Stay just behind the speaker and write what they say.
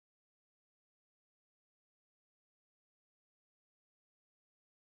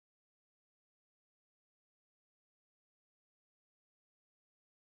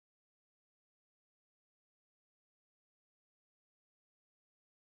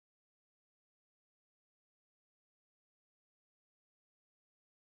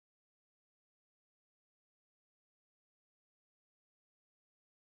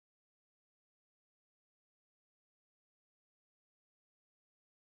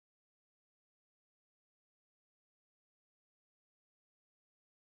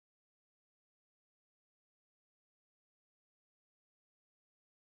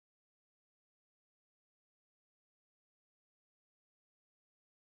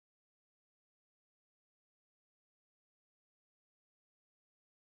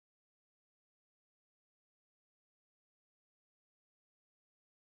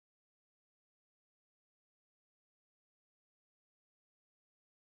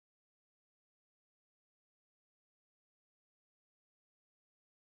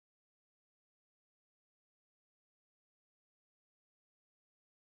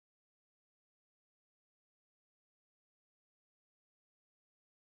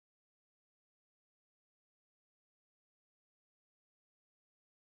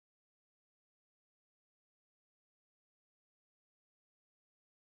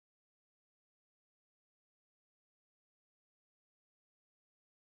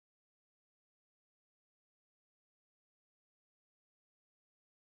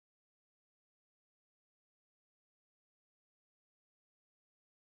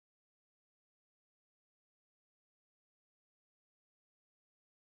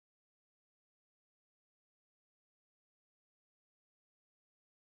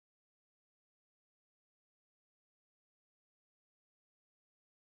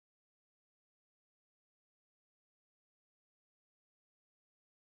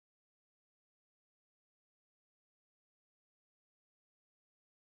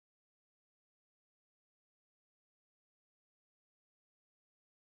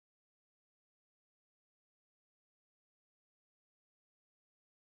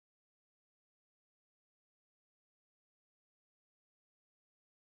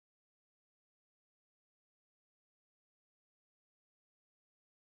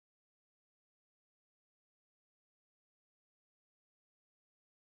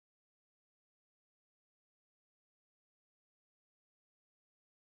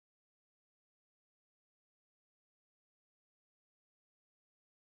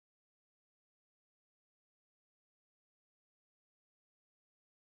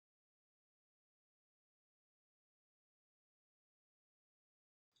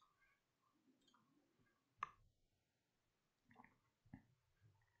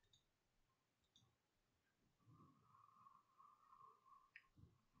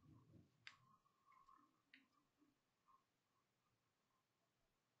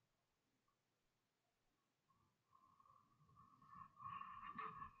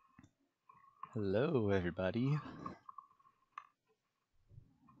Hello, everybody.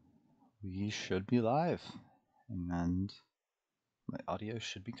 We should be live, and my audio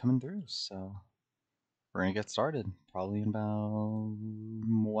should be coming through, so we're gonna get started probably in about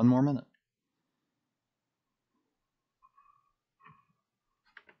 1 more minute.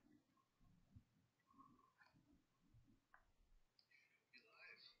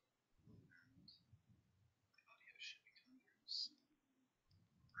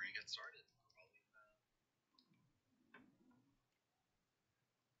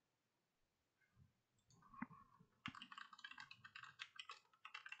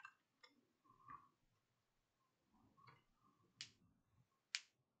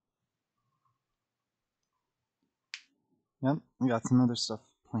 Yep, we got some other stuff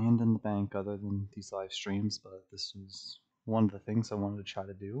planned in the bank other than these live streams, but this was one of the things I wanted to try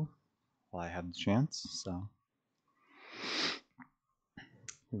to do while I had the chance, so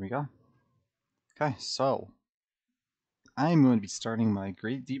here we go. Okay, so I'm going to be starting my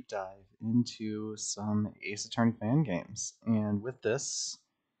great deep dive into some Ace Attorney fan games, and with this,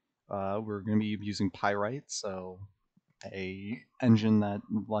 we're going to be using Pyrite, so a engine that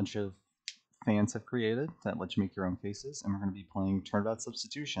a bunch of fans have created that lets you make your own cases, and we're going to be playing Turnabout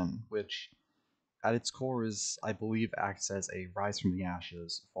Substitution, which at its core is, I believe, acts as a rise from the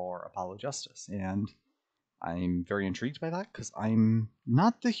ashes for Apollo Justice, and I'm very intrigued by that because I'm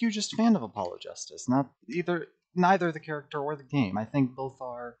not the hugest fan of Apollo Justice. Neither the character or the game. I think both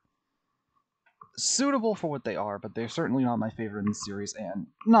are suitable for what they are, but they're certainly not my favorite in the series. And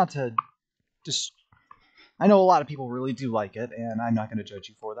not to just, I know a lot of people really do like it, and I'm not going to judge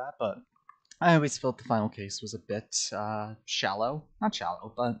you for that, but I always felt the final case was a bit shallow. Not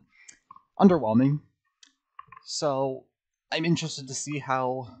shallow, but underwhelming. So I'm interested to see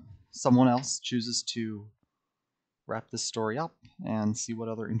how someone else chooses to wrap this story up and see what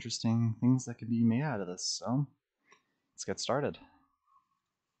other interesting things that could be made out of this. So let's get started.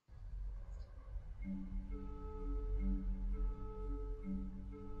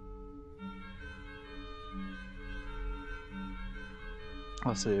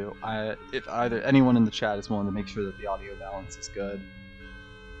 Also, if either anyone in the chat is willing to make sure that the audio balance is good,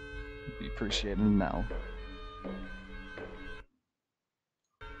 it'd be appreciated now.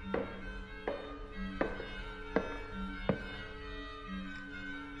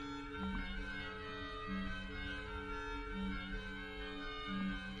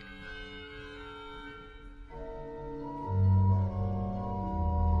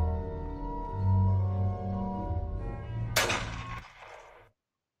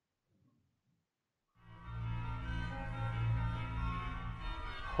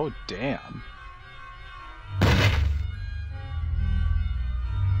 Oh, damn.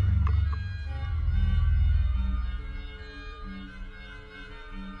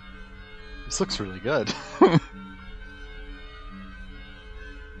 This looks really good. Hold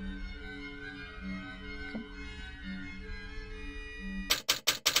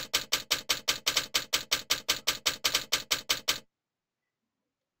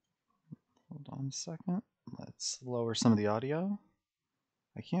on a second. Let's lower some of the audio.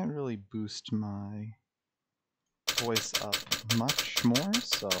 I can't really boost my voice up much more,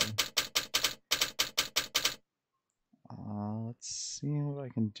 so let's see what I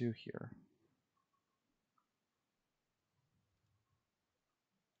can do here.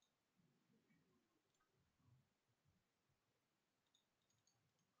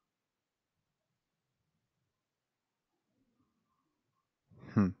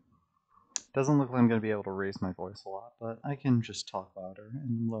 Doesn't look like I'm going to be able to raise my voice a lot, but I can just talk louder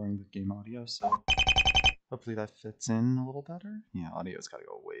and lowering the game audio, so hopefully that fits in a little better. Yeah, audio's got to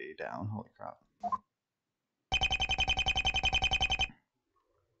go way down. Holy crap.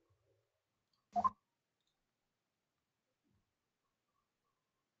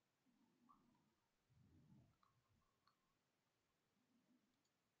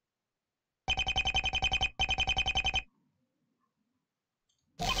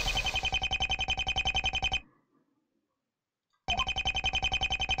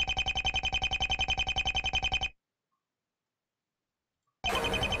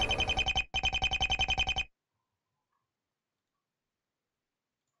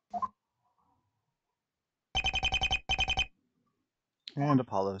 And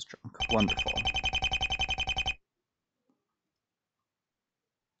Apollo's drunk. Wonderful.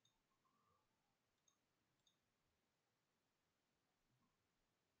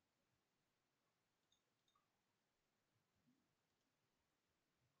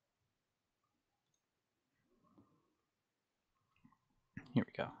 Here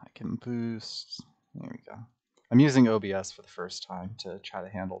we go. I can boost. There we go. I'm using OBS for the first time to try to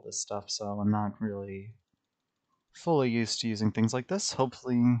handle this stuff, so I'm not really fully used to using things like this.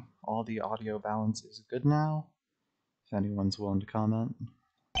 Hopefully all the audio balance is good now, if anyone's willing to comment.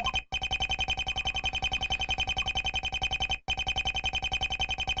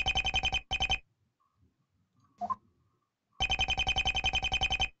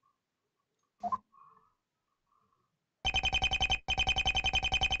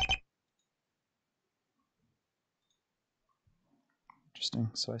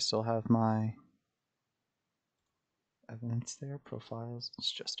 Interesting. So I still have my evidence there. Profiles.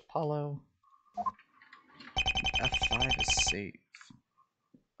 It's just Apollo. F5 is save.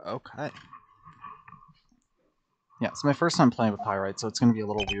 Okay. Yeah, it's my first time playing with Pyrite, so it's going to be a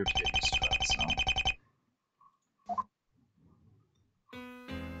little weird to get used to that. So.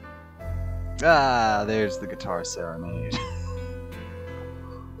 Ah, there's the guitar serenade.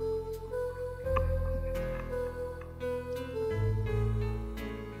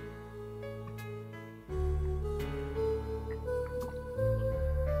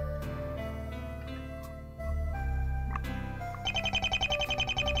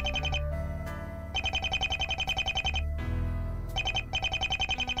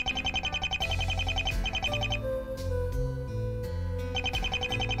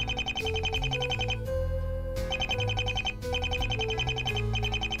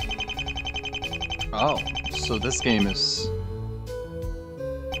 Oh, so this game is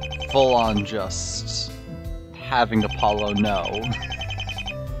full on just having Apollo know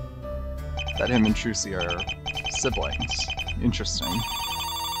that him and Trucy are siblings. Interesting.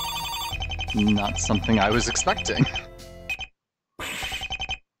 Not something I was expecting.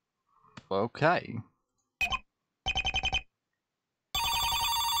 Okay.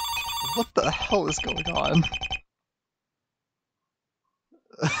 What the hell is going on?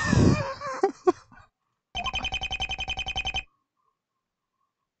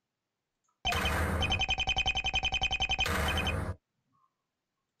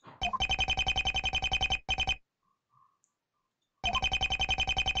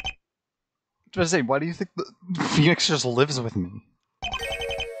 I was gonna say, why do you think the Phoenix just lives with me?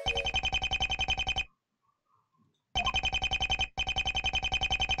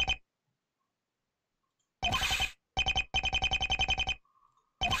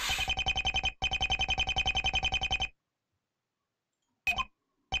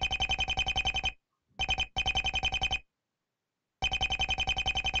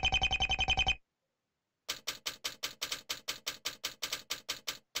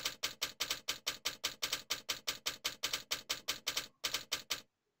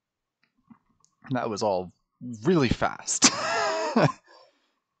 That was all really fast. I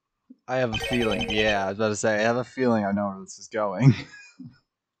have a feeling. Yeah, I was about to say, I have a feeling I know where this is going.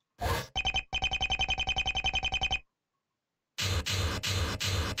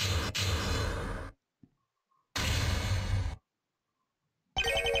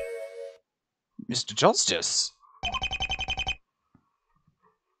 Mr. Justice!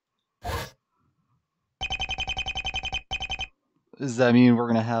 Does that mean we're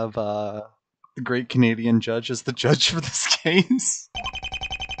gonna have, the great Canadian judge as the judge for this case?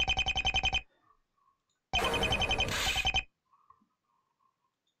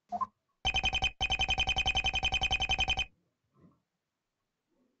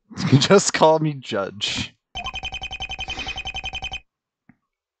 Just call me Judge.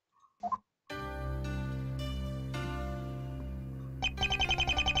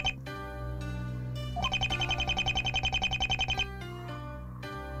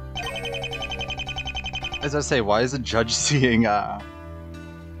 As I say, why is a judge seeing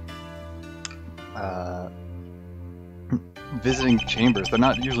visiting chambers? They're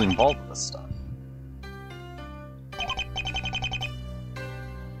not usually involved with this stuff.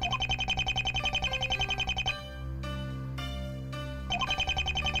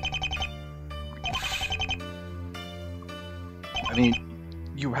 I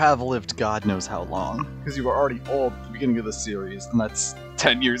mean, you have lived God knows how long, because you were already old at the beginning of the series, and that's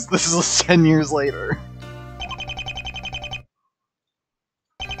 10 years. This is 10 years later.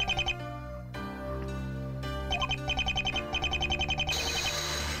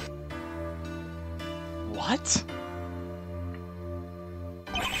 What?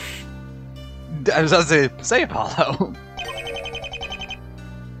 I was about to say Apollo.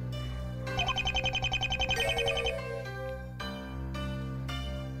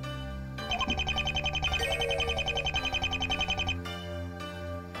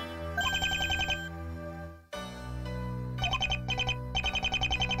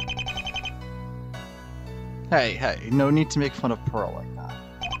 Hey, no need to make fun of Pearl like that.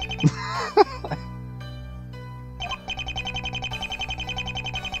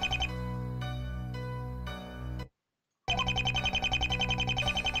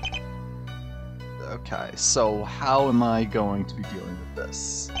 Okay, so how am I going to be dealing with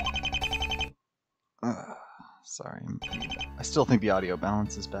this? Sorry, I still think the audio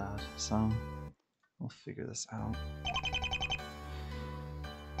balance is bad, so we'll figure this out.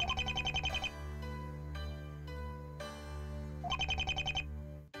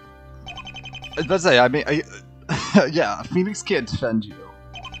 Let's say, I mean, yeah, Phoenix can't defend you.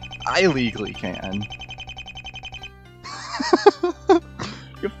 I legally can.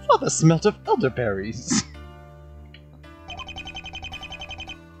 Your father smelt of elderberries.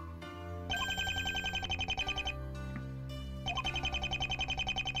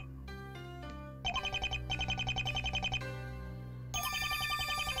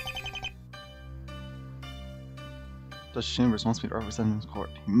 Judge Chambers wants me to represent him in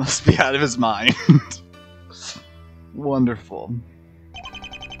court. He must be out of his mind. Wonderful.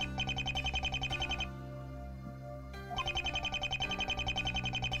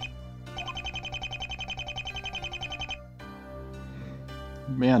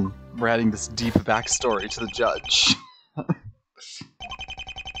 Man, we're adding this deep backstory to the judge.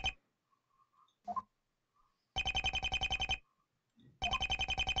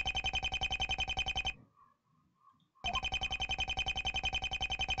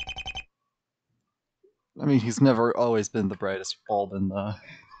 I mean, he's never always been the brightest bulb in the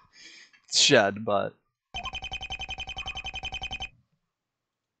shed, but...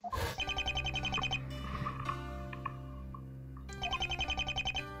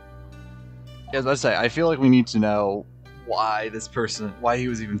 As I say, I feel like we need to know why this person, why he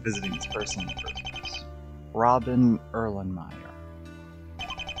was even visiting this person in the first place. Robin Erlenmeyer.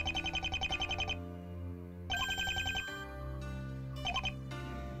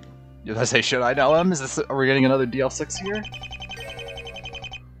 As I say, should I know him? Is this, are we getting another DL6 here?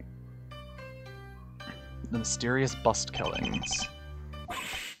 The mysterious bust killings.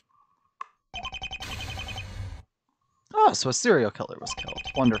 Oh, so a serial killer was killed.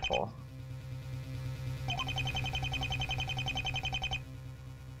 Wonderful.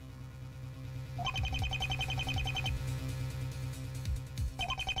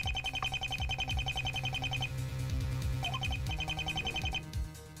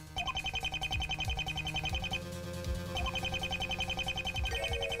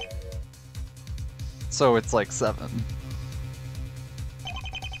 So it's like 7.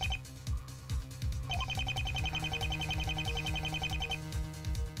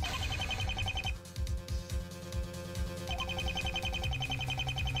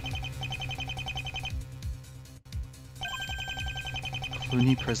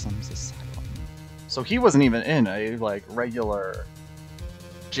 Clooney Prisms Asylum. So he wasn't even in a like regular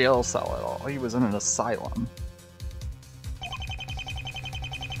jail cell at all. He was in an asylum.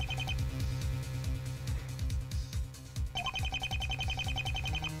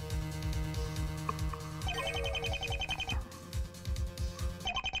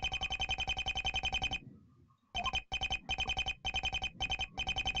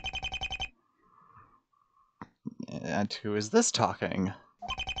 And who is this talking?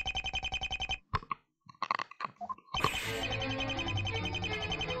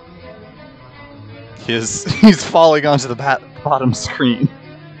 He's falling onto the bottom screen.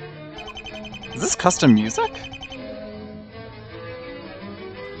 Is this custom music?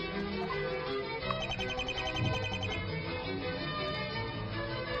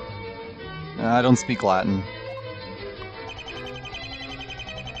 I don't speak Latin.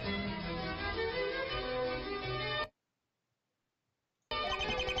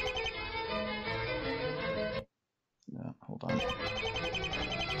 Hold on.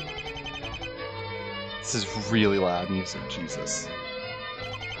 This is really loud music, Jesus.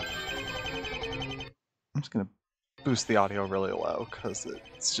 I'm just gonna boost the audio really low, because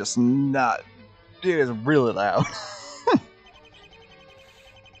it's just not... It is really loud.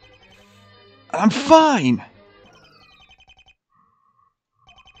 I'm fine!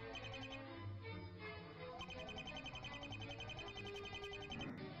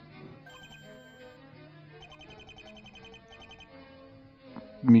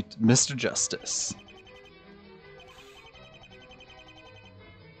 Meet Mr. Justice.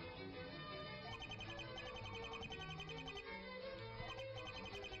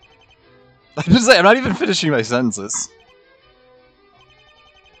 I'm just saying, I'm not even finishing my sentences.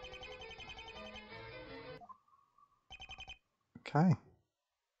 Okay.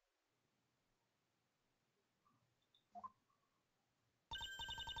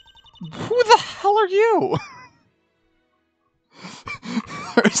 Who the hell are you?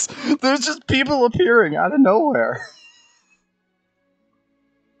 there's just people appearing out of nowhere.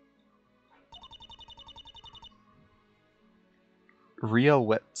 Rio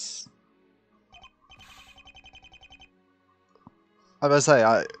Witz. I was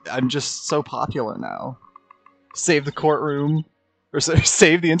gonna say, I'm just so popular now. Save the courtroom, or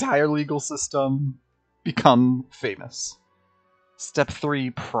save the entire legal system, become famous. Step 3,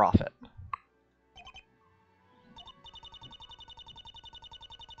 profit.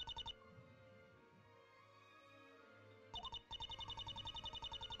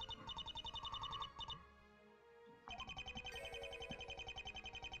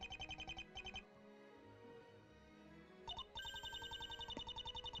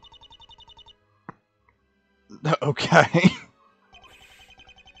 Okay.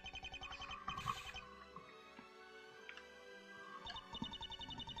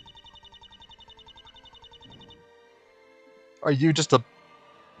 Are you just a...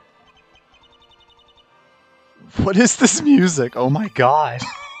 What is this music? Oh my god.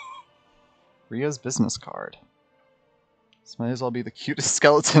 Ria's business card. This might as well be the cutest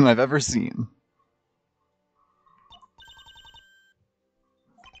skeleton I've ever seen.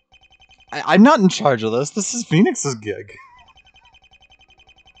 I'm not in charge of this. This is Phoenix's gig.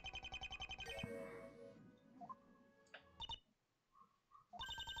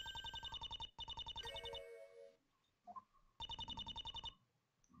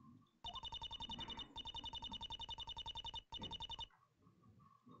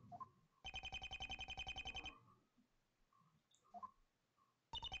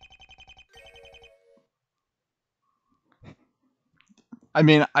 I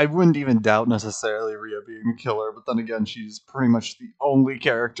mean, I wouldn't even doubt necessarily Ria being a killer, but then again, she's pretty much the only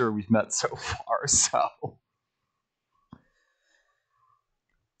character we've met so far, so...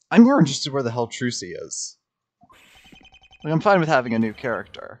 I'm more interested where the hell Trucy is. Like, I'm fine with having a new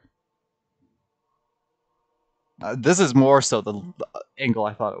character. This is more so the angle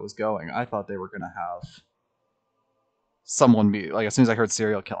I thought it was going. I thought they were going to have someone be... Like, as soon as I heard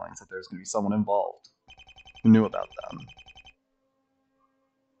serial killings, that there's going to be someone involved who knew about them.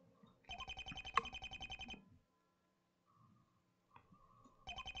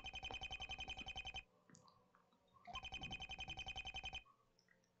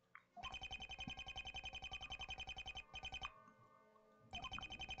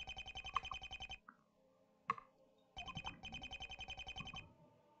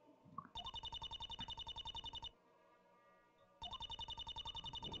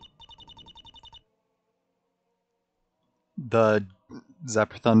 The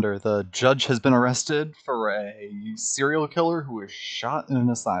Zephyr Thunder, the judge has been arrested for a serial killer who was shot in an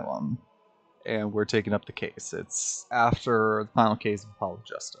asylum. And we're taking up the case. It's after the final case of Apollo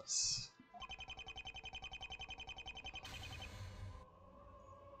Justice.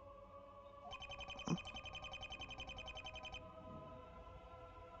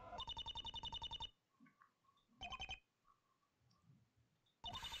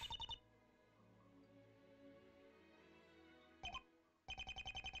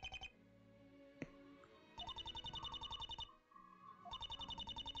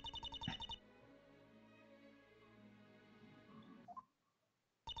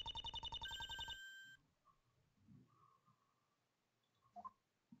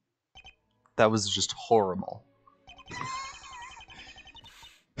 That was just horrible.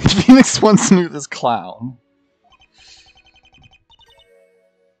 Phoenix once knew this clown.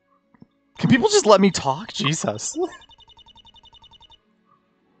 Can people just let me talk? Jesus.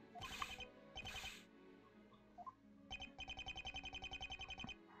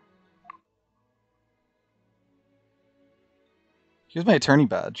 Here's my attorney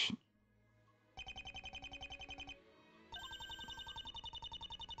badge.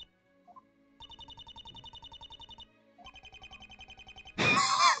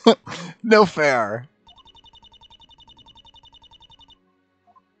 No fair.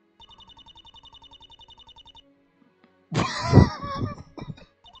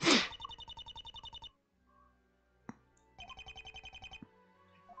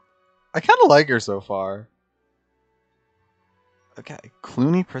 I kind of like her so far. Okay,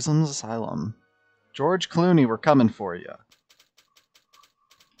 Clooney Prison's Asylum. George Clooney, we're coming for you.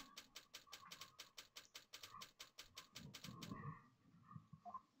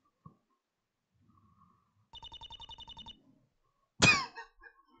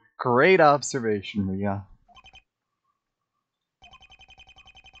 Great observation, Ria.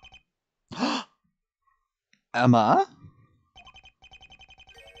 Emma?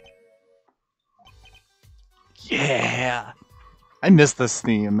 Yeah! I miss this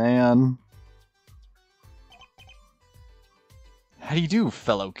theme, man. How do you do,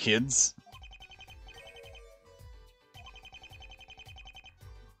 fellow kids?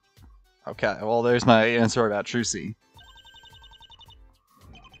 Okay, well, there's my answer about Trucy.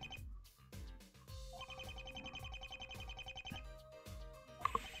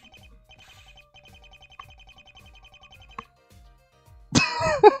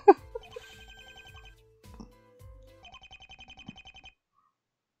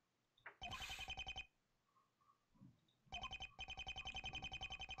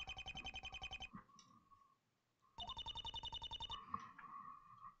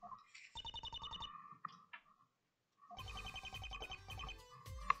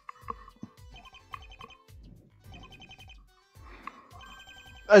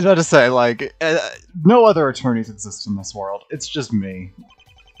 I was about to say, like, no other attorneys exist in this world. It's just me.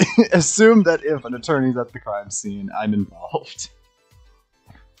 Assume that if an attorney's at the crime scene, I'm involved.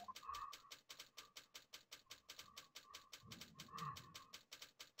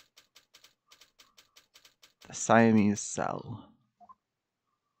 The Siamese cell.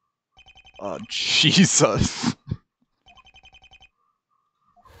 Oh, Jesus.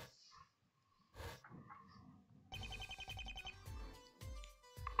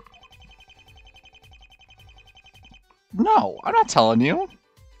 No, I'm not telling you.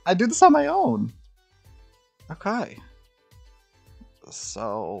 I do this on my own. Okay.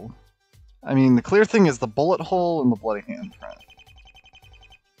 So, I mean, the clear thing is the bullet hole and the bloody handprint.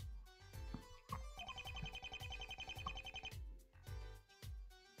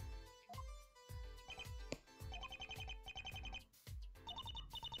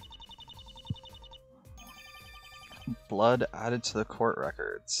 Blood added to the court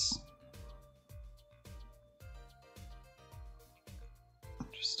records.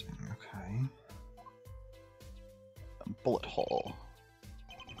 Interesting, okay. A bullet hole.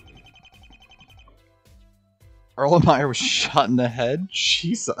 Erlenmeyer was shot in the head?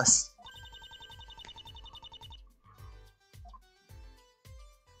 Jesus.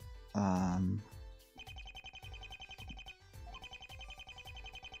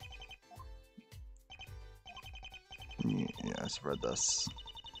 Yeah, I just read this.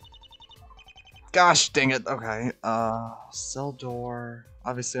 Gosh dang it, okay. Cell door.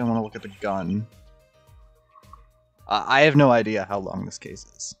 Obviously I want to look at the gun. I have no idea how long this case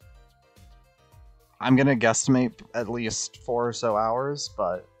is. I'm gonna guesstimate at least 4 or so hours,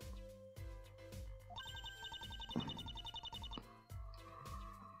 but...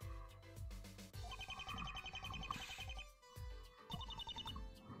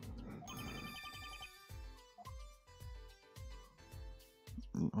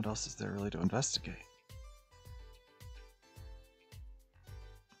 what else is there really to investigate?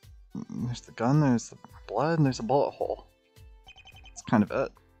 There's the gun, there's the blood, and there's a bullet hole. That's kind of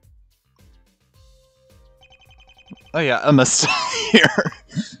it. Oh yeah, Emma's still here.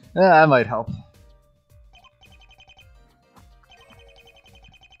 Yeah, that might help.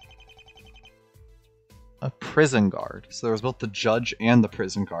 A prison guard. So there was both the judge and the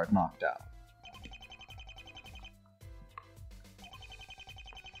prison guard knocked out.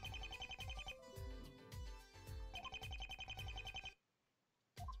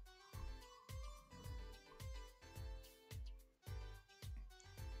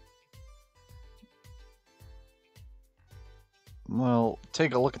 Well,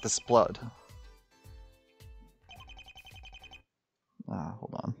 take a look at this blood.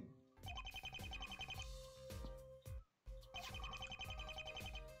 Hold on.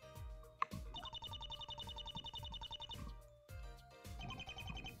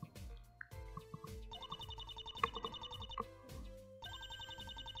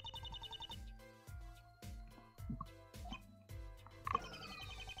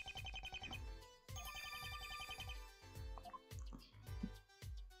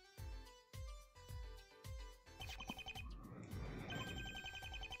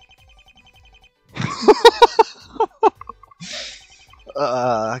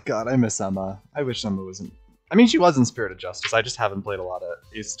 God, I miss Emma. I wish Emma wasn't... I mean, she was in Spirit of Justice. I just haven't played a lot of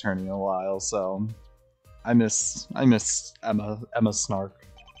Ace Attorney in a while, so... I miss Emma's snark.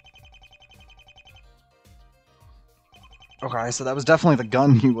 Okay, so that was definitely the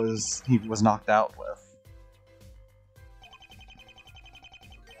gun he was knocked out with.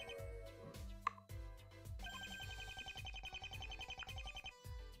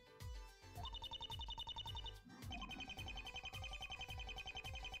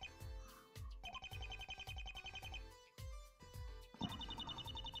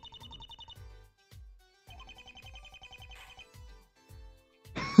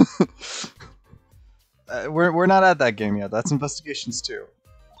 We're not at that game yet. That's Investigations 2.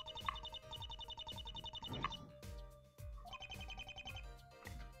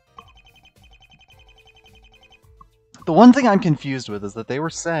 The one thing I'm confused with is that they were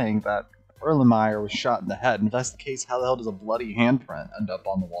saying that Erlenmeyer was shot in the head, and if that's the case, how the hell does a bloody handprint end up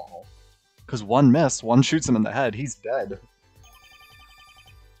on the wall? Because one miss, one shoots him in the head, he's dead.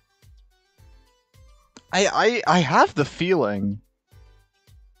 I have the feeling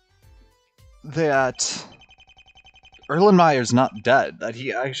that Erlenmeyer's not dead, that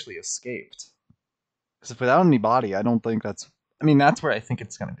he actually escaped. Because without any body, I don't think that's... I mean, that's where I think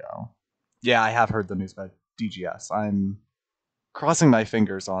it's gonna go. Yeah, I have heard the news about DGS. I'm crossing my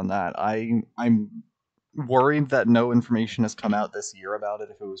fingers on that. I'm worried that no information has come out this year about it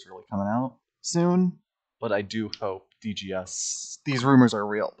if it was really coming out soon, but I do hope DGS. These rumors are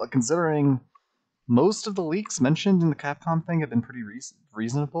real, but considering most of the leaks mentioned in the Capcom thing have been pretty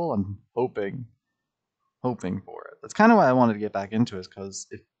reasonable, I'm hoping for it. That's kind of why I wanted to get back into it, because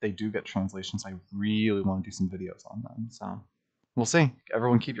if they do get translations, I really want to do some videos on them. So we'll see.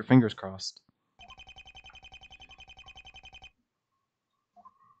 Everyone keep your fingers crossed.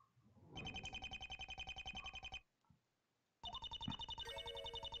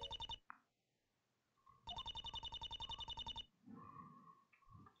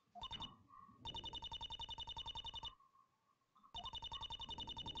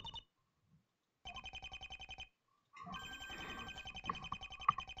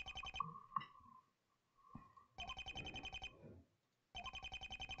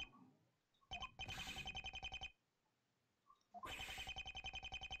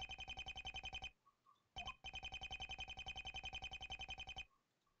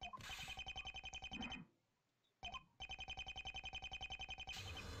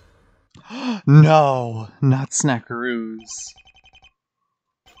 No, not snackaroos.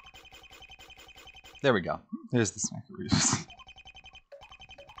 There we go. There's the snackaroos.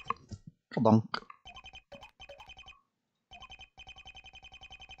 Ka-donk.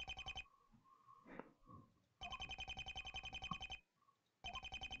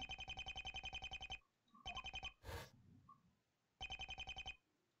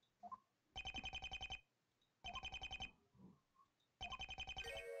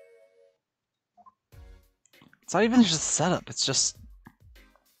 It's not even just setup, it's just...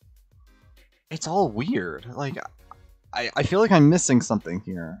 It's all weird. Like, I feel like I'm missing something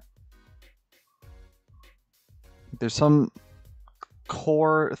here. There's some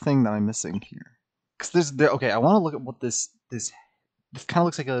core thing that I'm missing here. Because okay, I want to look at what this kind of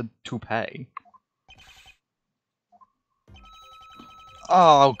looks like a toupee.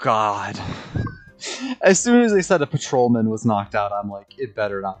 Oh god. As soon as they said a patrolman was knocked out, I'm like, it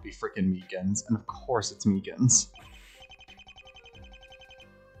better not be frickin' Meekins. And of course it's Meekins.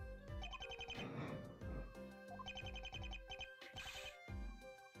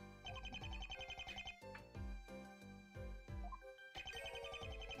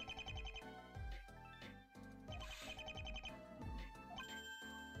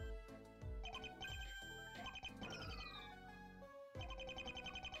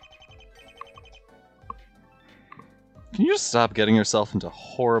 Can you just stop getting yourself into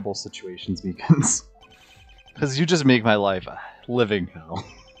horrible situations, Meekins? Because you just make my life a living hell.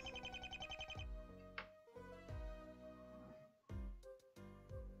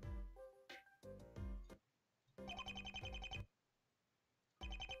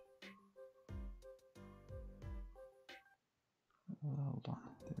 Hold on,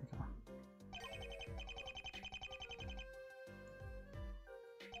 there we go.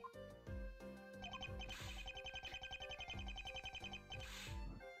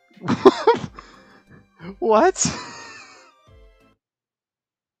 What?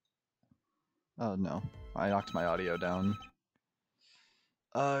 Oh no, I knocked my audio down.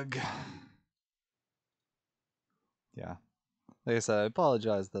 Ugh. Yeah. Like I said, I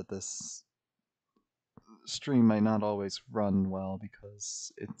apologize that this stream might not always run well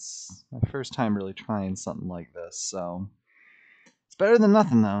because it's my first time really trying something like this, so it's better than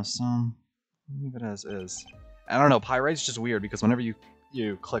nothing though, so leave it as is. I don't know, Pyrite's just weird because whenever you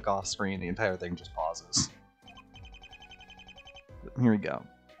click off screen, the entire thing just pauses. But here we go.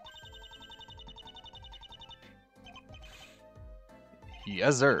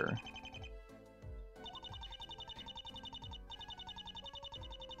 Yes, sir.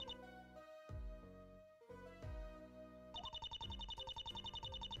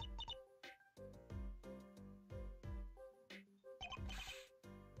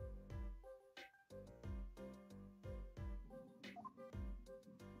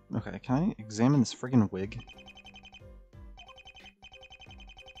 Okay, can I examine this friggin' wig?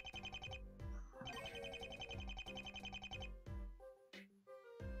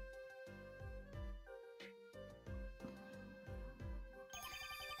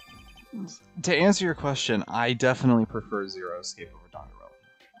 To answer your question, I definitely prefer Zero Escape over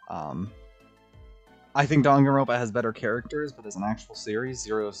Danganronpa. I think Danganronpa has better characters, but as an actual series,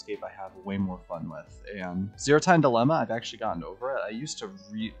 Zero Escape I have way more fun with. And Zero Time Dilemma, I've actually gotten over it. I used to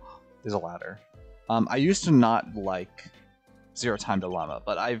There's a ladder. I used to not like Zero Time Dilemma,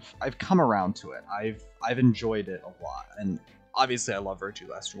 but I've come around to it. I've enjoyed it a lot, and obviously I love Virtue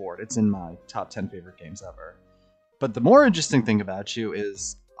Last Reward. It's in my top 10 favorite games ever. But the more interesting thing about you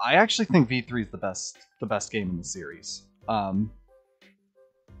is I actually think V3 is the best game in the series.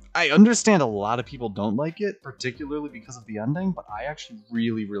 I understand a lot of people don't like it, particularly because of the ending, but I actually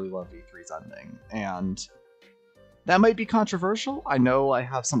really, really love V3's ending. And That might be controversial. I know I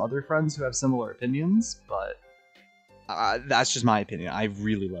have some other friends who have similar opinions, but that's just my opinion. I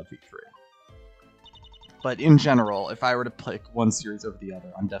really love V3. But in general, if I were to pick one series over the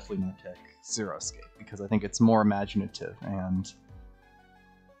other, I'm definitely going to pick Zero Escape, because I think it's more imaginative, and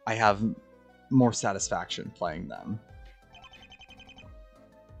I have more satisfaction playing them.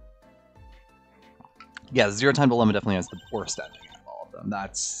 Yeah, Zero Time Dilemma definitely has the worst ending out of all of them.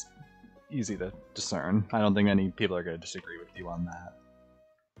 That's easy to discern. I don't think any people are going to disagree with you on that.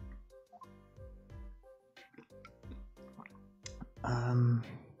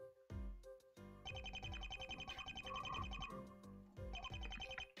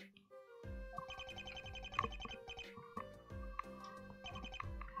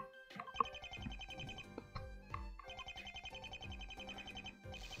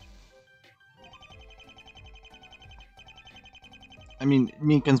 I mean,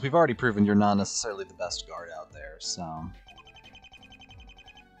 Meekins, we've already proven you're not necessarily the best guard out there, so...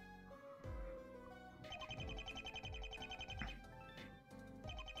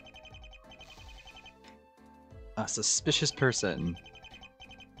 A suspicious person.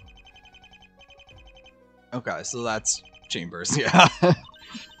 Okay, so that's Chambers, yeah.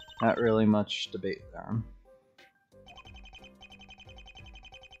 Not really much debate there.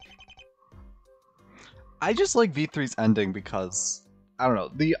 I just like V3's ending because, I don't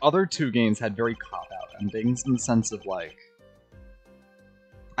know, the other two games had very cop-out endings in the sense of, like,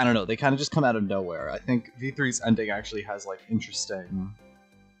 I don't know, they kind of just come out of nowhere. I think V3's ending actually has, like,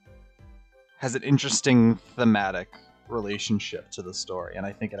 has an interesting thematic relationship to the story, and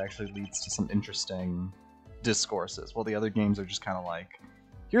I think it actually leads to some interesting discourses, while the other games are just kind of like,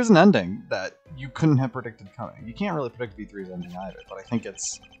 here's an ending that you couldn't have predicted coming. You can't really predict V3's ending either, but I think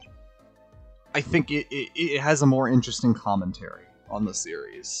it has a more interesting commentary on the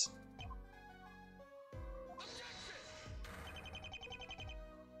series.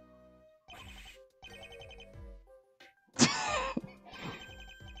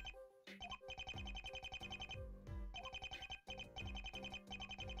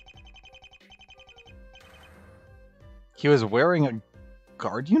 He was wearing a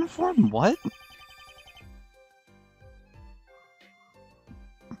guard uniform? What?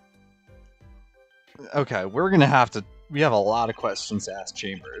 Okay, we're gonna have to... We have a lot of questions to ask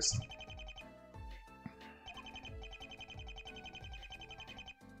Chambers.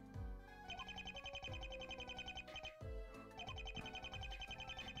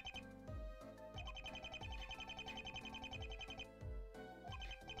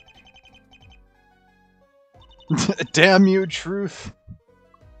 Damn you, Truth!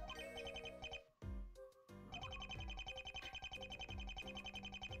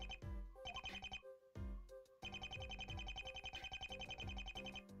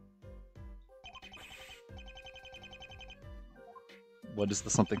 What is the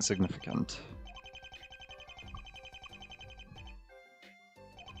something significant?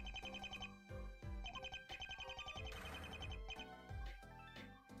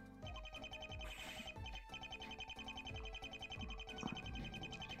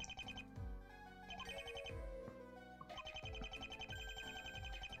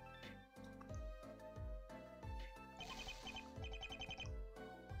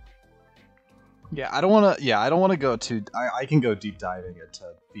 Yeah, I don't want to. Yeah, I don't want to go too. I can go deep diving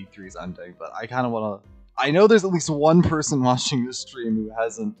into V3's ending, but I kind of want to. I know there's at least one person watching this stream who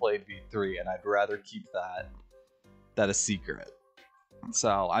hasn't played V3, and I'd rather keep that a secret.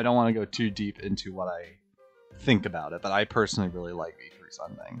 So I don't want to go too deep into what I think about it, but I personally really like V3's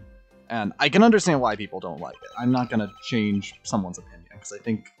ending, and I can understand why people don't like it. I'm not gonna change someone's opinion because I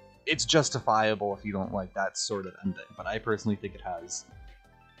think it's justifiable if you don't like that sort of ending. But I personally think it has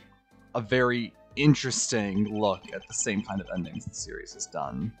a very interesting look at the same kind of endings the series has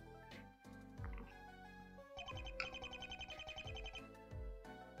done.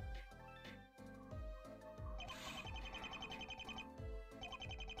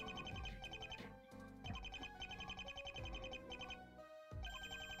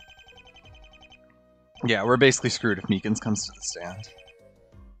 Yeah, we're basically screwed if Meekins comes to the stand.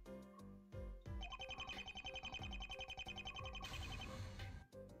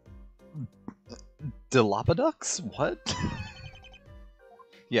 Dilopodux? What?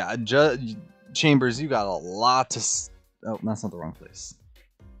 Yeah, Chambers, you got a lot to... Oh, that's not the wrong place.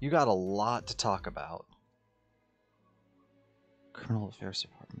 You got a lot to talk about. Criminal Affairs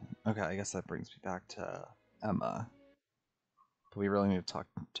Department. Okay, I guess that brings me back to Emma. But we really need to talk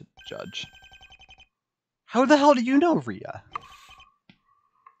to the judge. How the hell do you know, Rhea?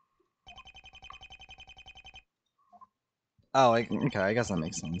 Oh, okay, I guess that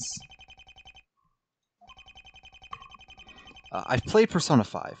makes sense. I've played Persona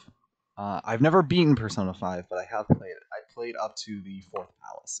 5. I've never beaten Persona 5, but I have played it. I played up to the 4th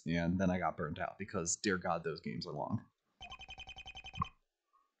Palace, and then I got burnt out because, dear God, those games are long.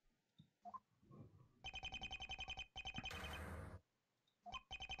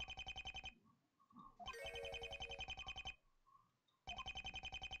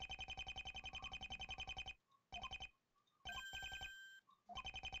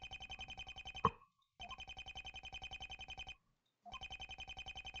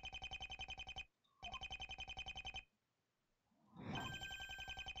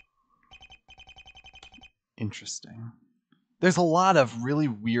 Interesting. There's a lot of really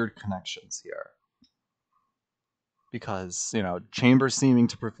weird connections here. Because, Chambers seeming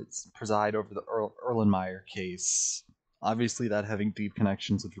to preside over the Erlenmeyer case. Obviously, that having deep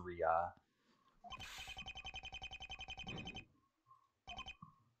connections with Rhea.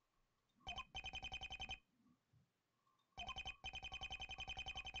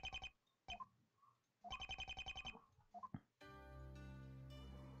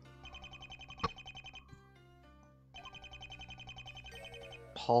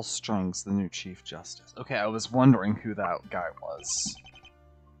 Paul Strings, the new Chief Justice. Okay, I was wondering who that guy was.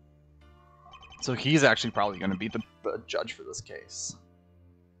 So he's actually probably going to be the judge for this case.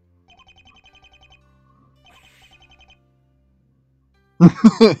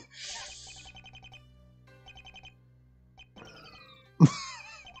 I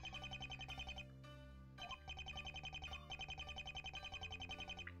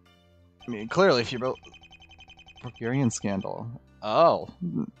mean, clearly, if you wrote Bulgarian scandal. Oh,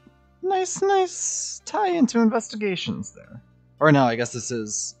 nice tie into investigations there. Or no, I guess this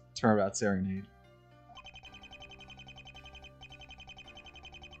is Turnabout Serenade.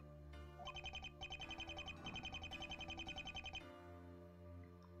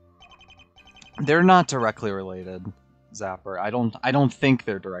 They're not directly related, Zapper. I don't think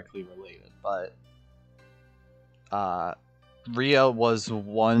they're directly related, but Rhea was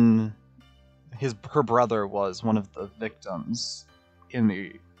her brother was one of the victims in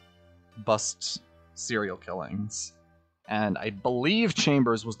the bust serial killings. And I believe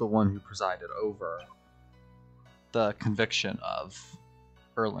Chambers was the one who presided over the conviction of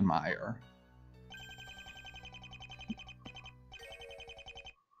Erlenmeyer.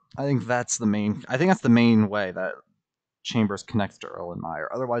 I think that's the main way that Chambers connects to Erlenmeyer.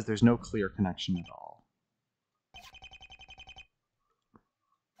 Otherwise, there's no clear connection at all.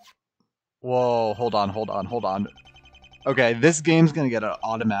 Whoa, hold on. Okay, this game's gonna get an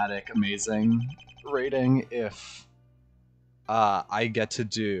automatic amazing rating if I get to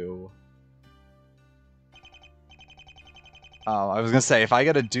do... I was gonna say, if I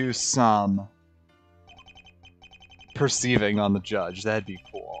get to do some perceiving on the judge, that'd be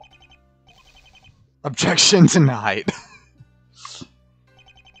cool. Objection denied.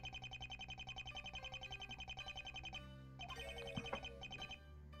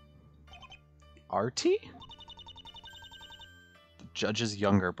 Artie? The judge's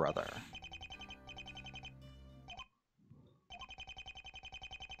younger brother.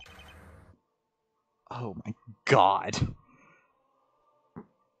 Oh my god.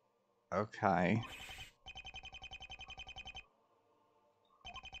 Okay.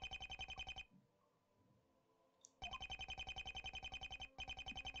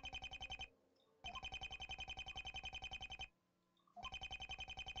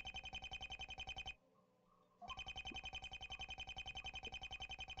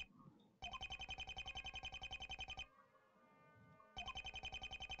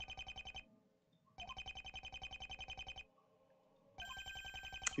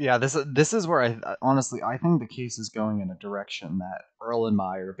 Yeah, this is where honestly I think the case is going in a direction that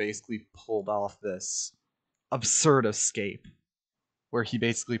Erlenmeyer basically pulled off this absurd escape, where he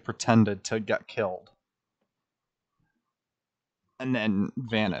basically pretended to get killed and then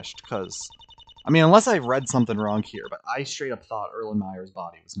vanished. Because, I mean, unless I read something wrong here, but I straight up thought Erlenmeyer's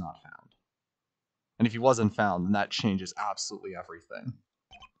body was not found. And if he wasn't found, then that changes absolutely everything.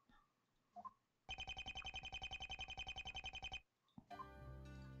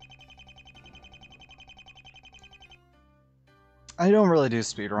 I don't really do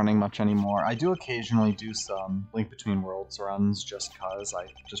speedrunning much anymore. I do occasionally do some Link Between Worlds runs just cause I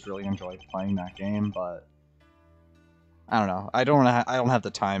just really enjoy playing that game, but I don't know. I don't have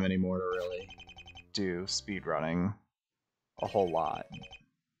the time anymore to really do speedrunning a whole lot.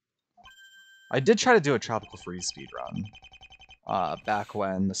 I did try to do a Tropical Freeze speedrun back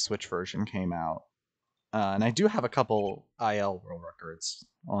when the Switch version came out. And I do have a couple IL world records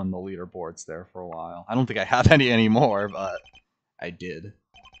on the leaderboards there for a while. I don't think I have any anymore, but I did.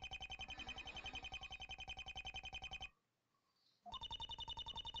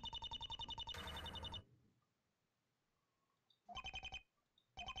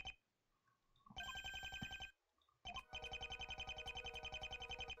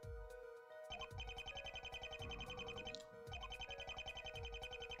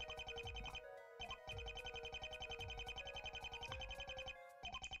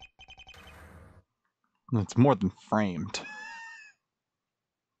 It's more than framed.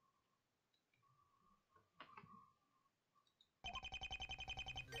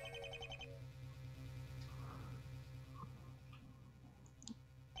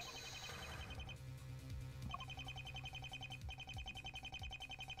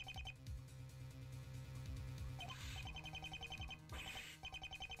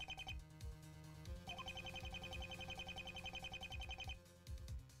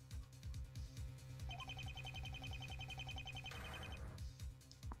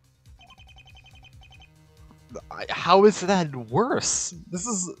 How is that worse? This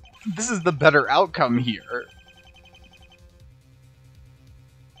is the better outcome here.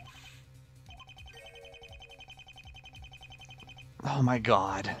 Oh my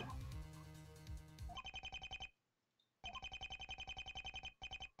god.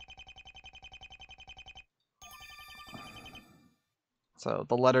 So,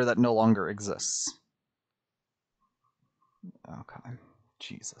 the letter that no longer exists. Okay.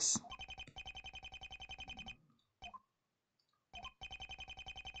 Jesus.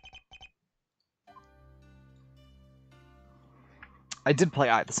 I did play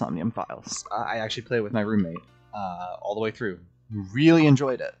Eye of the Somnium Files. I actually played with my roommate all the way through. Really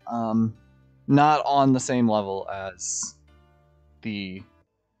enjoyed it. Not on the same level as the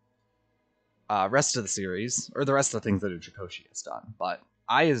rest of the series, or the rest of the things that Uchikoshi has done, but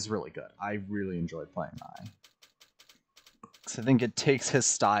Eye is really good. I really enjoyed playing Eye. Because I think it takes his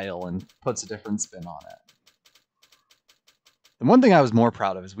style and puts a different spin on it. The one thing I was more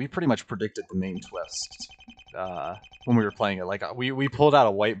proud of is we pretty much predicted the main twist when we were playing it. Like we pulled out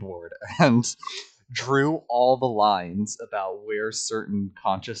a whiteboard and drew all the lines about where certain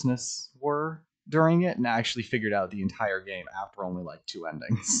consciousness were during it, and actually figured out the entire game after only like 2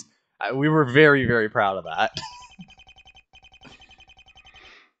 endings. We were very, very proud of that.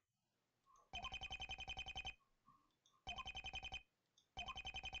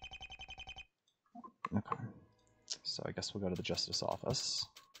 Okay. So I guess we'll go to the justice office.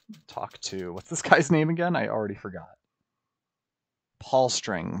 Talk to... What's this guy's name again? I already forgot. Paul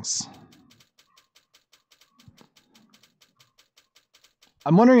Strings.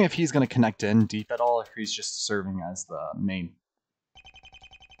 I'm wondering if he's going to connect in deep at all, or if he's just serving as the main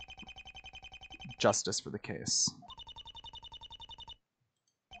justice for the case.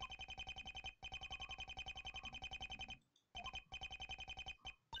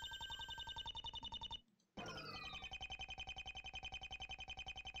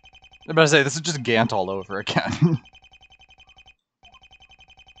 I'm about to say, this is just Gant all over again.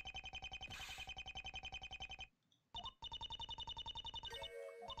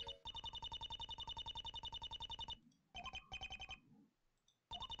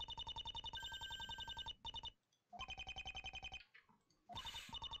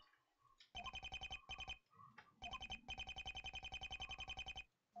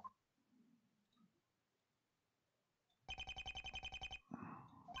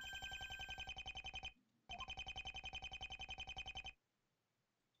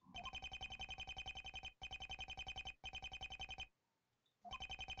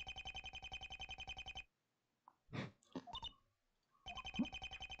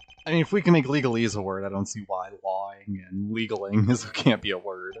 I mean, if we can make legalese a word, I don't see why lawing and legaling can't be a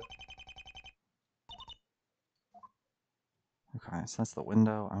word. Okay, so that's the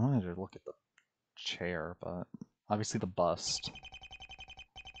window. I wanted to look at the chair, but obviously the bust.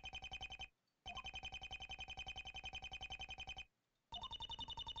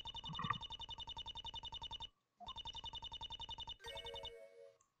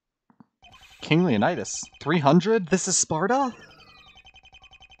 King Leonidas, 300? This is Sparta?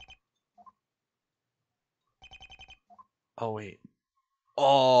 Oh, wait.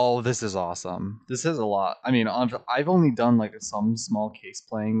 Oh, this is awesome. This is a lot. I mean, I've only done like some small case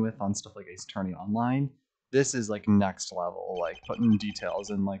playing with on stuff like Ace Attorney Online. This is like next level, like putting details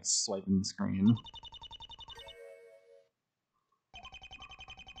and like swiping the screen.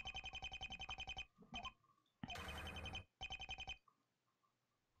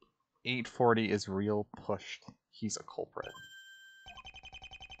 $840 is real pushed. He's a culprit.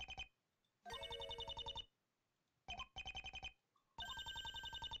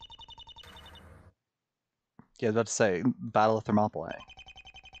 Yeah, I was about to say, Battle of Thermopylae.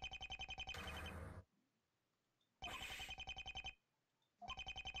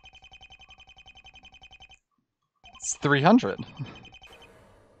 It's 300.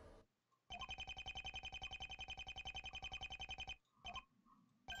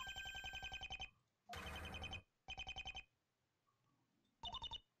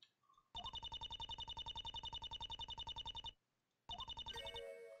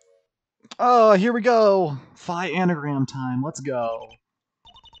 Oh, here we go! Phi anagram time, let's go!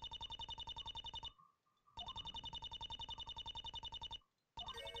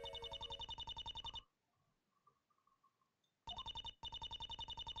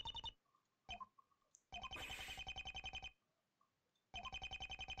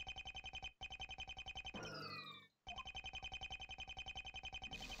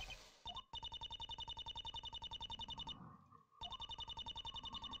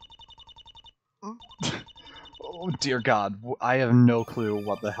 Oh dear God, I have no clue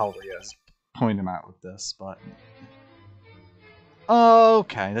what the hell Rhea is pointing at with this, but...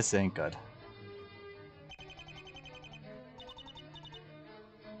 Okay, this ain't good.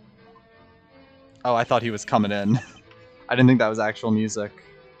 Oh, I thought he was coming in. I didn't think that was actual music.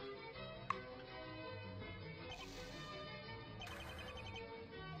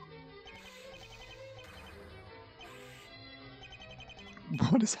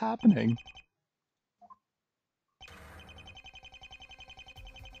 What is happening?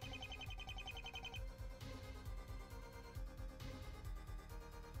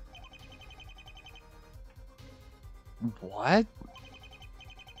 What?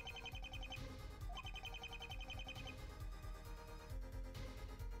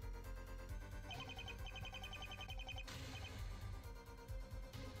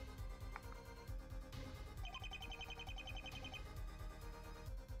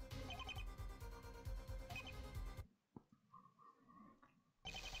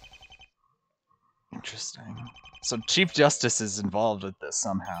 Interesting. So Chief Justice is involved with this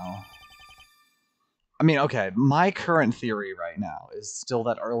somehow. I mean, okay, my current theory right now is still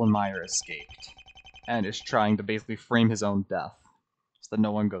that Erlenmeyer escaped and is trying to basically frame his own death so that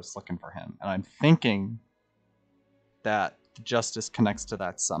no one goes looking for him. And I'm thinking that Justice connects to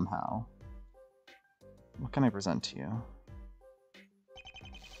that somehow. What can I present to you?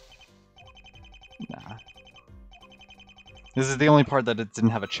 Nah. This is the only part that it didn't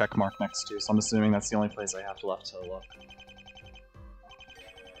have a check mark next to, so I'm assuming that's the only place I have left to look.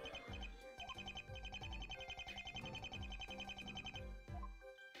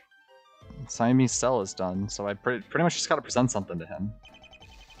 Siamese Cell is done, so I pretty much just gotta present something to him.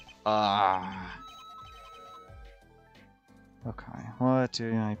 Okay, what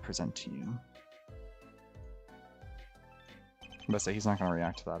do I present to you? I'm gonna say he's not gonna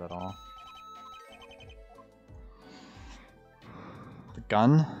react to that at all. The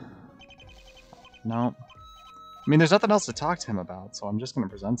gun? No. I mean, there's nothing else to talk to him about, so I'm just gonna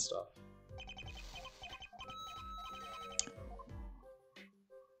present stuff.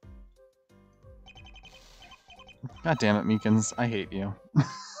 God damn it, Meekins. I hate you.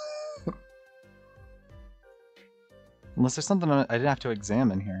 Unless there's something I didn't have to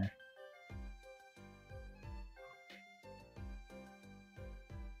examine here.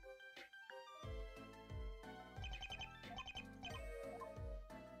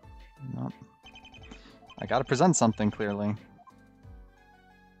 Nope. I gotta present something, clearly.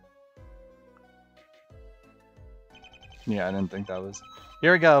 Yeah, I didn't think that was...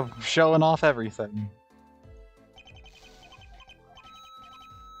 Here we go, showing off everything.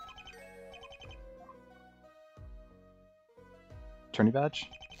 Attorney badge?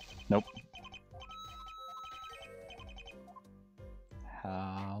 Nope.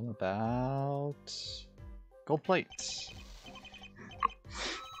 How about... gold plate?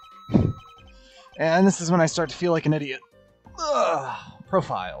 And this is when I start to feel like an idiot. Ugh,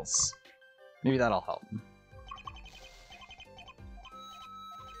 profiles. Maybe that'll help.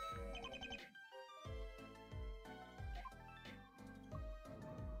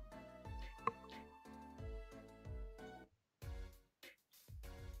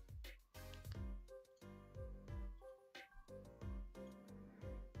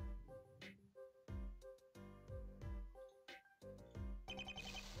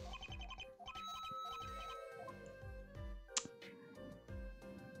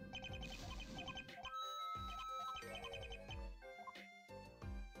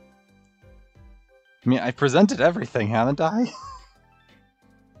 I mean, I presented everything, haven't I?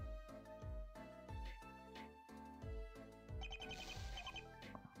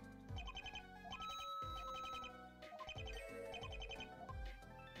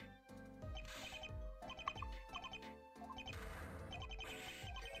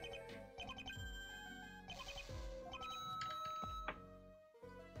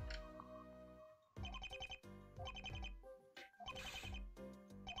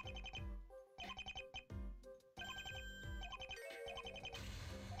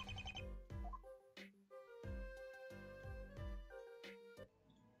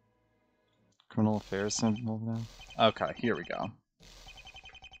 Criminal affairs symbol now. Okay, here we go.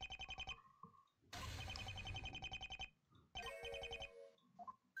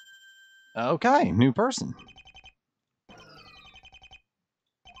 Okay, new person.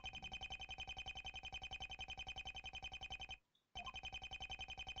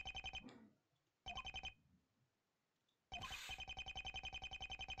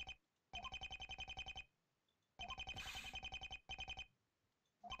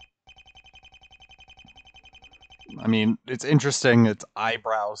 I mean, it's interesting. It's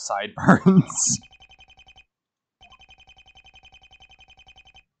eyebrow sideburns.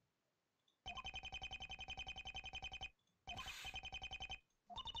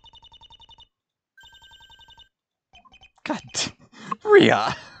 God,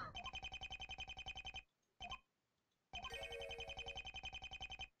 Rhea.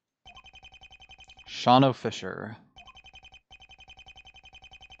 Shano Fisher.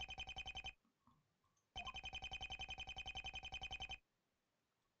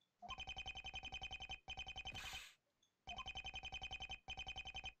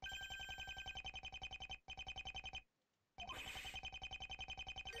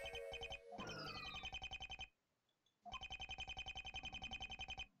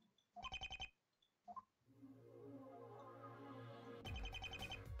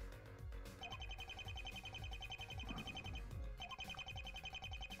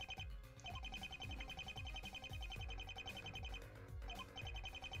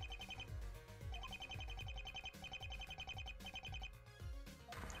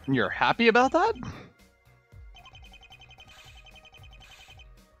 You're happy about that?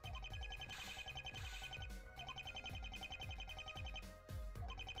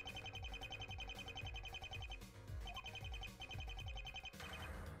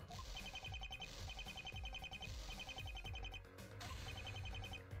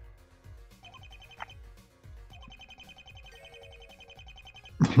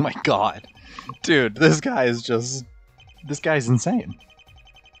 Oh my god. Dude, this guy's insane.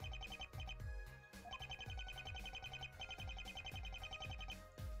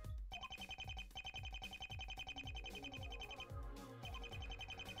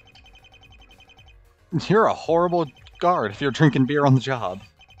 You're a horrible guard if you're drinking beer on the job.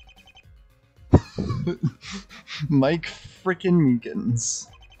 Mike frickin' Meekins.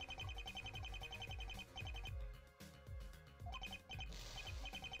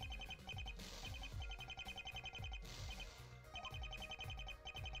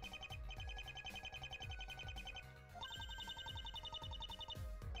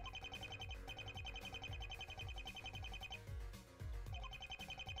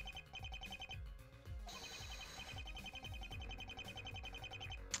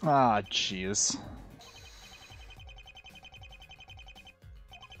 Ah, jeez.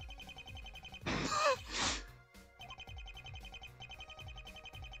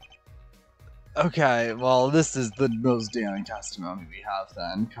 Okay, well, this is the most damning testimony we have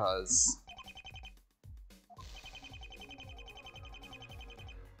then, because...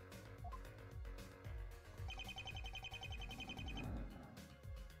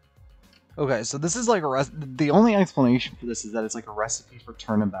 Okay, so this is like the only explanation for this is that it's like a recipe for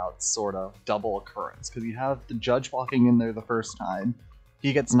Turnabout sort of double occurrence, because you have the judge walking in there the first time,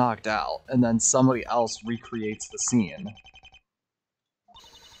 he gets knocked out, and then somebody else recreates the scene.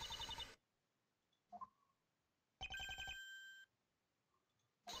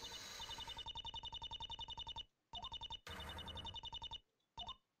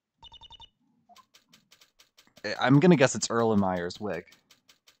 I'm gonna guess it's Erlenmeyer's wig.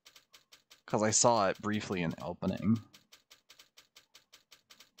 Because I saw it briefly in the opening.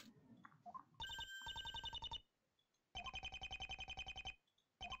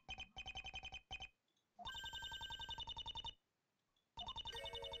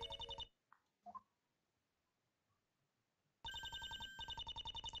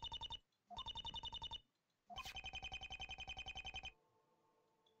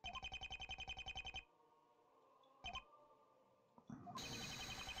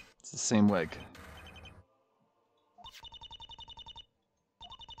 It's the same wig.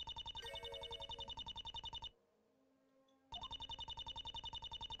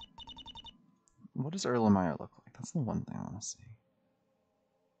 What does Erlenmeyer look like? That's the one thing I want to see.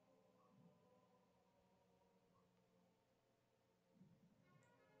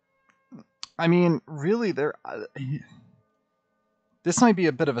 I mean, really, this might be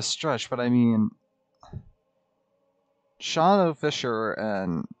a bit of a stretch, but I mean, Shadow Fisher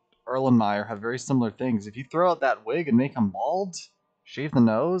and Erlenmeyer have very similar things. If you throw out that wig and make him bald, shave the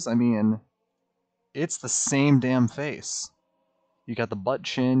nose, I mean, it's the same damn face. You got the butt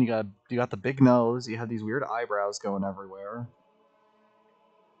chin, you got the big nose, you have these weird eyebrows going everywhere.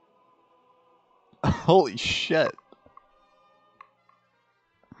 Holy shit.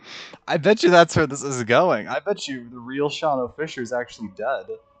 I bet you that's where this is going. I bet you the real Shano Fisher is actually dead.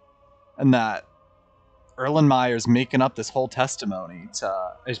 And that Erlenmeyer's making up this whole testimony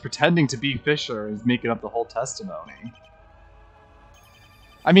is pretending to be Fisher and is making up the whole testimony.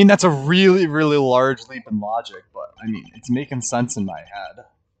 I mean, that's a really, really large leap in logic, but I mean, it's making sense in my head.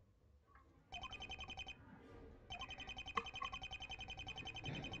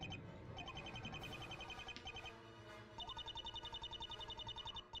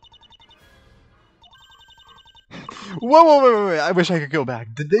 Whoa, wait. I wish I could go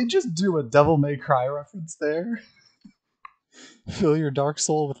back. Did they just do a Devil May Cry reference there? Fill your dark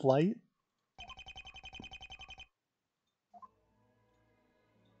soul with light?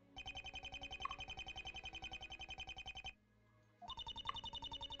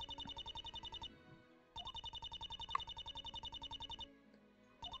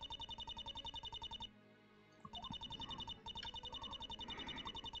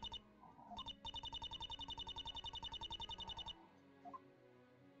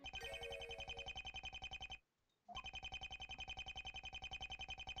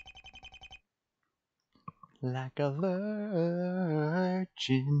 Like a virgin,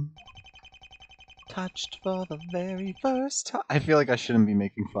 touched for the very first time. I feel like I shouldn't be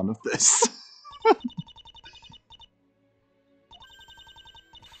making fun of this.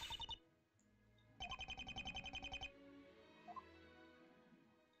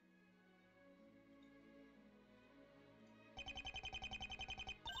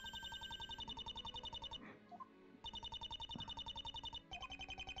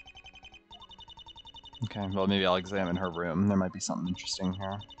 Okay, well maybe I'll examine her room. There might be something interesting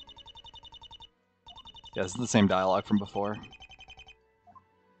here. Yeah, this is the same dialogue from before.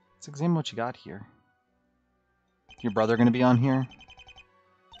 Let's examine what you got here. Your brother gonna be on here?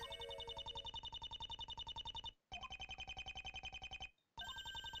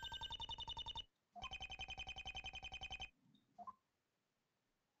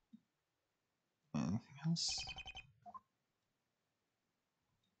 Anything else?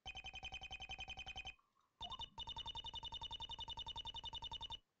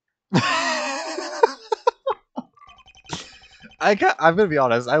 I'm gonna be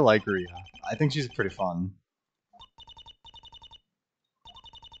honest, I like Rhea. I think she's pretty fun.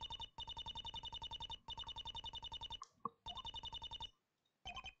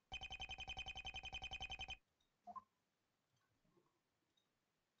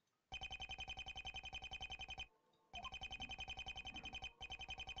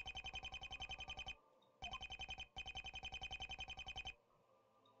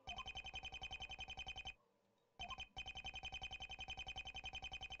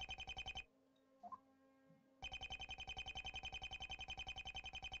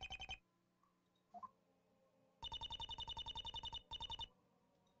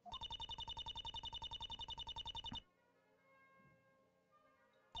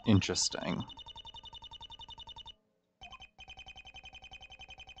 Interesting.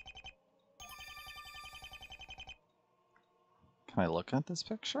 Can I look at this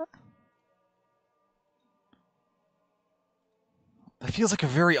picture? That feels like a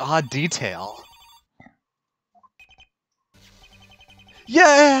very odd detail.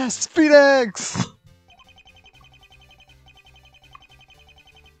 Yes! Phoenix!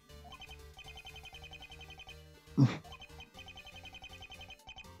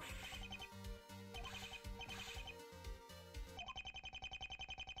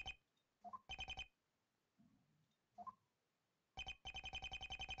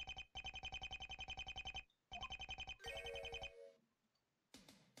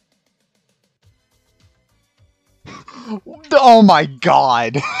 Oh my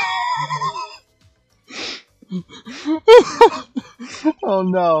god! Oh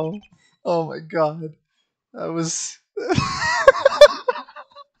no. Oh my god. That was...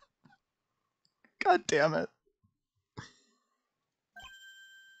 God damn it.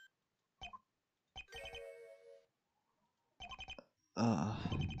 Uh...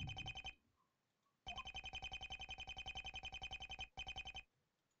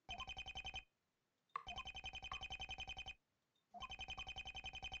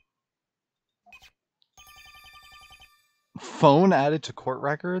 Phone added to court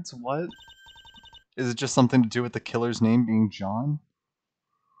records? What? Is it just something to do with the killer's name being John?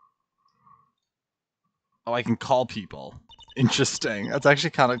 Oh, I can call people. Interesting. That's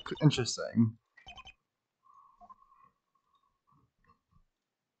actually kind of interesting.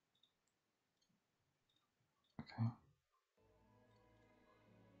 Okay.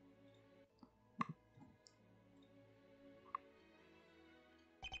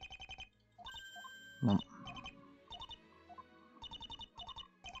 No.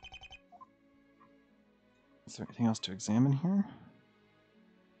 Is there anything else to examine here?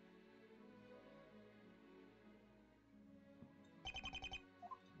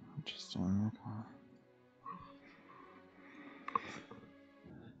 Interesting.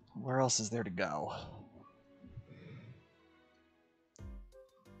 Where else is there to go?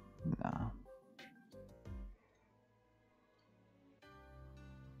 No.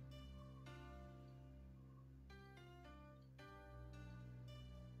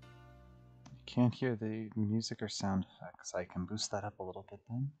 Can't hear the music or sound effects. I can boost that up a little bit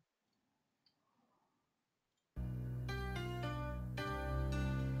then.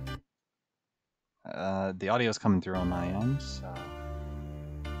 The audio's coming through on my end, so...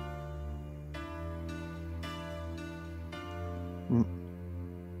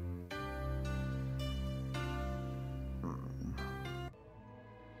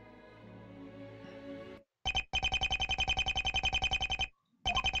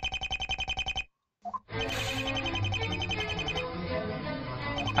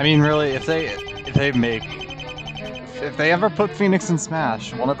 I mean, really, if they ever put Phoenix in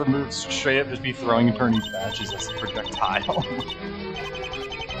Smash, one of the moves should straight up just be throwing eternity badges as a projectile.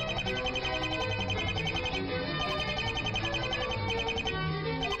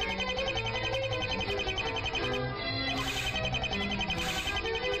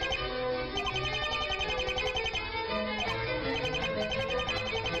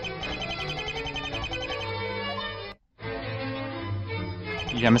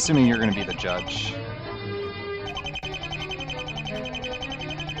 Yeah, I'm assuming you're going to be the judge.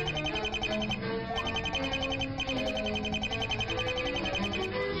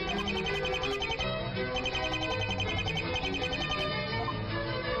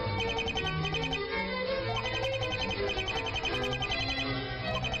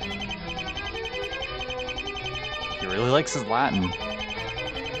 He really likes his Latin.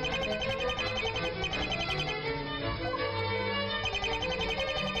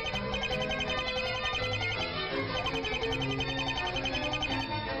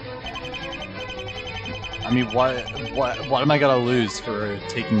 I mean, what am I gonna lose for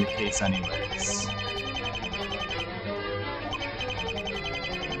taking the case anyways?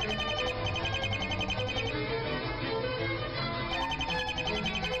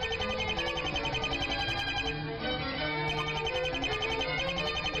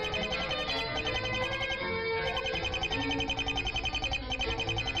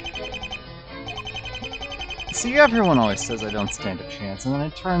 See, everyone always says I don't stand a chance, and then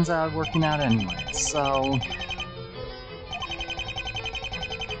it turns out working out anyway, so... Okay,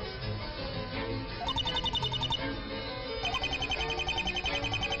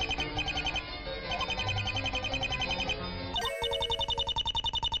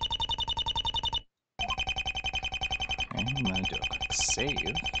 I'm gonna do a quick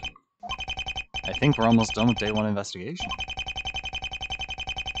save. I think we're almost done with day 1 investigation.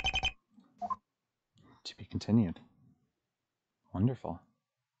 To be continued. Wonderful.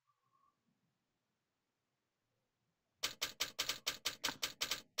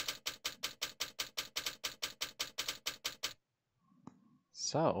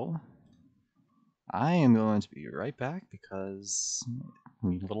 So, I am going to be right back because I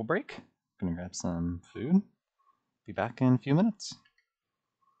need a little break. I'm gonna grab some food. Be back in a few minutes.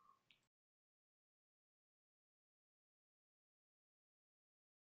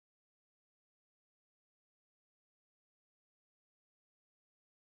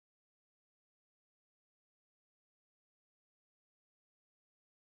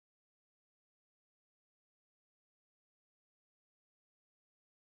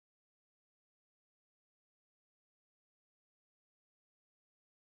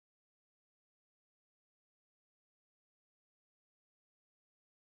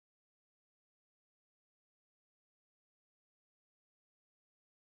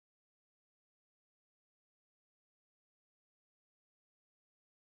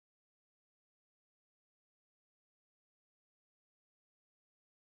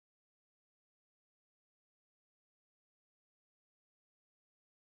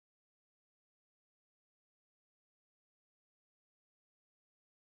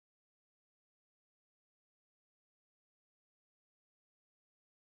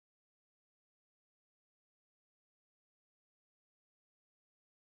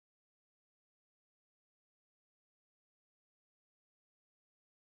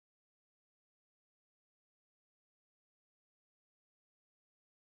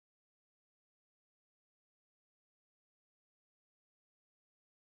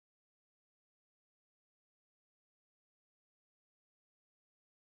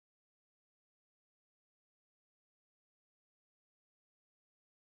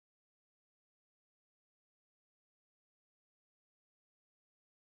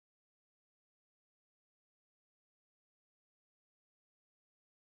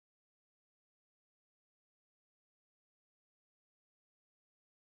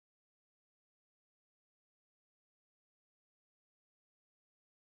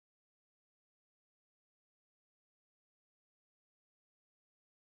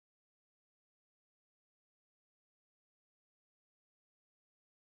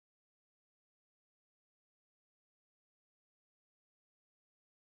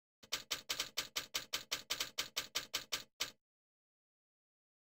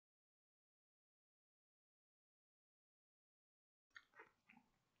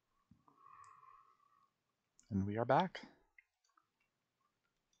 And we are back.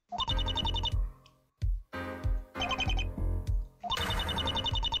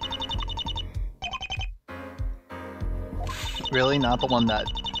 Really? Not the one that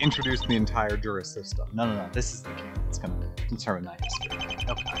introduced the entire Jura system. No. This is the game that's going to determine my history.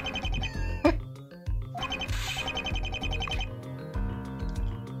 Okay.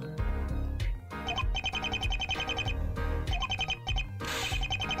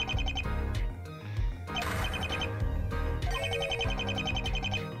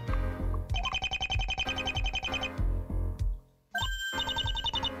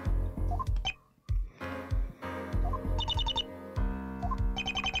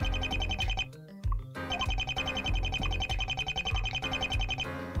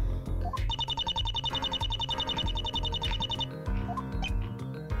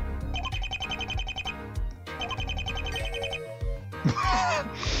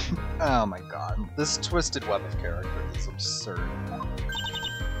 Oh my god, this twisted web of characters is absurd.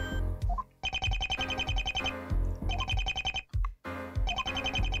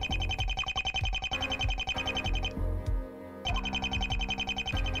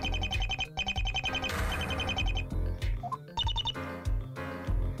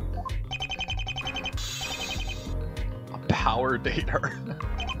 A power dater.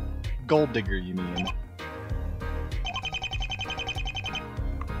 Gold digger, you mean?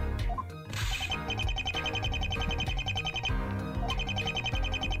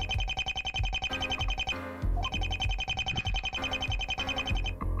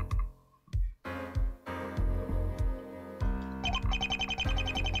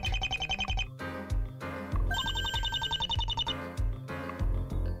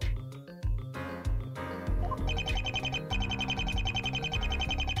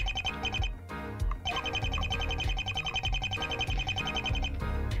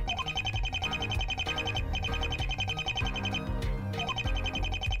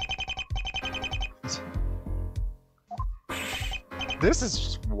 This is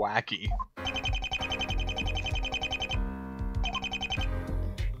just wacky.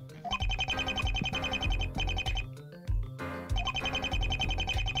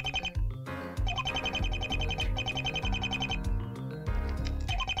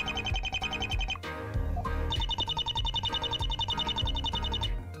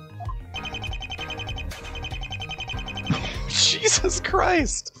 Jesus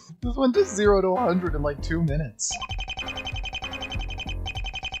Christ! This went to 0 to 100 in like 2 minutes.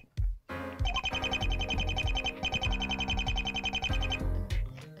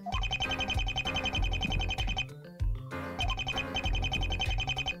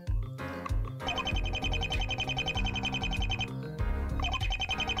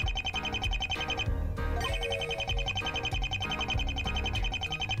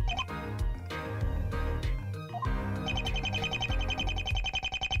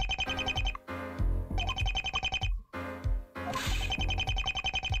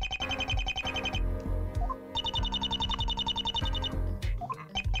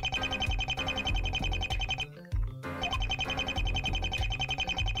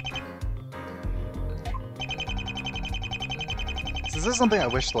 This is something I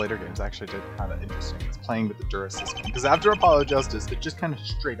wish the later games actually did kind of interesting, is playing with the Jura system. Because after Apollo Justice, it just kind of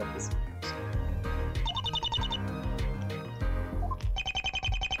straight up disappears.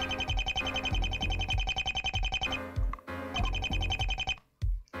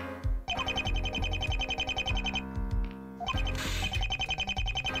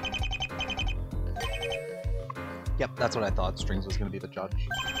 Yep, that's what I thought. Strings was going to be the judge.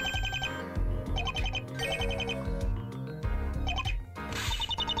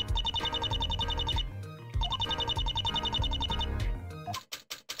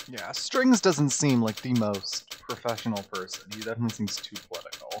 Yeah, Strings doesn't seem like the most professional person. He definitely seems too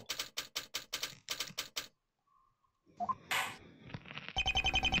political.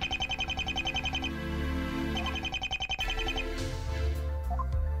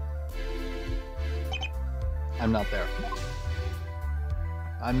 I'm not there.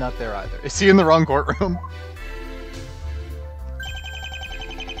 I'm not there either. Is he in the wrong courtroom?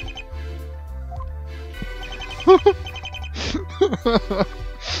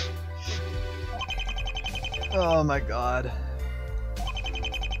 Oh my god.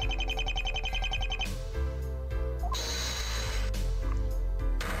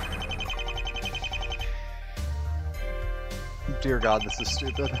 Dear god, this is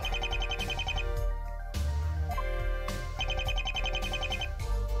stupid.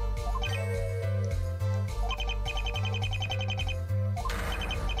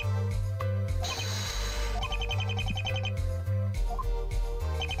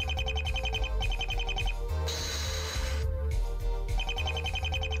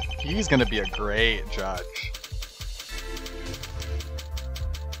 He's gonna be a great judge.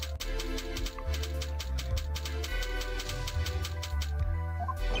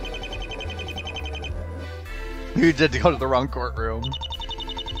 You did go to the wrong courtroom.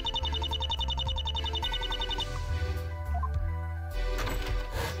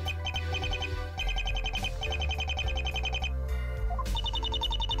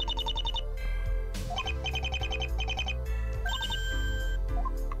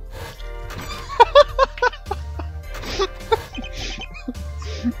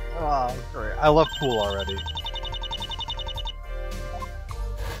 Oh, great. I love pool already.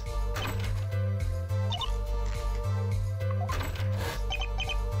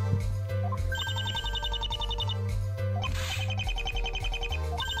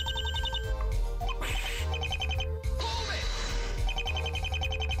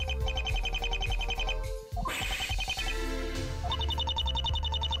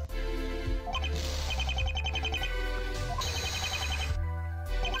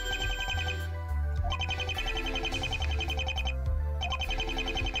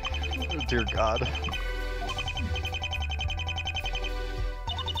 Dear God.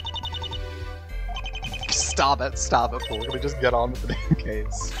 Stop it, fool. Can we just get on with the damn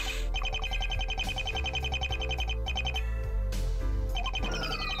case?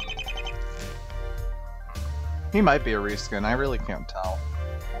 He might be a reskin, I really can't tell.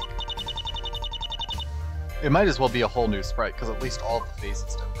 It might as well be a whole new sprite, because at least all of the face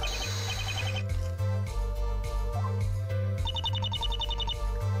is different.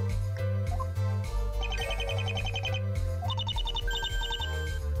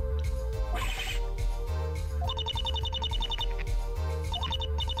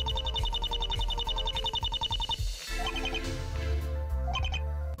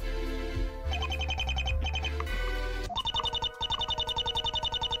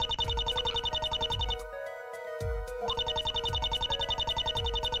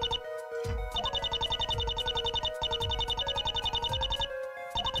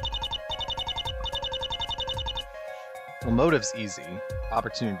 Well, motive's easy,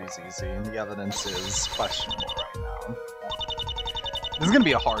 opportunity's easy, and the evidence is questionable right now. This is gonna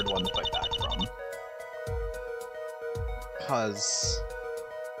be a hard one to fight back from. Because...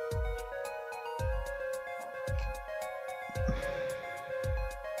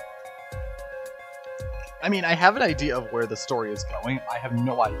 I mean, I have an idea of where the story is going. I have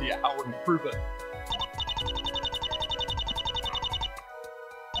no idea how we're gonna prove it.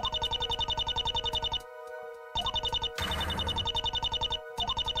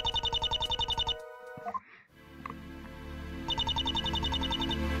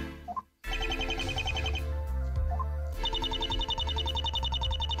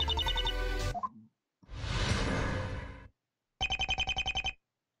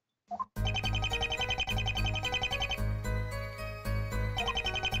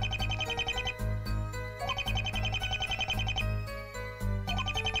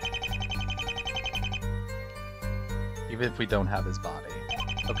 Even if we don't have his body.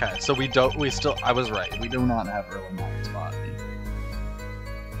 Okay, so I was right. We do not have Earl Meyer's body.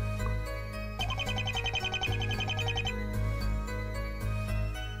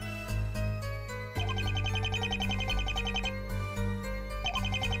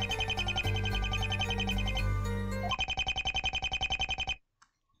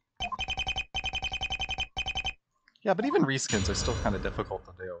 Yeah, but even reskins are still kind of difficult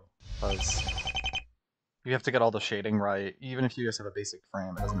to do, because you have to get all the shading right. Even if you just have a basic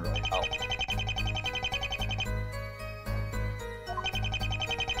frame, it doesn't really help.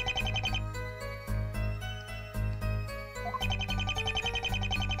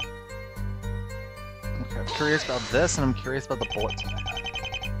 Okay, I'm curious about this, and I'm curious about the bullets in my head.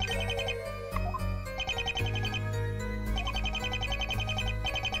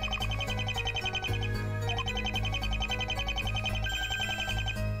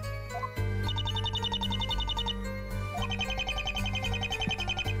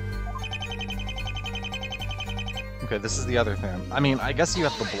 Okay, this is the other thing. I mean, I guess you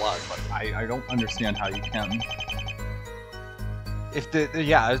have the blood, but I don't understand how you can. If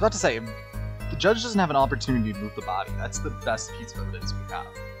yeah, I was about to say, the judge doesn't have an opportunity to move the body. That's the best piece of evidence we have.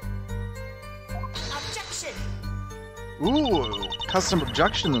 Objection! Ooh, custom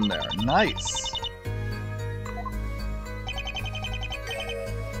objection in there. Nice.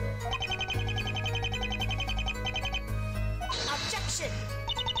 Objection!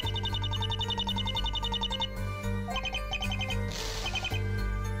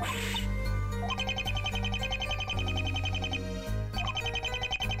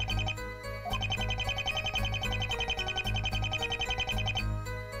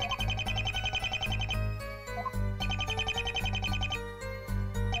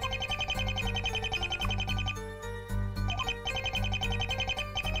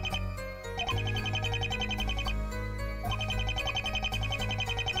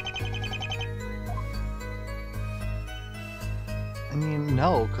 I mean,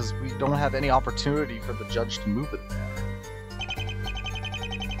 no, because we don't have any opportunity for the judge to move it there.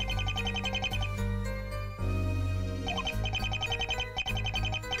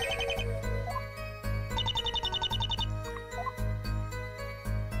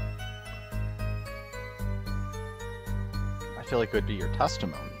 I feel like it would be your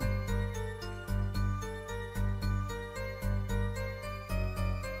testimony.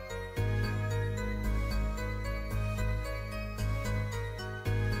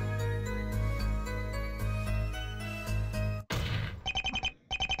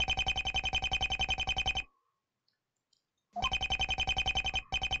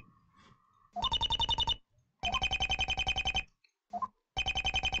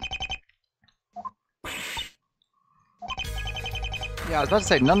 Yeah, I was about to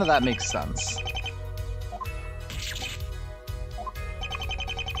say, none of that makes sense.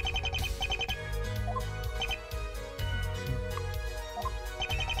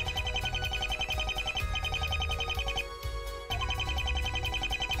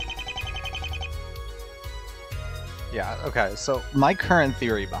 Yeah, okay, so my current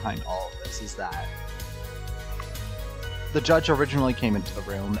theory behind all of this is that the judge originally came into the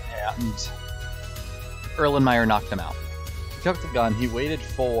room and Erlenmeyer knocked him out. He took the gun, he waited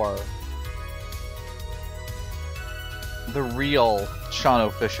for the real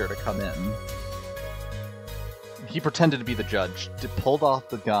Shano Fisher to come in. He pretended to be the judge, pulled off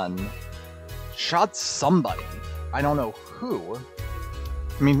the gun, shot somebody. I don't know who.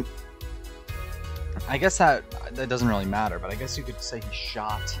 I mean, I guess that doesn't really matter, but I guess you could say he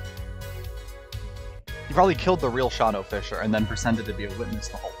shot. He probably killed the real Shano Fisher and then pretended to be a witness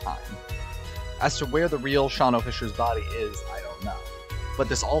the whole time. As to where the real Shano Fisher's body is, I don't know. But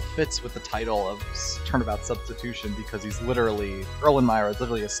this all fits with the title of Turnabout Substitution because he's literally, Erlenmeyer is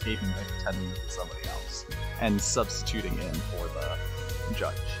literally escaping by pretending to be somebody else and substituting in for the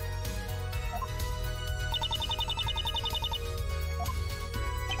judge.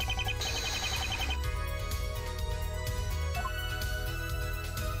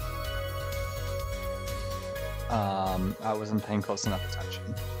 I wasn't paying close enough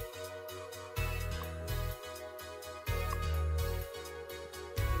attention.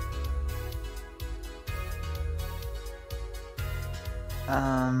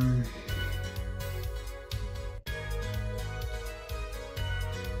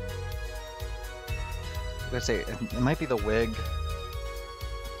 Let's say it might be the wig.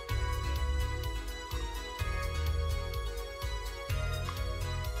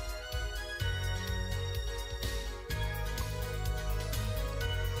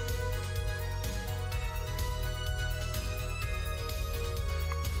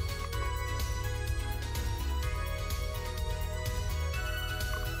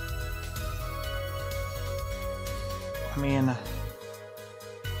 I mean,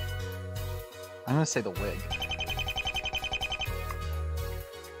 I'm gonna say the wig.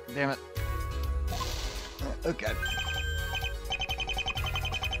 Damn it. Okay.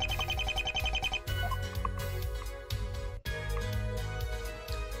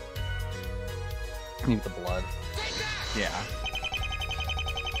 Need the blood. Yeah.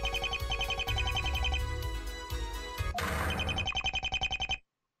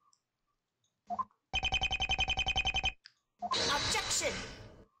 Objection!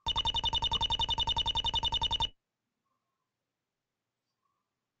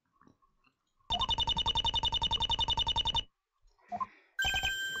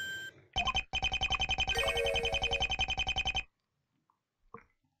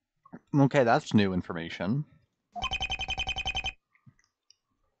 Okay, that's new information.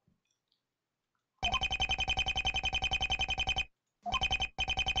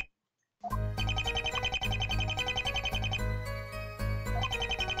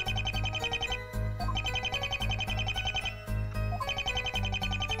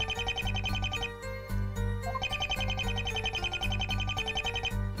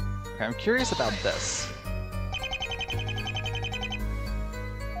 Okay, I'm curious about this.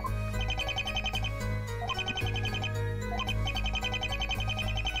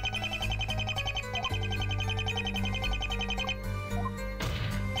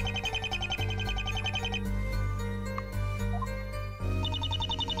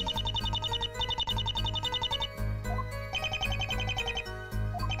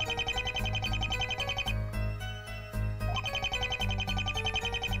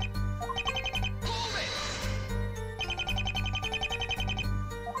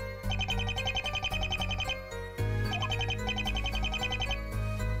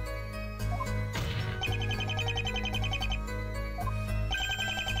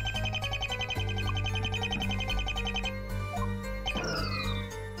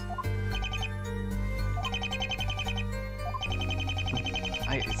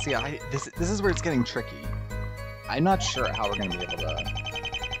 This is where it's getting tricky. I'm not sure how we're gonna be able to.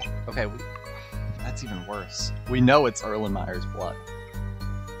 Okay, that's even worse. We know it's Erlenmeyer's blood,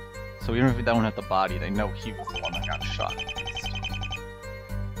 so even if we don't have the body, they know he was the one that got shot. At least.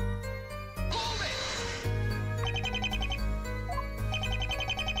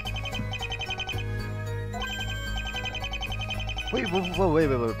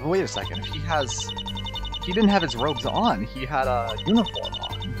 Wait a second. If he didn't have his robes on. He had a uniform on.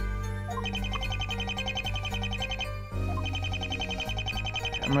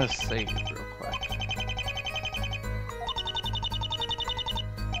 I'm gonna save real quick.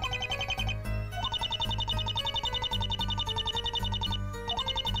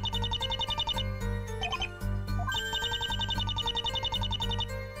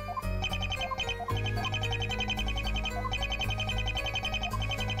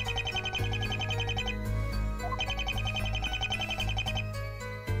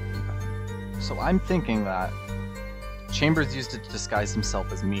 So I'm thinking that Chambers used it to disguise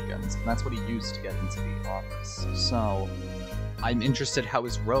himself as Meekins, and that's what he used to get into the office. So I'm interested how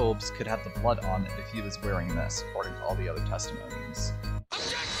his robes could have the blood on it if he was wearing this, according to all the other testimonies.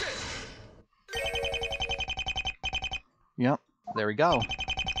 Objection! Yep, there we go.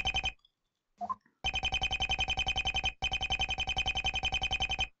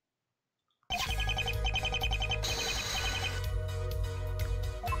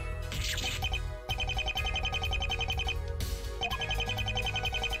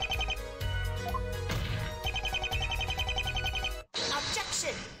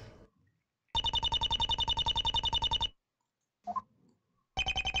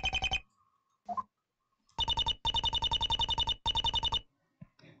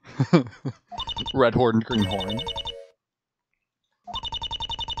 Red horn, green horn.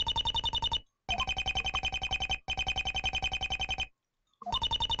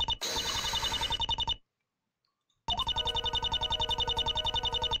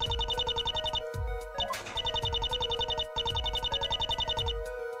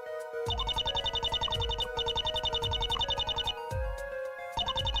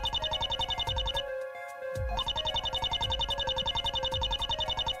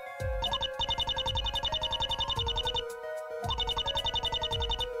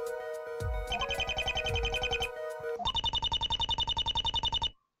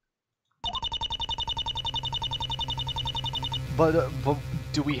 But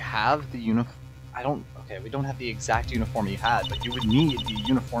do we have the uniform? Okay, we don't have the exact uniform he had, but you would need the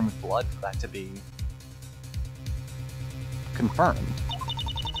uniform with blood for that to be confirmed.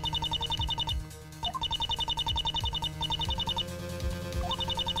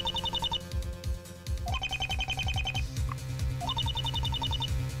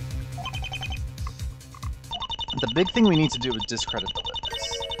 The big thing we need to do is discredit the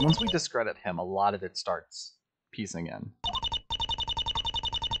witness. Once we discredit him, a lot of it starts piecing in.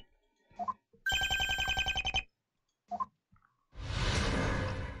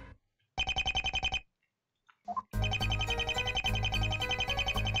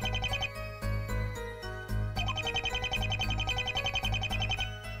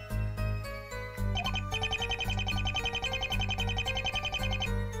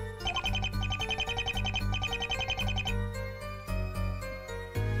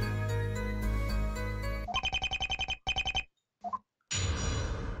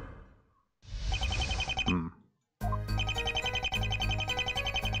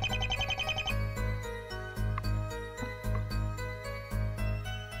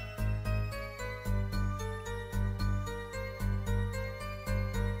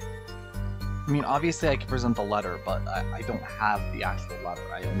 I mean, obviously I could present the letter, but I don't have the actual letter.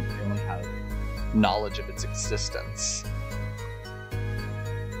 I only have knowledge of its existence.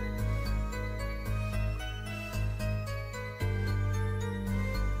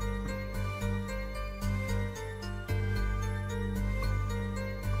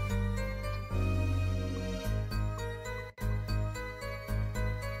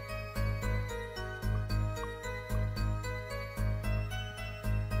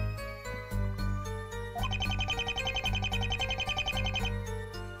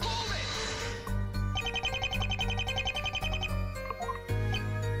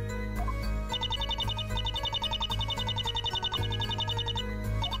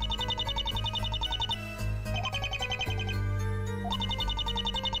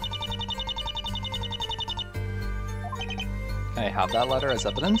 Can I have that letter as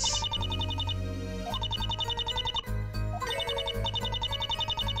evidence?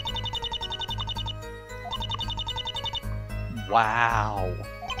 Wow.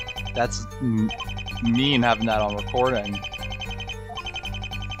 That's mean having that on recording.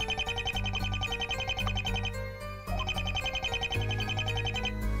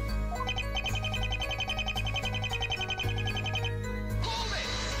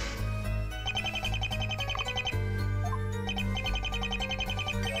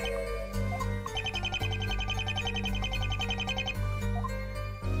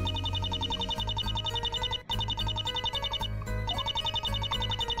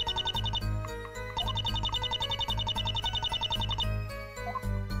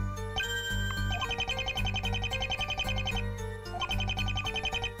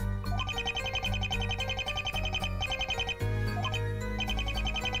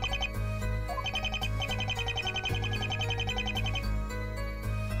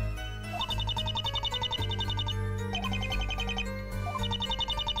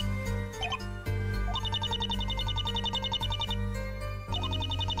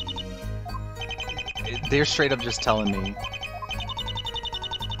 They're straight up just telling me,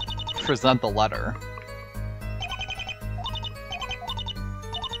 present the letter.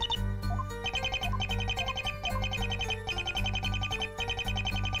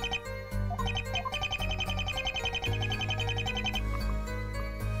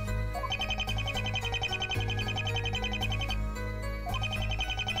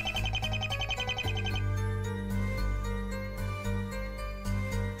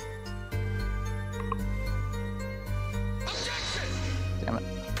 Damn it.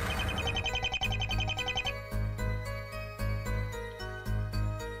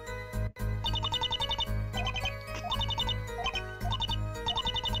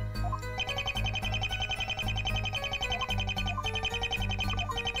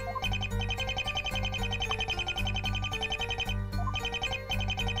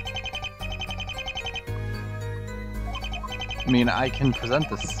 I mean, I can present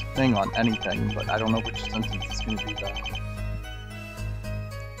this thing on anything, but I don't know which sentence is going to be the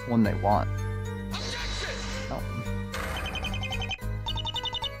one they want. Oh.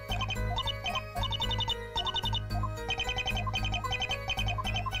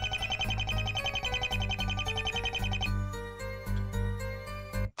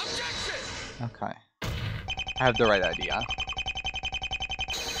 Okay. I have the right idea.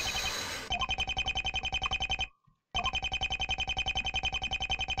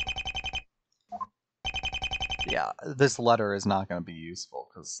 Yeah, this letter is not going to be useful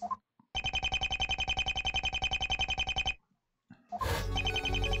because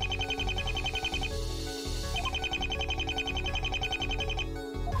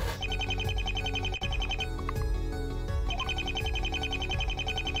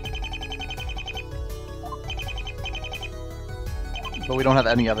but we don't have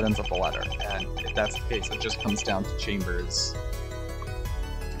any evidence of the letter, and if that's the case, it just comes down to Chambers.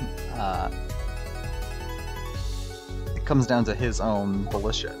 It comes down to his own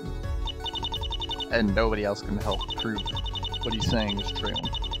volition, and nobody else can help prove what he's saying is true.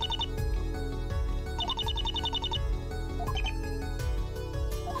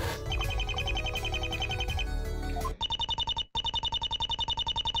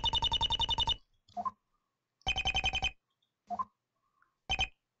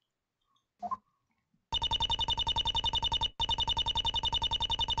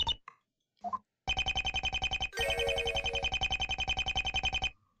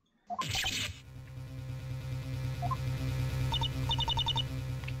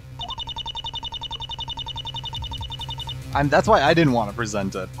 That's why I didn't want to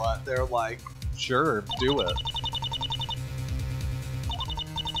present it, but they're like, sure, do it.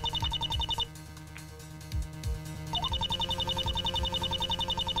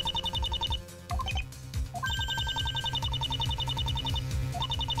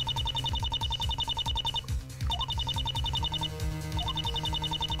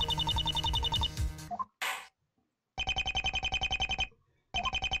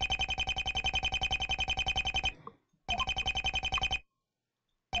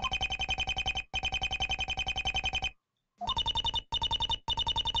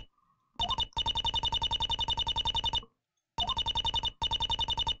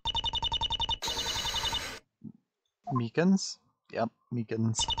 Meekins? Yep,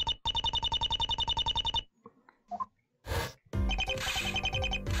 Meekins.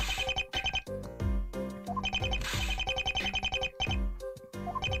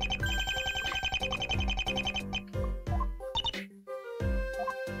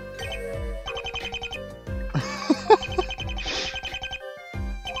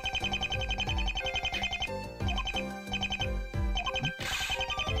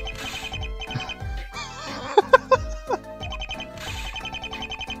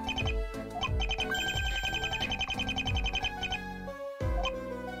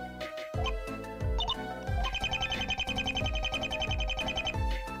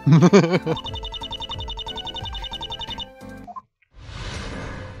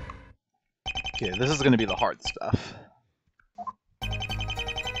 Okay, this is going to be the hard stuff.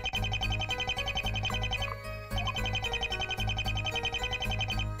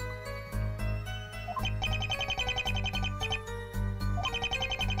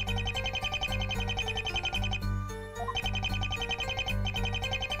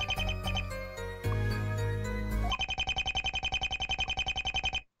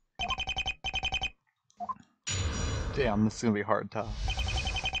 Damn, this is gonna be hard to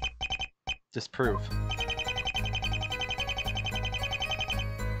disprove.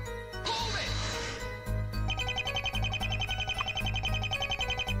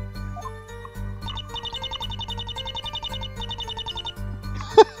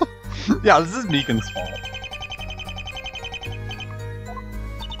 Yeah, this is Meekin's fault.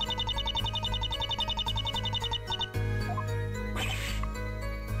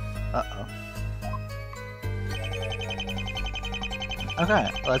 Uh-oh.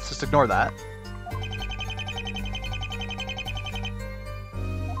 Okay, let's just ignore that.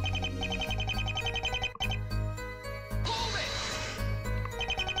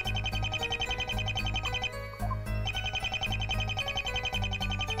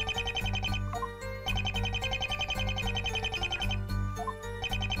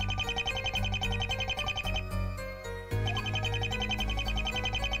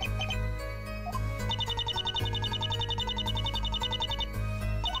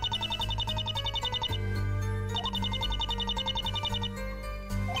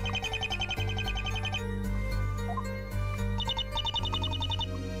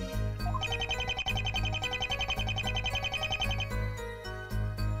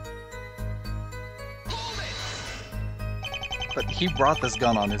 But he brought this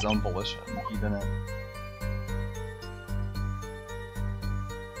gun on his own volition. He didn't.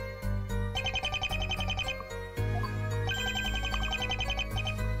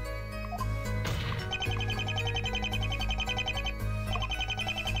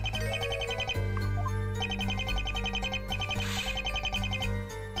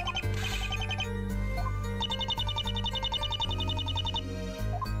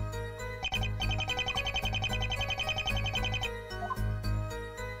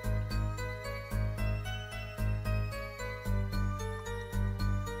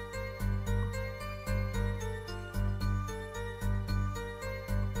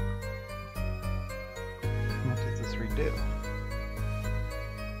 What does this redo?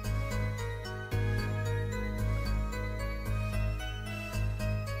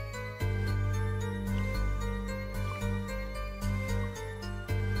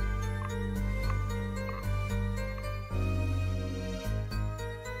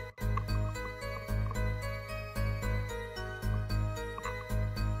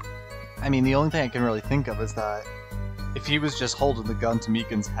 I mean, the only thing I can really think of is that if he was just holding the gun to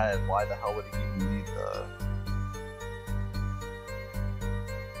Meekin's head, why the hell would he even need the...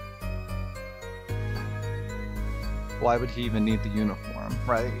 Why would he even need the uniform,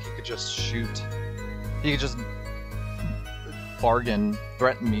 right? He could just shoot. He could just bargain,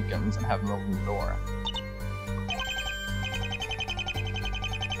 threaten Meekins, and have him open the door.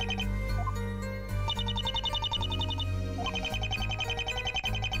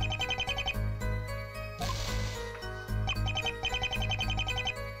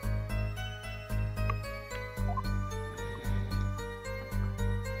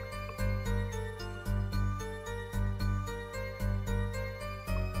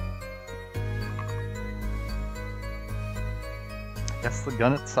 Guess the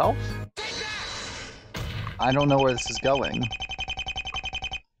gun itself? I don't know where this is going.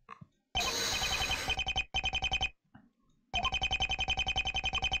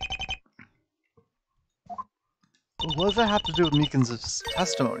 What does that have to do with Meekins'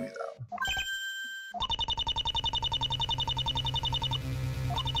 testimony, though?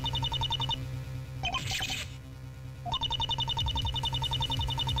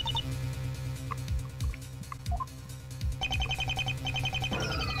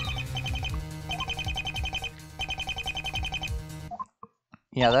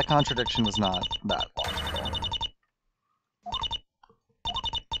 Yeah, that contradiction was not that logical.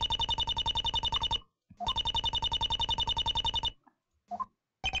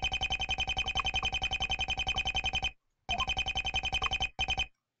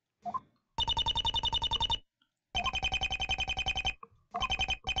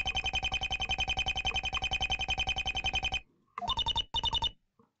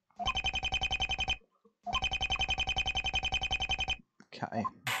 Okay.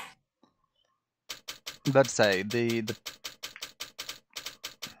 Let's say the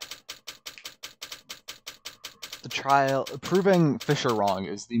trial, proving Fisher wrong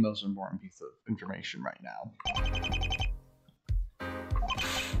is the most important piece of information right now.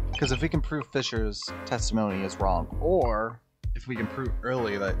 Because if we can prove Fisher's testimony is wrong, or if we can prove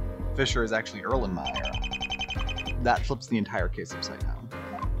early that Fisher is actually Erlenmeyer, that flips the entire case upside down.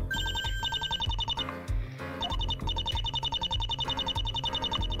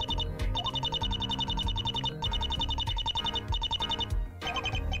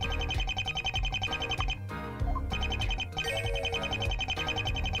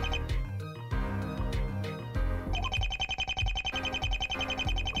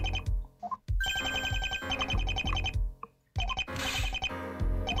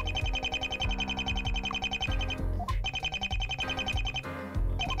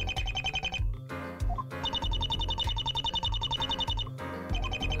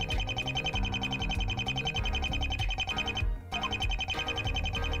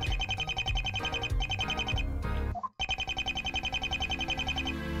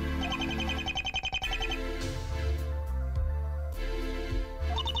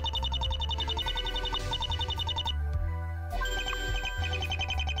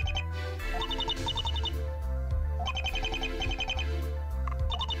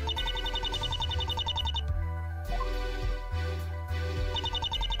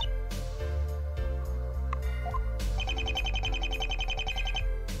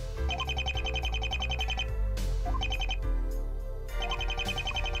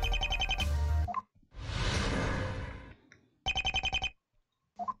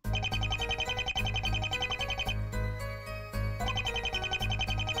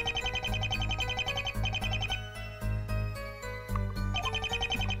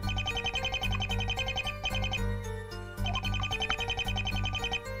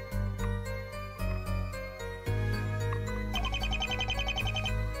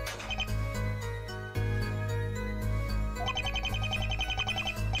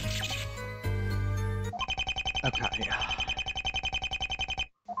 Okay.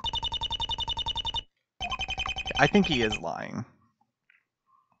 I think he is lying.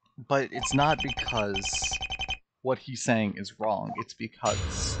 But it's not because what he's saying is wrong. It's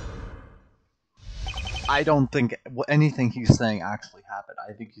because I don't think anything he's saying actually happened.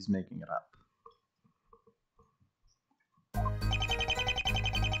 I think he's making it up.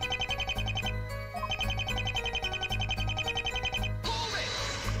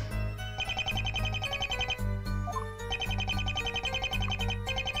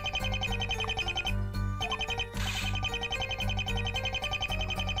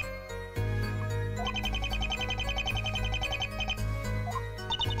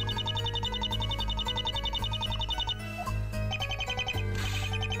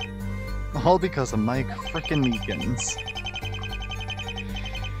 All because of Mike frickin' Meekins.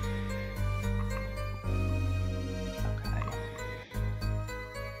 Okay.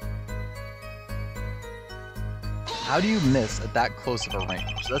 How do you miss at that close of a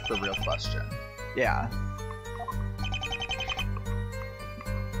range? That's the real question. Yeah.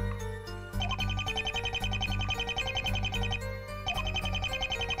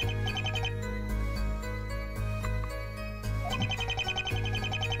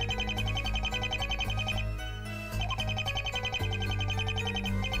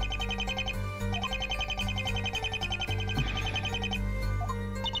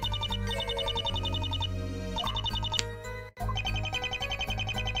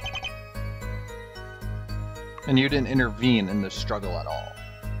 And you didn't intervene in this struggle at all.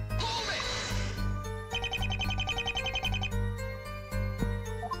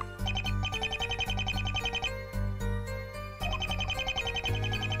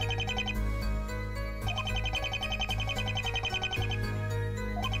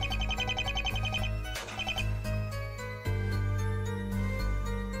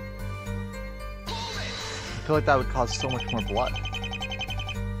 I feel like that would cause so much more blood.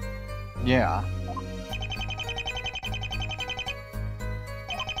 Yeah.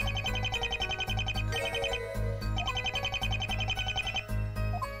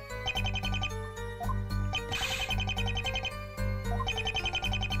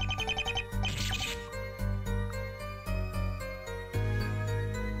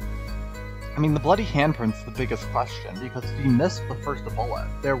 I mean, the bloody handprint's the biggest question, because if he missed the first bullet,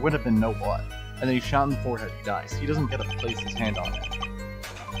 there would have been no blood. And then he shot in the forehead, he dies. He doesn't get to place his hand on it.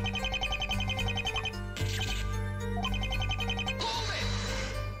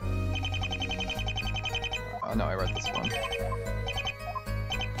 Oh no, I read this one.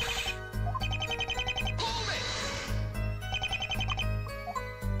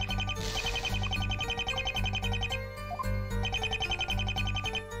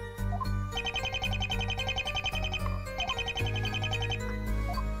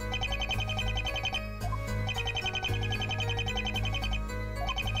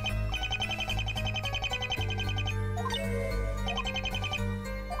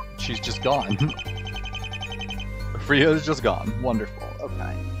 She's just gone. Freya's just gone. Wonderful.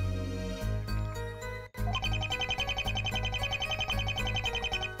 Okay.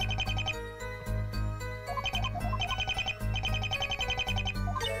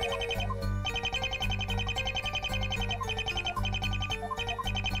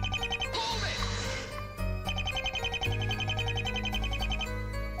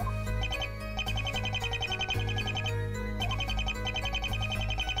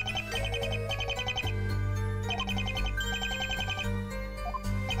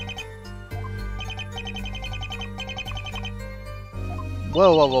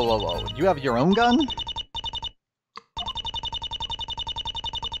 Whoa, whoa, whoa, whoa, whoa. You have your own gun?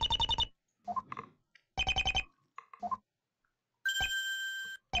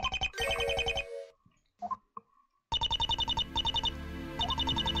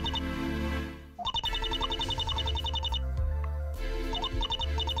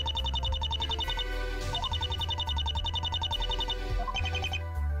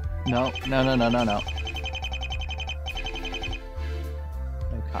 No, no, no, no, no, no.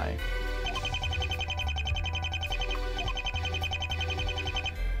 Okay.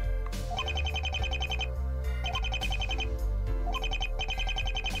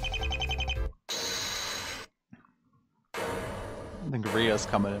 I think Rhea's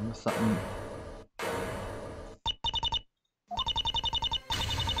coming in with something.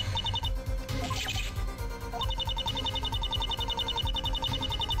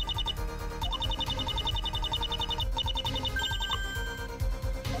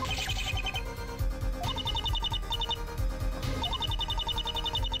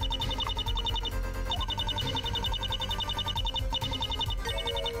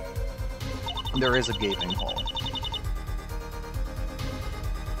 There is a gaping hole.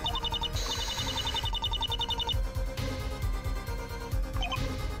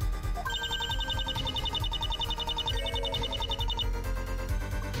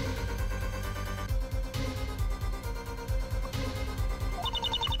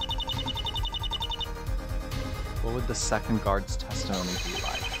 What would the second guard's testimony be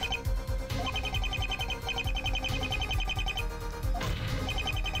like?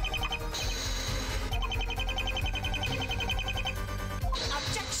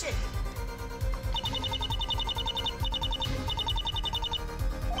 Objection!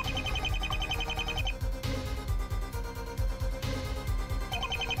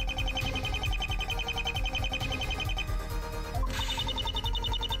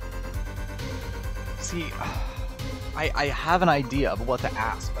 See, I have an idea of what to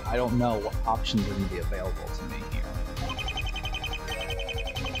ask, but I don't know what options are going to be available to me here.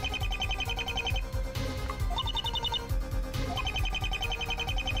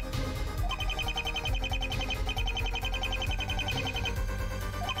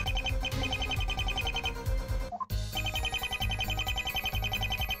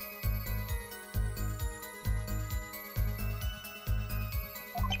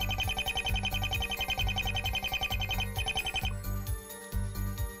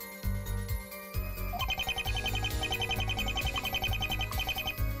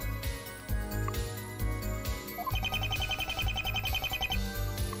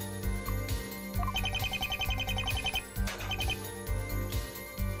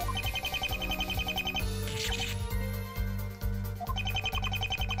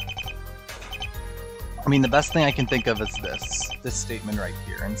 I mean, the best thing I can think of is this statement right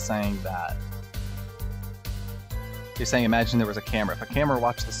here, and saying that you're saying, imagine there was a camera. If a camera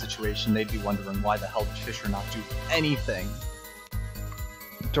watched the situation, they'd be wondering why the hell did Fisher not do anything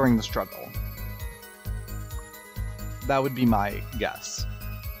during the struggle. That would be my guess.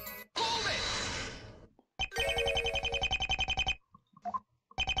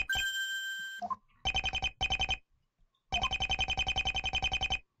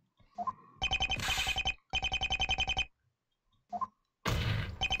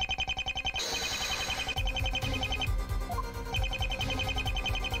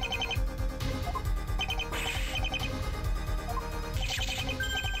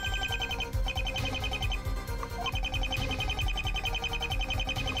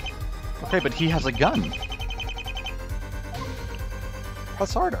 Okay, but he has a gun.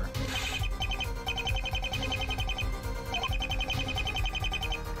 Press harder.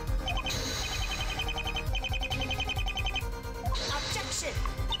 Objection!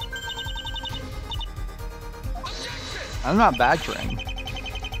 I'm not badgering.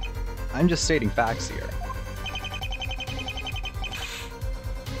 I'm just stating facts here.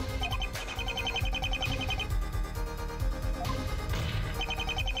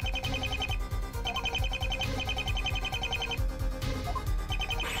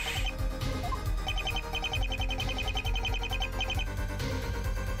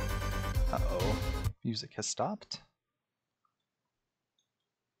 Uh-oh. Music has stopped.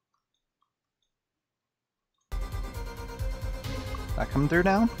 That come through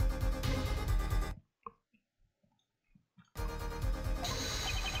now?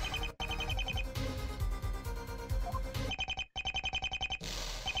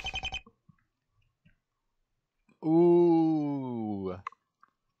 Ooh.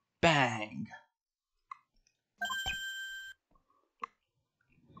 Bang.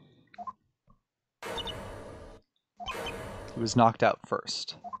 He was knocked out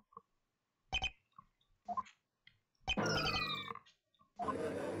first.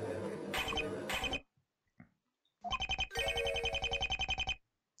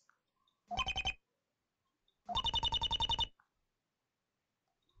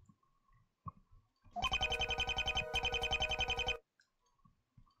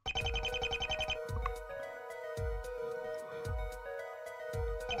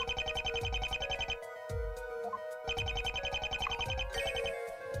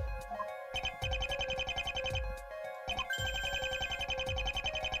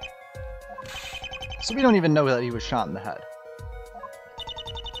 So we don't even know that he was shot in the head.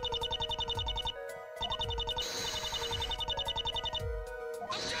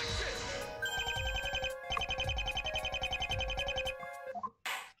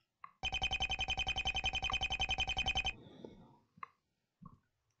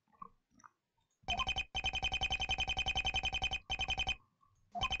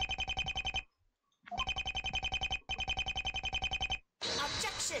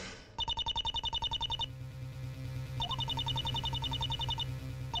 Objection!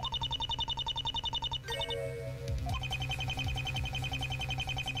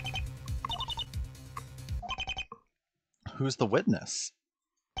 Who's the witness?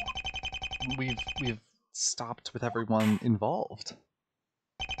 We've stopped with everyone involved.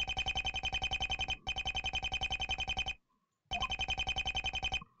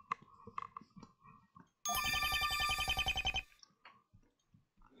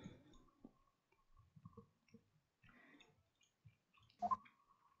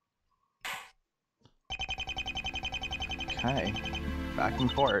 Okay, back in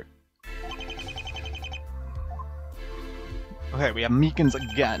court. Okay, we have Meekins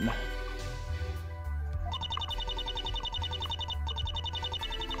again.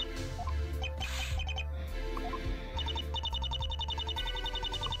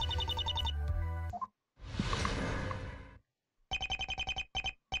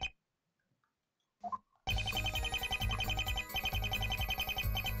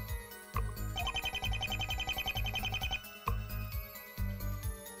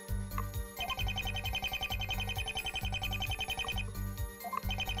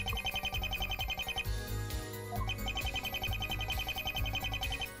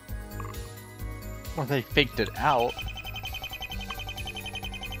 Or they faked it out.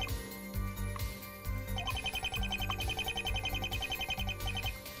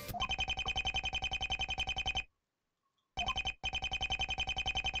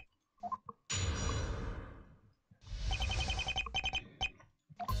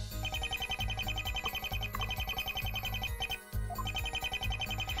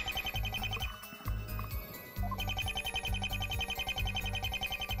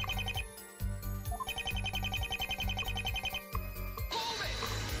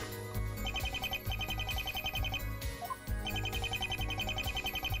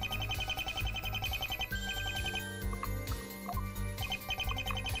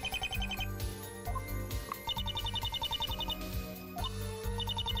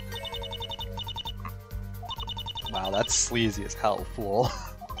 Wow, that's sleazy as hell, fool.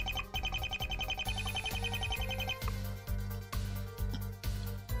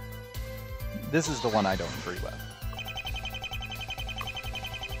 This is the one I don't agree with.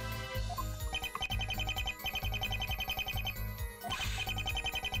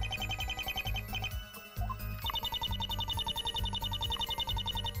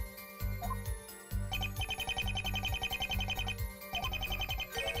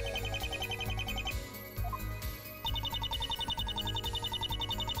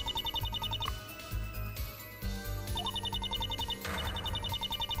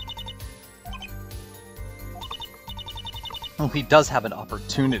 Well, he does have an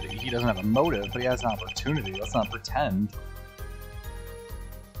opportunity. He doesn't have a motive, but he has an opportunity. Let's not pretend.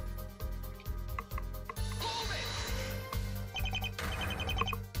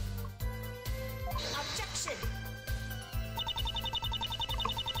 Objection.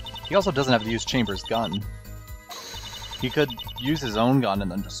 He also doesn't have to use Chambers' gun. He could use his own gun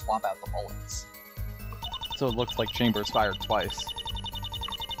and then just swap out the bullets. So it looks like Chambers fired twice.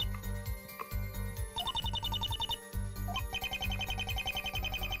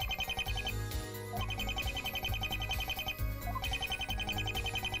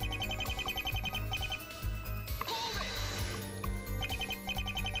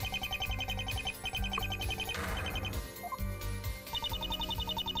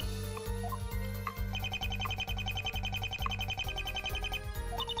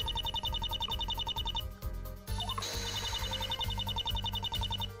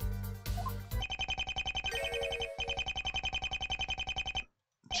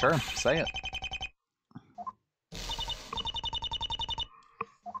 Sure, say it.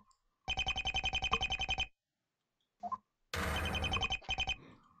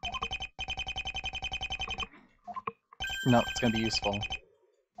 No, it's gonna be useful.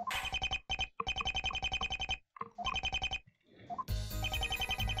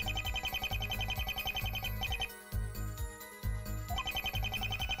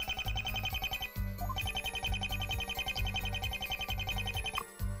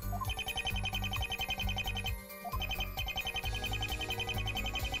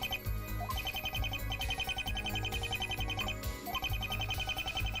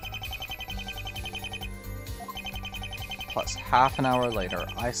 Plus, half an hour later,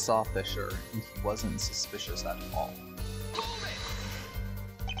 I saw Fisher, and he wasn't suspicious at all.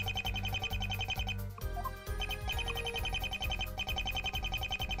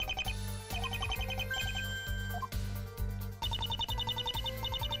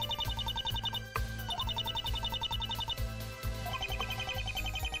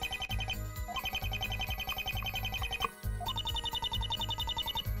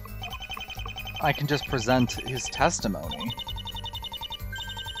 I can just present his testimony.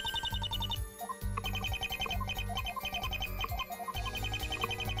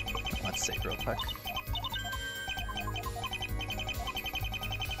 Let's save real quick.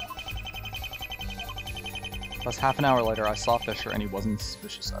 Plus, half an hour later, I saw Fisher and he wasn't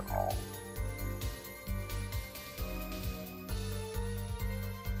suspicious at all.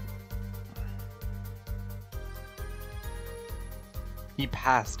 He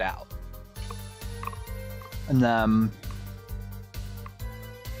passed out. And then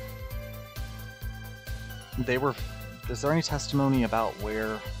they were. Is there any testimony about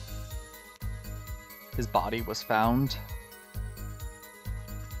where his body was found?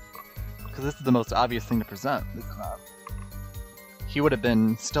 Because this is the most obvious thing to present. This is not. He would have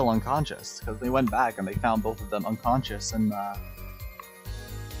been still unconscious because they went back and they found both of them unconscious and.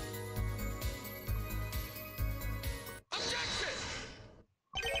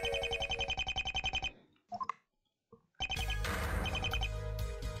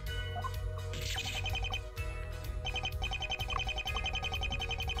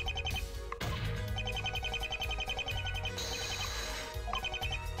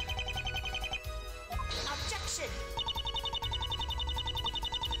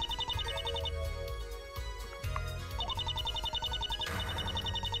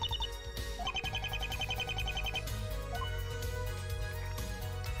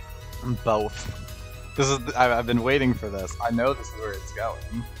 Both. This is. I've been waiting for this. I know this is where it's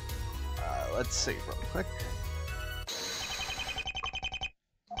going. Let's see real quick.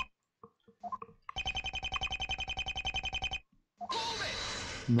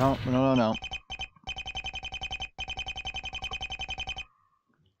 No.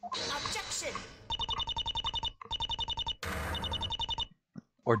 Objection.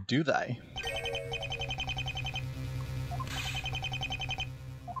 Or do they?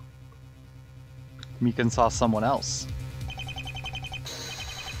 Meekin saw someone else.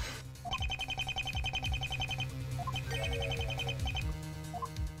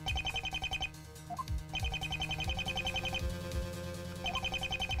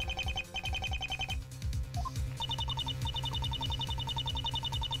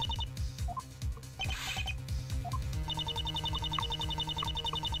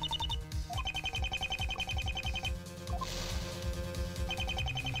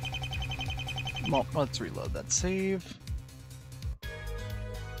 Well, let's reload that save.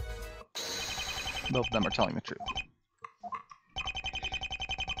 Both of them are telling the truth.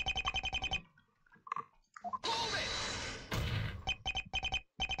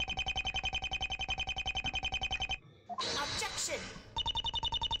 Objection.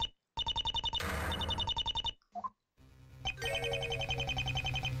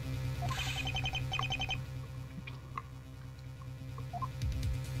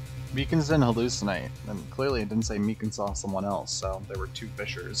 Meekins didn't hallucinate, and clearly it didn't say Meekin saw someone else, so there were two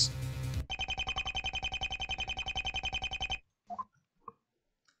fishers.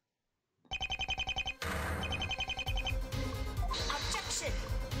 Objection.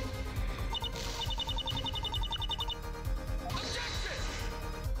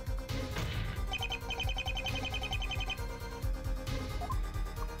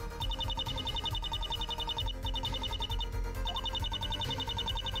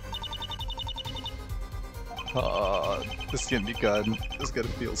 This is gonna be good. This is gonna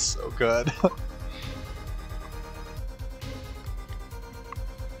feel so good.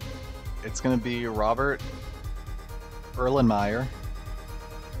 It's gonna be Robert Erlenmeyer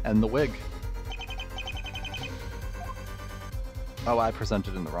and the wig. Oh, I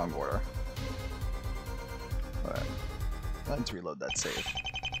presented in the wrong order. Alright. Let's reload that save.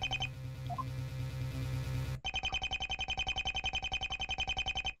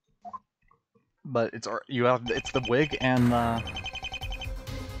 But it's the wig and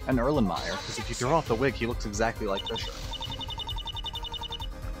Erlenmeyer, because if you throw off the wig, he looks exactly like Fisher.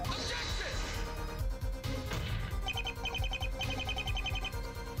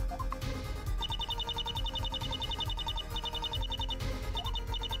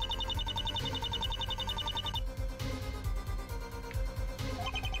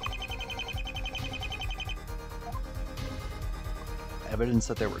 Evidence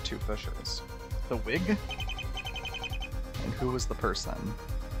that there were two Fishers. The wig? And who was the person?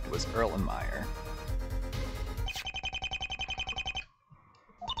 It was Erlenmeyer.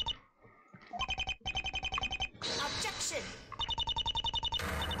 Objection.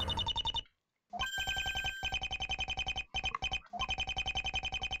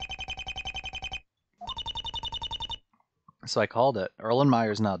 So I called it.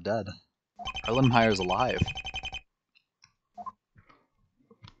 Erlenmeyer's not dead. Erlenmeyer's alive.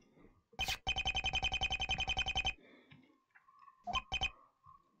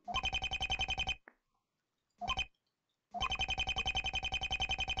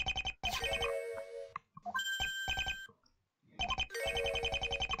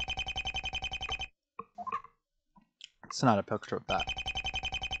 It's not a picture of that.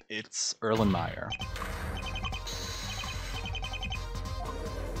 It's Erlenmeyer.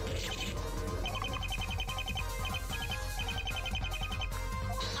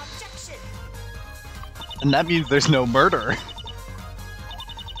 Objection. And that means there's no murder.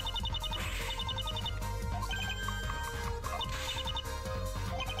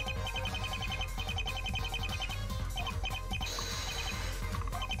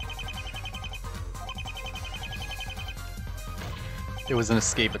 It was an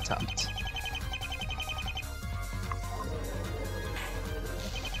escape attempt.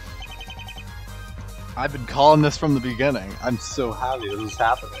 I've been calling this from the beginning. I'm so happy this is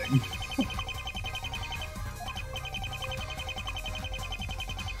happening.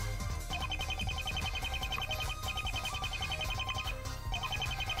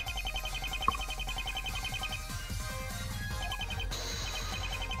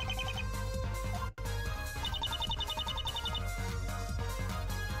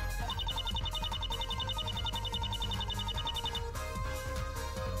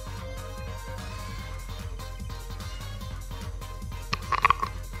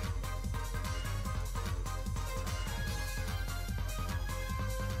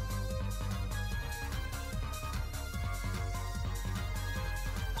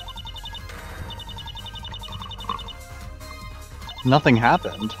 Nothing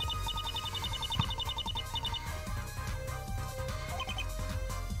happened.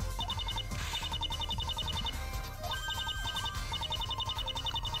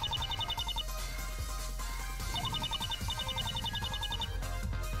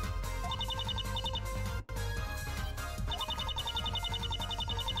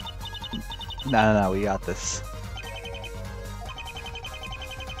 No, we got this.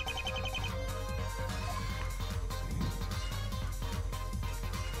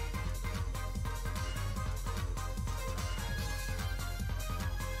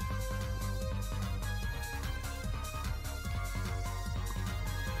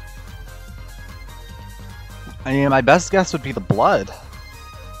 I mean, my best guess would be the blood.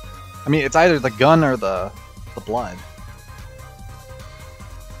 I mean, it's either the gun or the blood.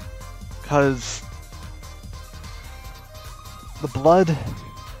 Because the blood...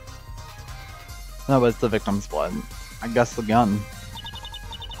 No, it's the victim's blood. I guess the gun.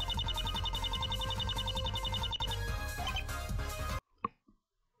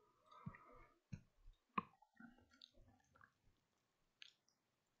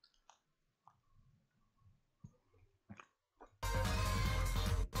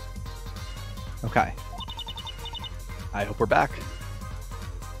 Okay. I hope we're back.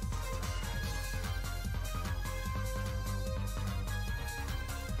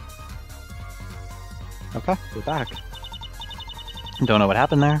 Okay, we're back. Don't know what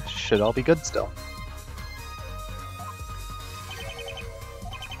happened there. Should all be good still.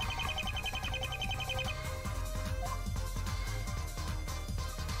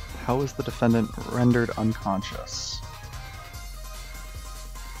 How was the defendant rendered unconscious?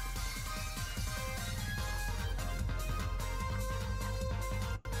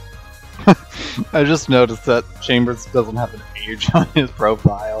 I just noticed that Chambers doesn't have an age on his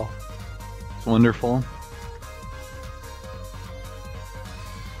profile. It's wonderful.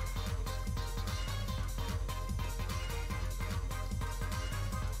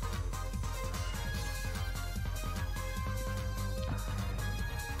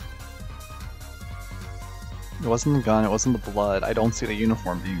 It wasn't the gun, it wasn't the blood. I don't see the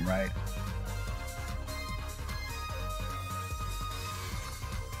uniform being right.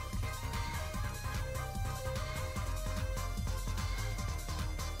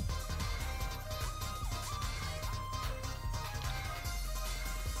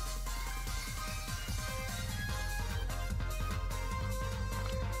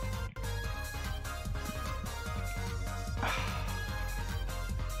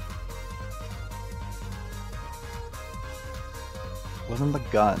 Wasn't the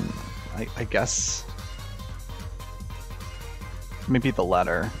gun. I guess... Maybe the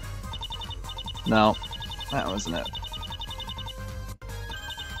letter. No, that wasn't it.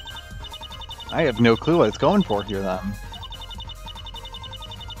 I have no clue what it's going for here then.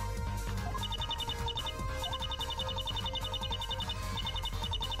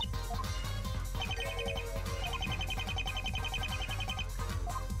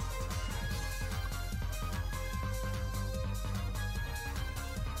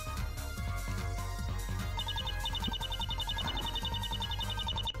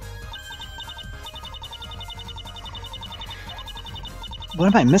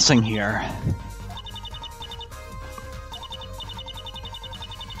 What am I missing here?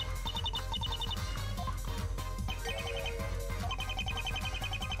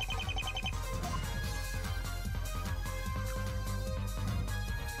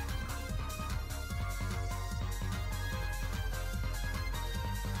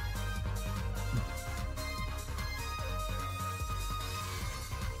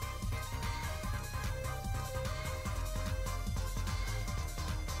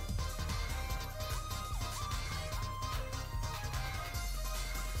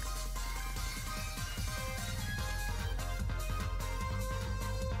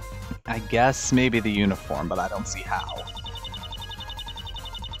 I guess maybe the uniform, but I don't see how.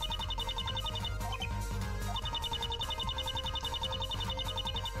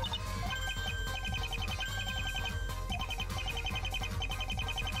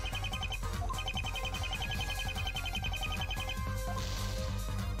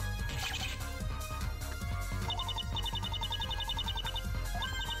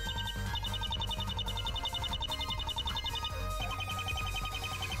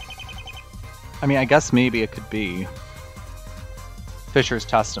 I mean, I guess maybe it could be Fisher's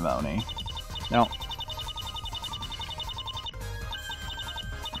testimony. No.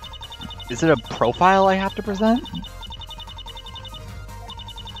 Is it a profile I have to present?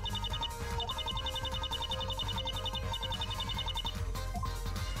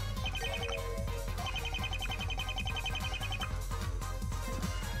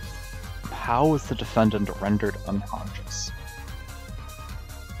 How was the defendant rendered unconscious?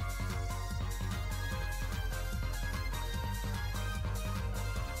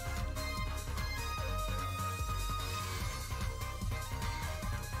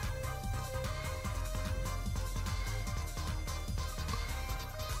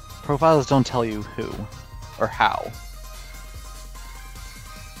 Profiles don't tell you who or how.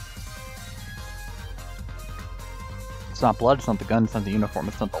 It's not blood, it's not the gun, it's not the uniform,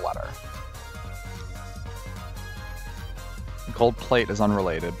 it's not the letter. Gold plate is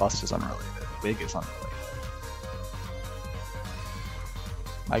unrelated, bust is unrelated, wig is unrelated.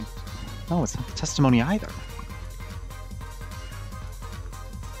 No, it's not the testimony either.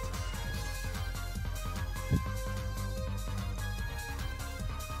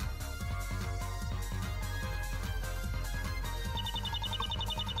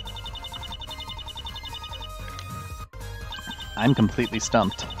 I'm completely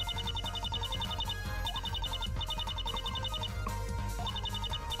stumped.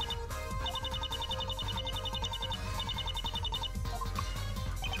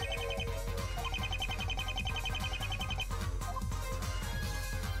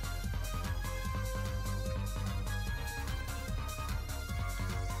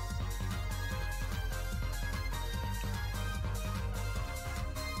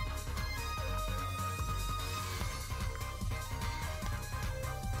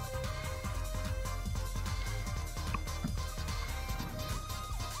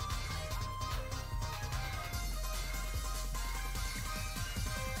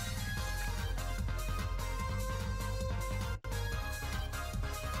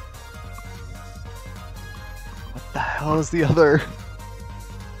 What the hell is the other?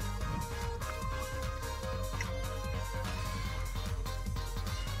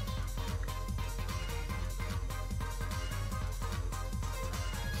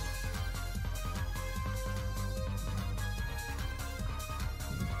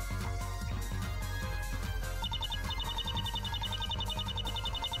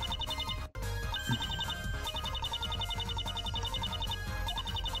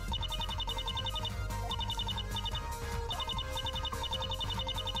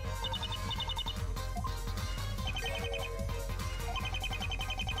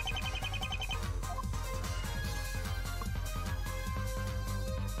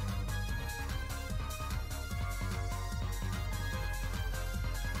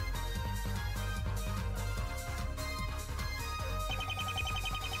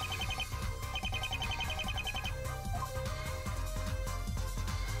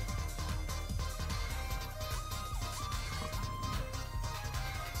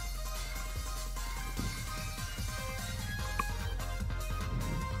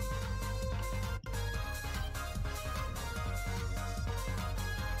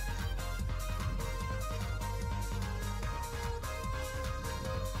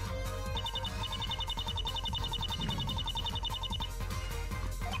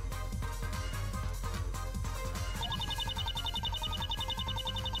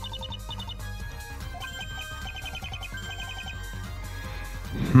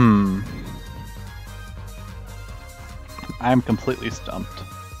 I'm completely stumped.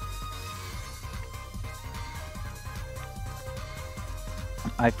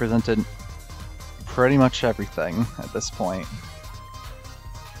 I presented pretty much everything at this point.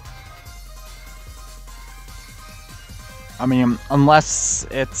 I mean, unless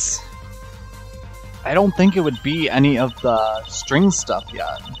it's... I don't think it would be any of the string stuff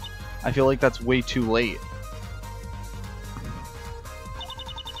yet. I feel like that's way too late.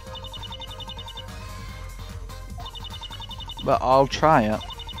 But I'll try it.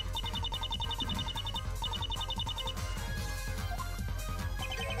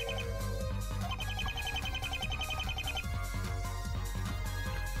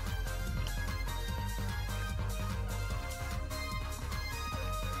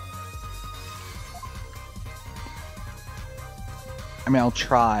 I mean, I'll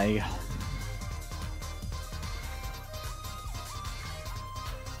try.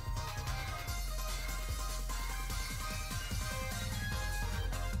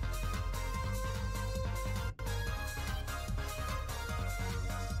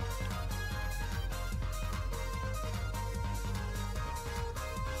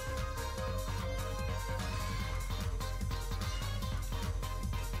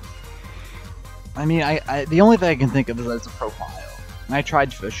 I mean, the only thing I can think of is that it's a profile. And I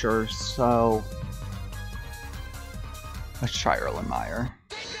tried Fisher, so let's try Erlenmeyer.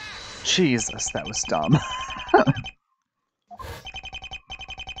 Jesus, that was dumb.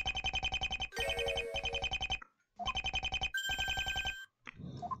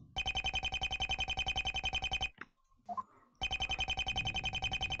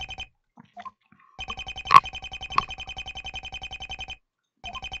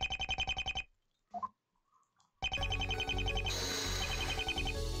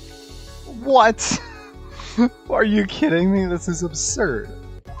 What? Are you kidding me? This is absurd.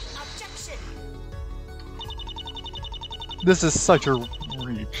 Objection. This is such a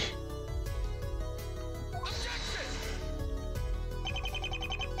reach.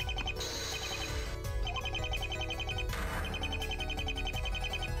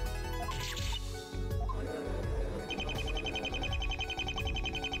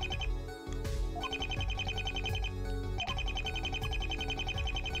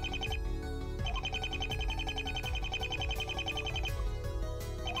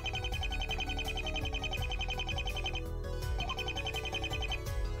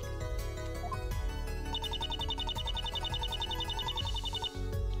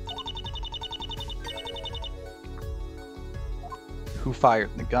 Who fired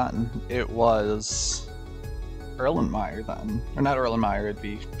the gun? It was Erlenmeyer then. Or not Erlenmeyer, it'd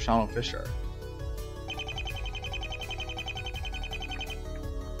be Sean Fisher.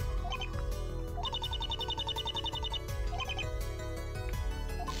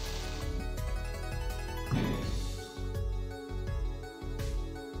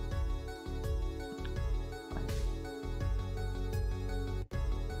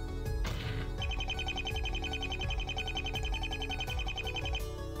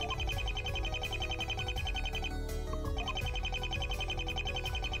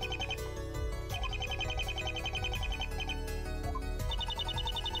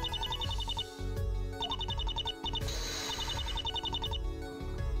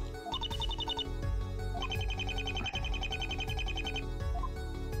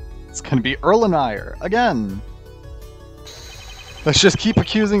 It's gonna be Erlenmeyer again. Let's just keep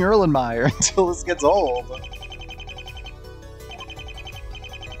accusing Erlenmeyer until this gets old.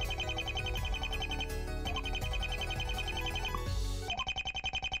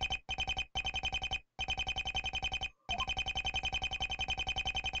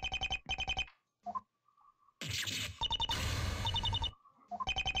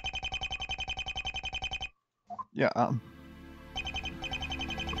 Yeah.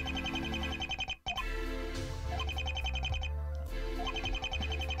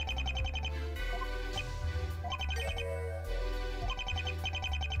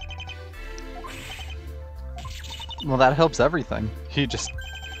 Well, that helps everything. He just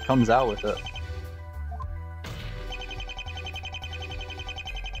comes out with it.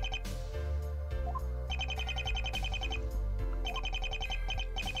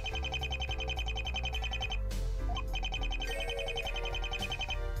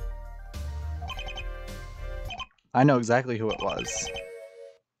 I know exactly who it was.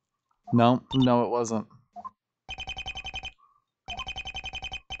 No, it wasn't.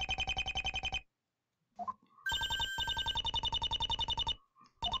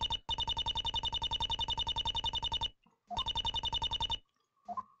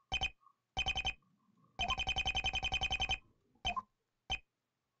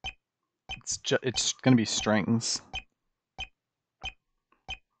 It's gonna be strings.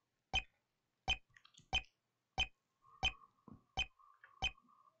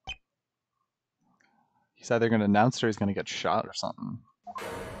 He's either gonna announce it or he's gonna get shot or something.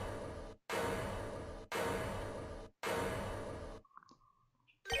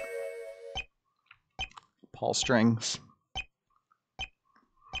 Paul Strings.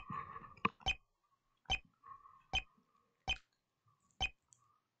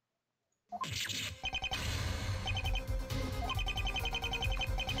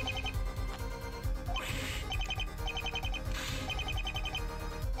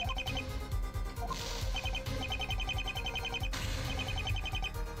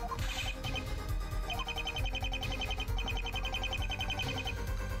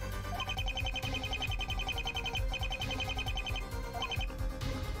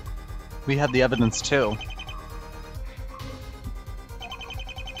 We had the evidence too.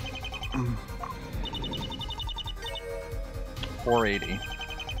 $480.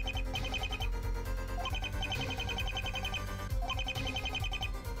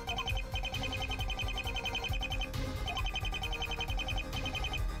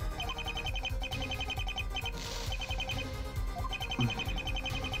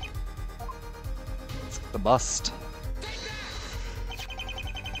 It's the bust.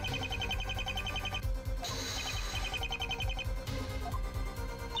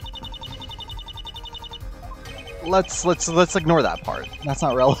 Let's ignore that part. That's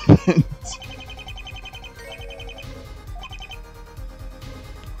not relevant.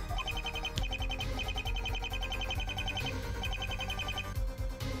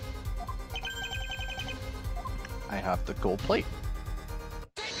 I have the gold plate.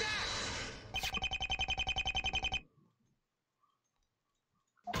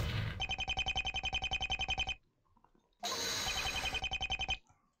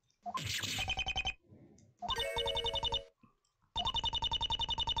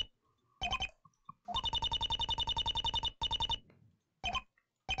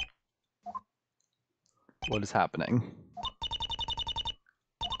 What is happening?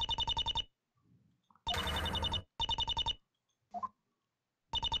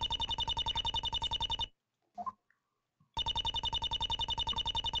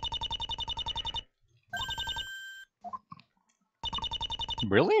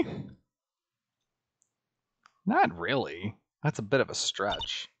 Really? Not really. That's a bit of a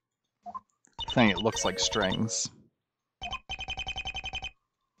stretch. Saying it looks like strings.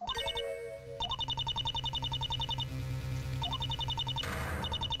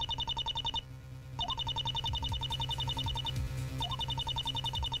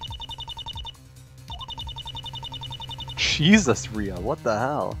 Jesus, Ria, what the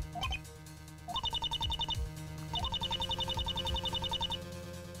hell?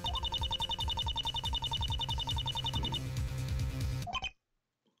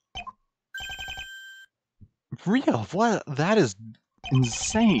 Ria, what? That is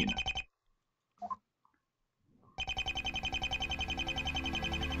insane.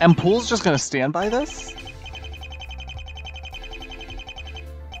 And Pool's just gonna stand by this?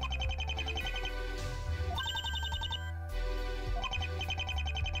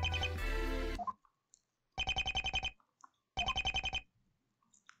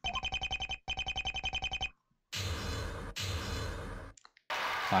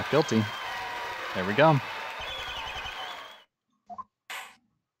 Not guilty. There we go.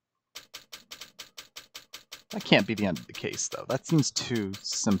 That can't be the end of the case, though. That seems too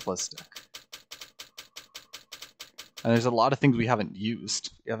simplistic. And there's a lot of things we haven't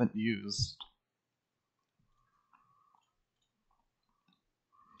used.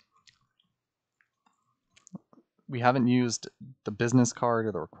 We haven't used the business card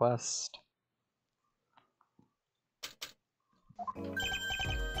or the request.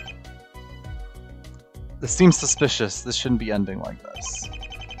 This seems suspicious. This shouldn't be ending like this.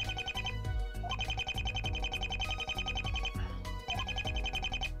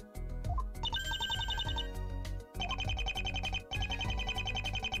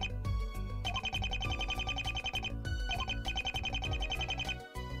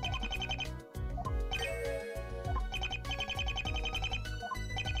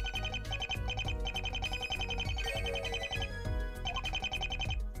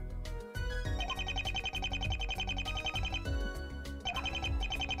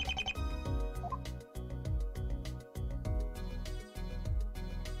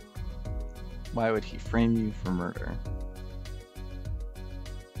 Why would he frame you for murder?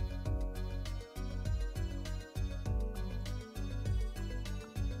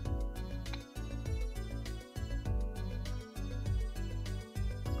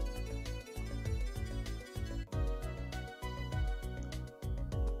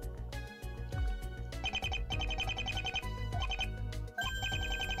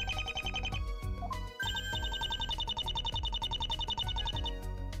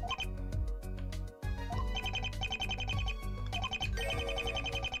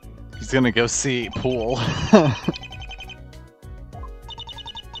 He's gonna go see Pool. He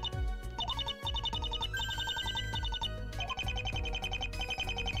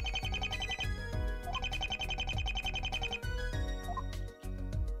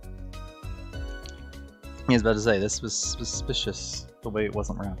was about to say, this was suspicious, the way it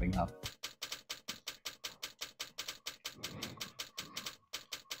wasn't wrapping up.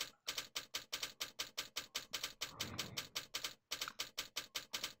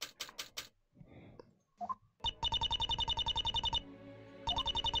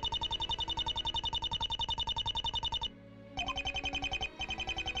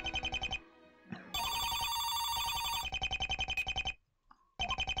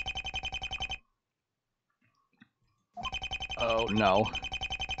 Oh no.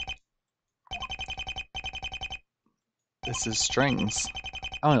 This is strings.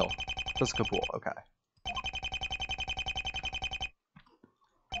 Oh no. Physical pool, okay.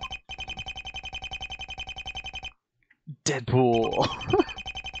 Deadpool!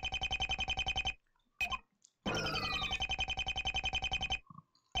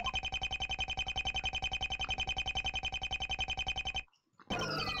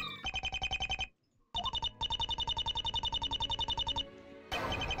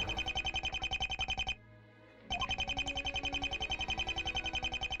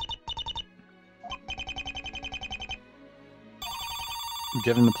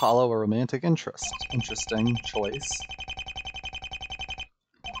 Giving Apollo a romantic interest. Interesting choice.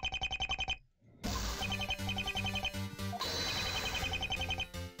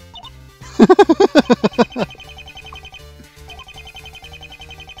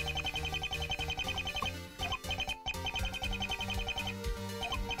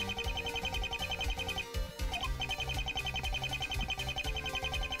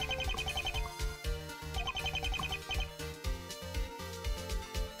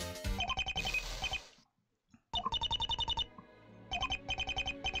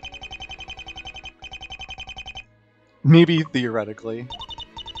 Maybe theoretically.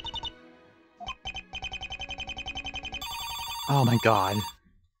 Oh my god.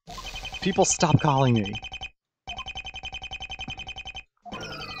 People stop calling me.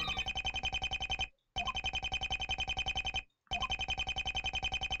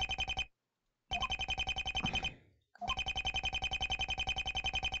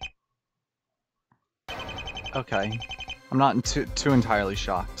 Okay. I'm not too entirely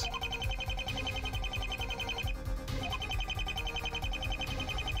shocked.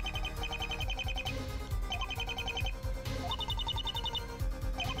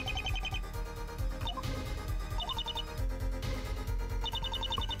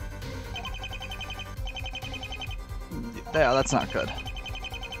 Yeah, that's not good.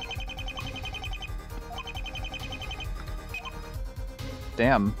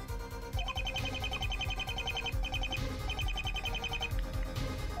 Damn.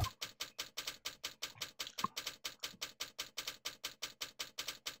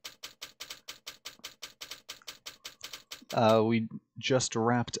 We just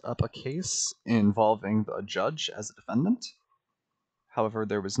wrapped up a case involving the judge as a defendant. However,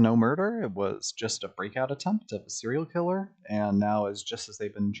 there was no murder. It was just a breakout attempt of a serial killer, and now, just as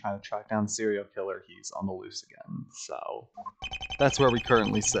they've been trying to track down the serial killer, he's on the loose again. So that's where we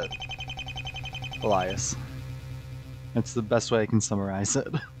currently sit. Elias. That's the best way I can summarize it.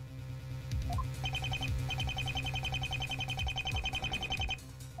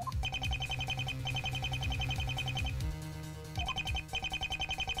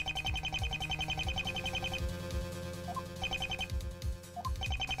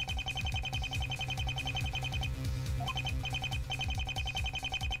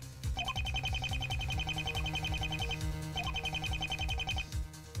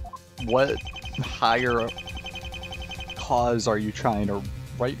 What higher cause are you trying to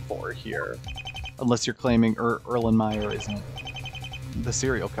write for here? Unless you're claiming Erlenmeyer isn't the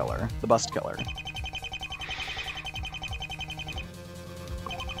serial killer, the bust killer.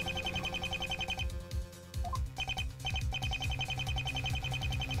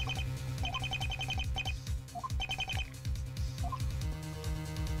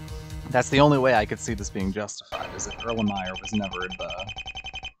 That's the only way I could see this being justified, is if Erlenmeyer was never the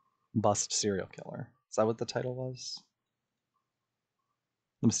bust serial killer. Is that what the title was?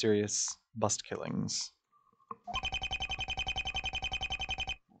 The Mysterious Bust Killings.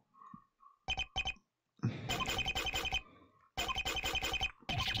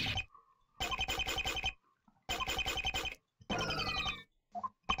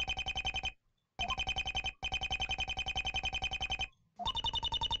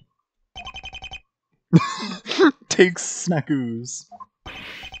 Takes snackoos.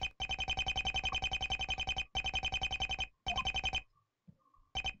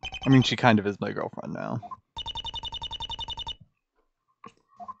 I mean, she kind of is my girlfriend now.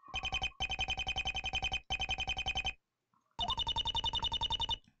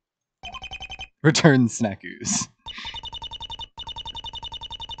 Return snackoos.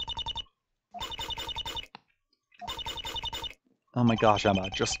 Oh my gosh, Emma,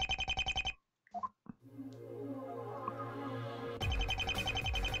 just...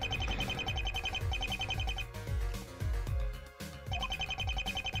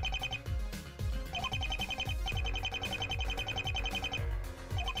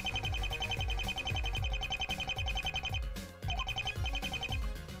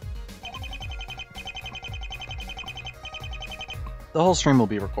 The whole stream will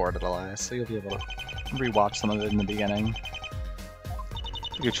be recorded, Elias, so you'll be able to rewatch some of it in the beginning.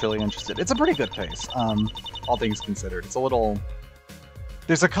 If you're truly interested. It's a pretty good pace, all things considered. It's a little...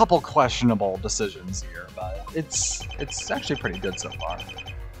 There's a couple questionable decisions here, but it's actually pretty good so far.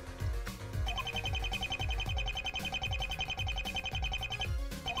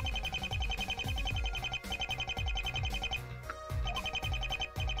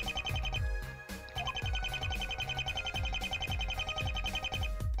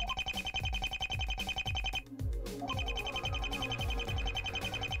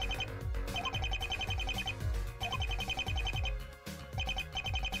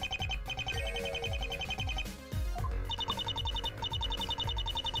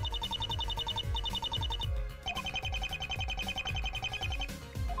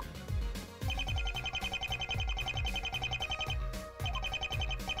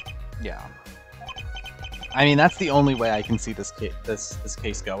 Yeah. I mean, that's the only way I can see this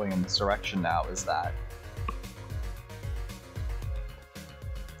case going in this direction now, is that...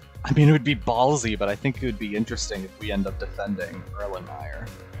 I mean, it would be ballsy, but I think it would be interesting if we end up defending Erlenmeyer.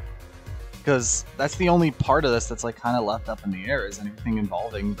 Because that's the only part of this that's like kind of left up in the air, is anything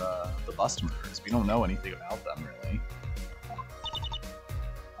involving the bust murders. We don't know anything about them, really.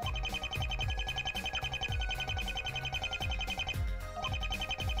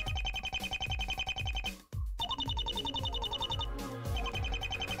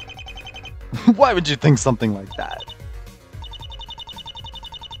 Why would you think something like that?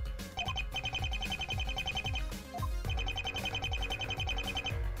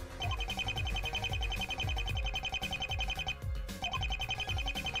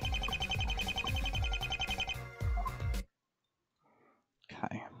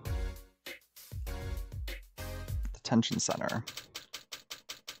 Okay. Detention center.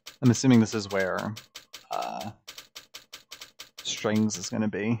 I'm assuming this is where Strings is going to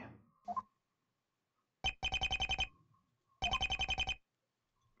be.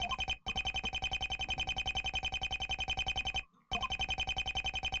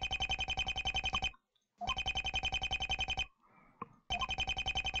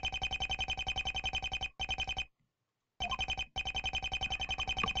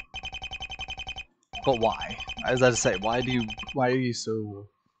 But why? As I say, why do you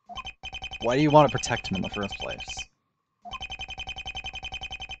want to protect him in the first place?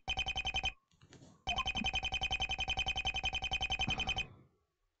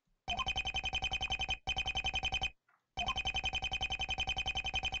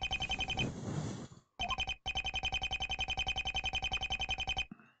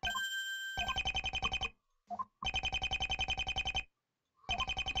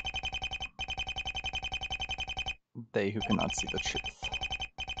 They who cannot see the truth.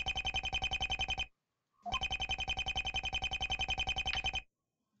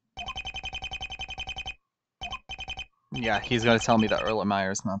 Yeah, he's gonna tell me that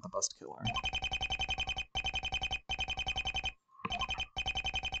Erlenmeyer is not the bust killer.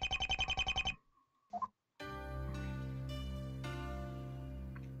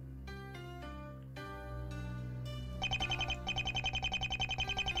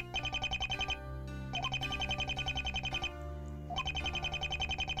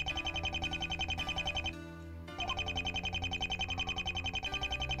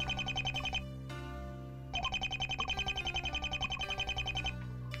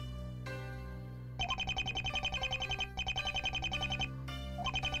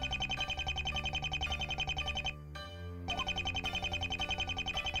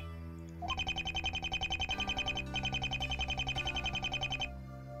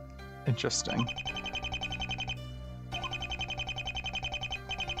 Interesting.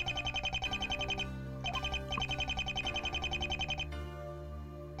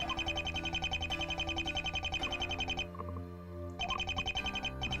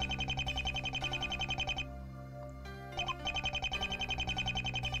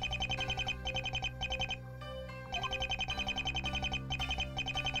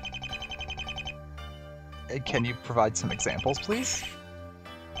 Can you provide some examples, please?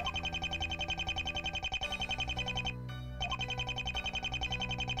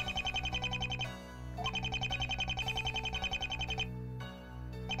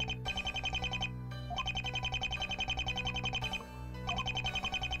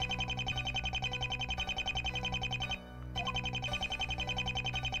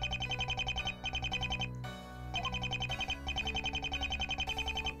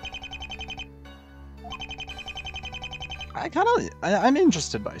 I'm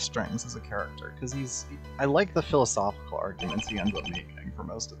interested by Strings as a character, because I like the philosophical arguments he ends up making for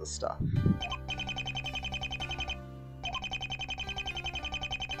most of the stuff.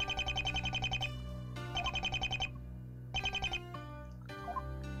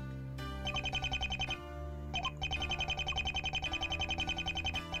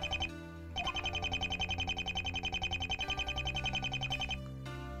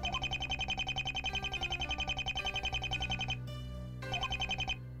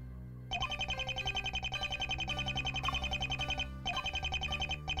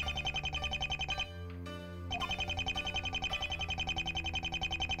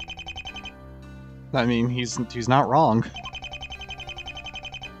 I mean, he's not wrong.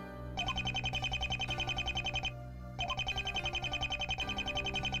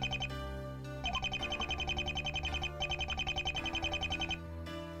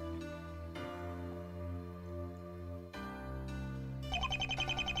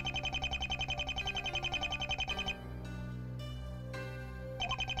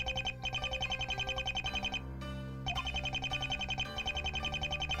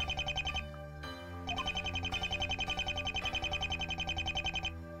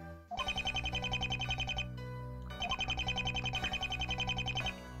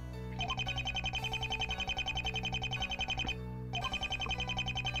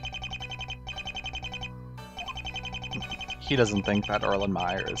 He doesn't think that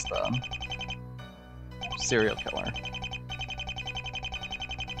Erlenmeyer is the serial killer.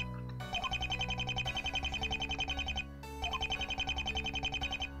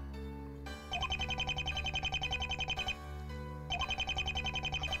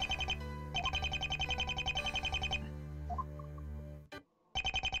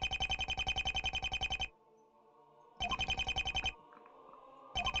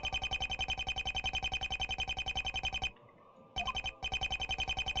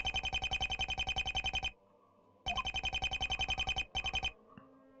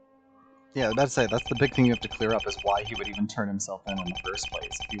 Yeah, I was about to say, that's the big thing you have to clear up, is why he would even turn himself in the first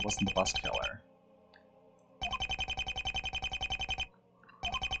place if he wasn't the bust killer.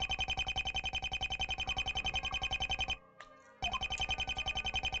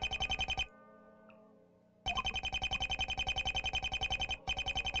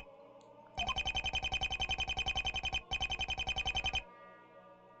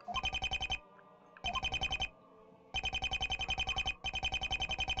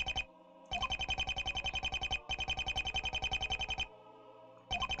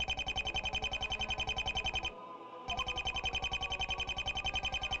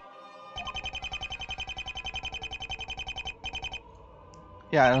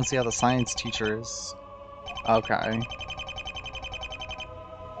 Yeah, I don't see how the science teachers... Okay.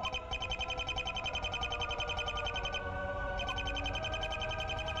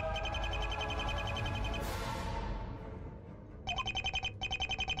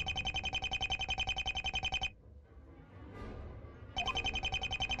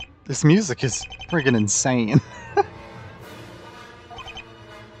 This music is friggin' insane.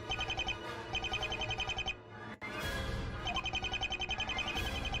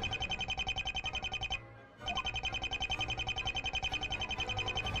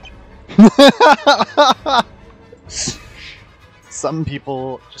 Some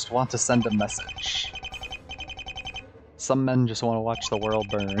people just want to send a message. Some men just want to watch the world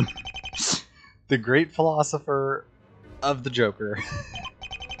burn. The great philosopher of the Joker.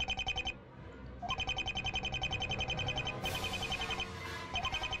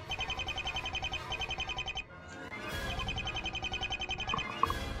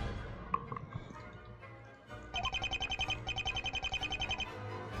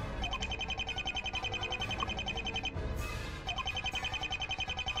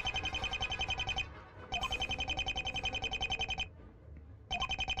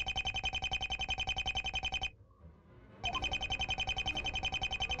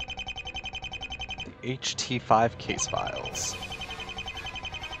 HT5 case files.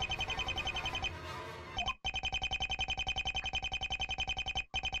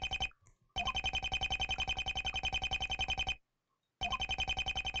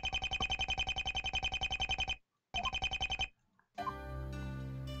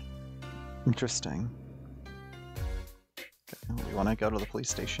 Interesting. Okay, we want to go to the police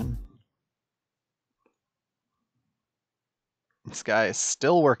station. This guy is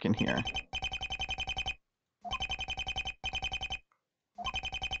still working here.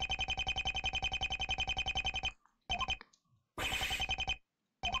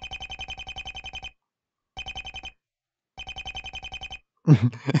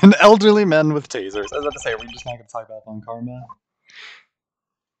 An elderly men with tasers. I was about to say, are we just not going to talk about Von Karma?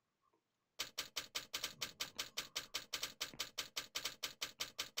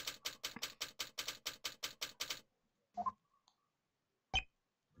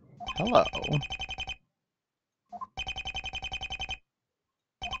 Hello.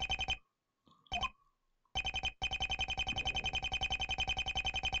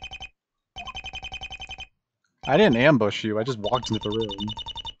 I didn't ambush you, I just walked into the room.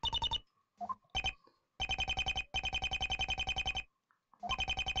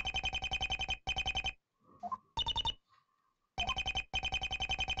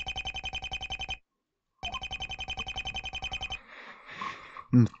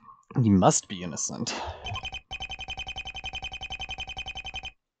 He must be innocent.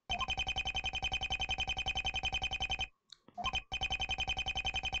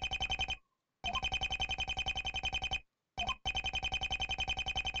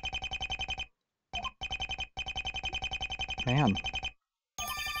 Man.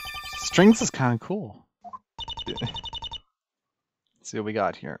 Strings is kind of cool. Let's see what we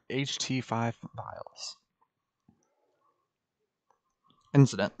got here. HT5 files.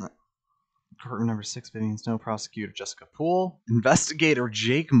 Incident. Courtroom number 6, Vivian Snow, prosecutor Jessica Poole, investigator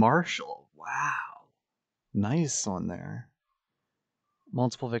Jake Marshall. Wow. Nice one there.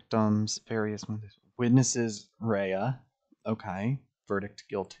 Multiple victims, various witnesses, Rhea. Okay. Verdict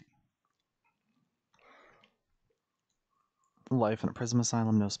guilty. Life in a prison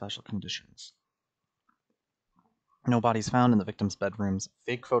asylum, no special conditions. No bodies found in the victims' bedrooms.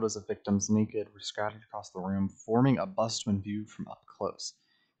 Fake photos of victims naked were scattered across the room, forming a bust when viewed from up close.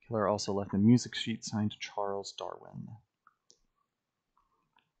 Killer also left a music sheet signed Charles Darwin.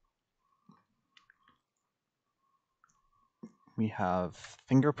 We have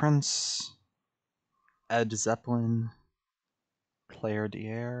fingerprints, Ed Zeppelin, Claire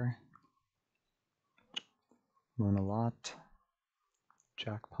Dier, Mona Lott,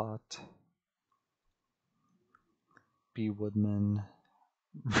 Jackpot, B. Woodman,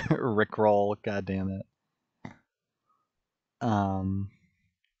 Rickroll, goddammit.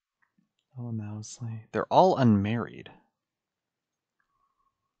 Oh, Mousley. They're all unmarried.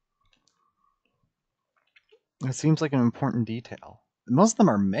 That seems like an important detail. Most of them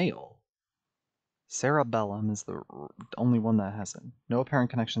are male. Sarah Bellum is the only one that hasn't. No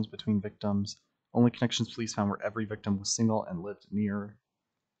apparent connections between victims. Only connections police found where every victim was single and lived near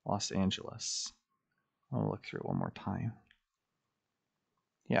Los Angeles. I'll look through it one more time.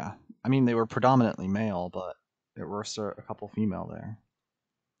 Yeah, I mean, they were predominantly male, but there were a couple female there.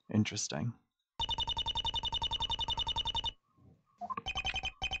 Interesting.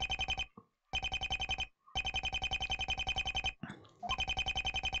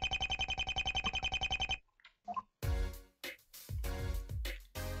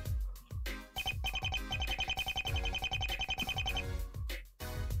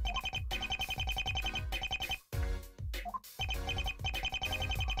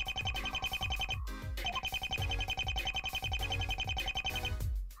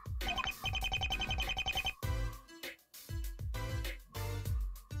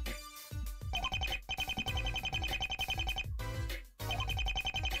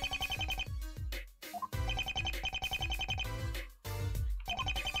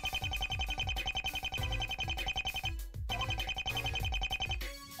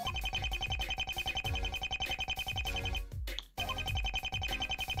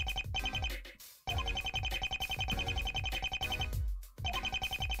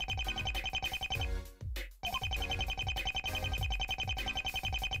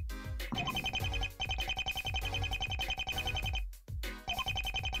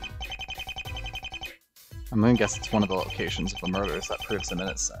 I'm gonna guess it's one of the locations of the murders that proves him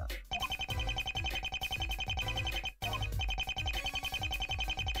innocent.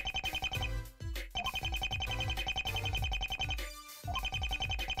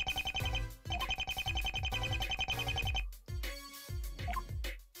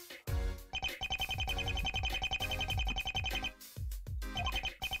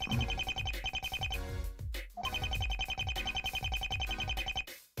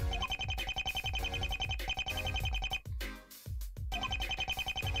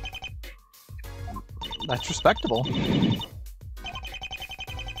 That's respectable.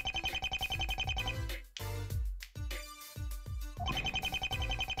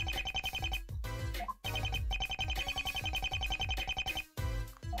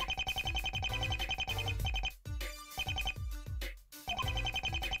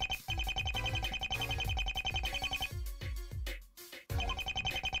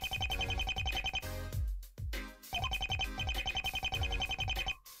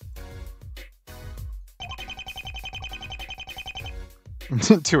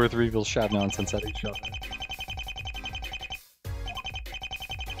 Two or three will shout nonsense at each other.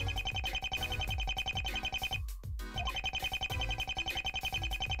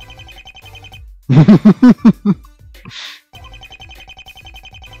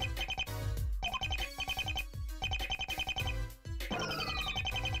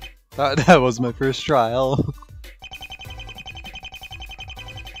 That was my first trial.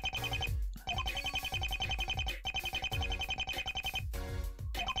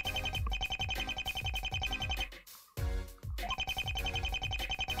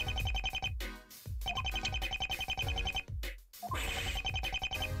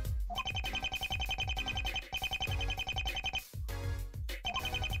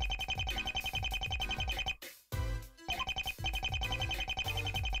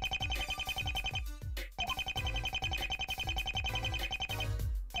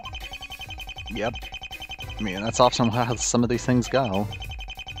 Yep. I mean, that's often how some of these things go.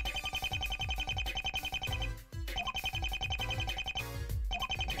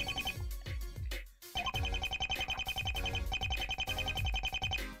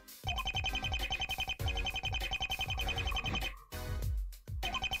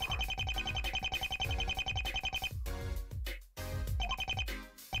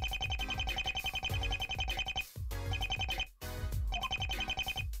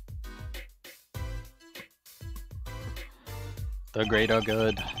 The great are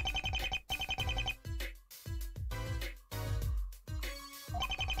good.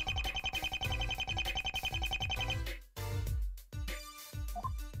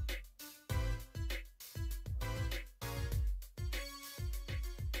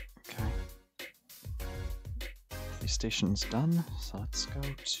 Okay. Police station's done, so let's go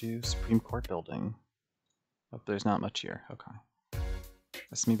to Supreme Court building. Oh, there's not much here. Okay.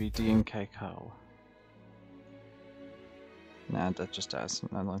 This may be D&K Co. Nah, that just does.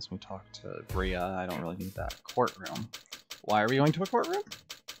 That lets me talk to Bria. I don't really need that. Courtroom. Why are we going to a courtroom?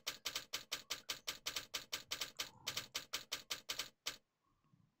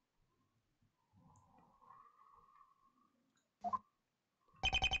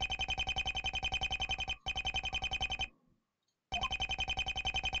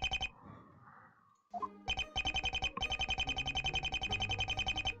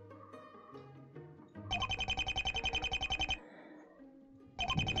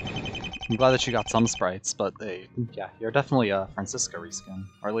 I'm glad that you got some sprites, but yeah, you're definitely a Francisco reskin,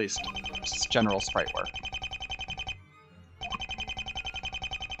 or at least just general sprite work.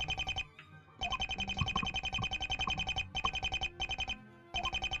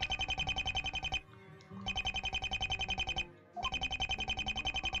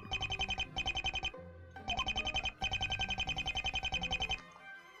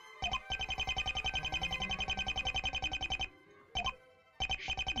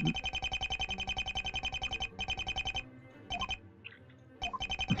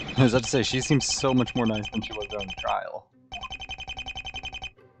 I was about to say, she seems so much more nice than she was during the trial.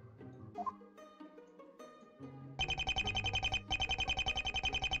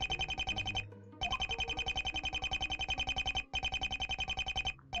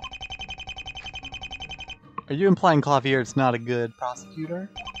 Are you implying Clavier's not a good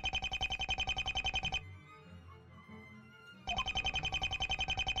prosecutor?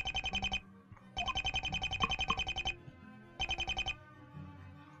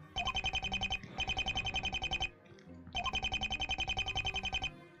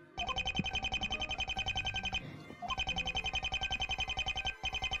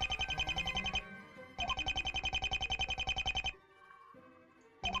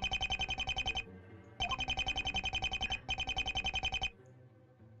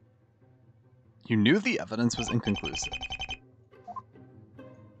 You knew the evidence was inconclusive.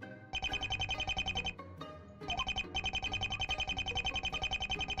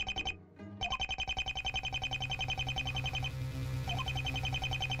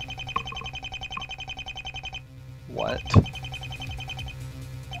 What?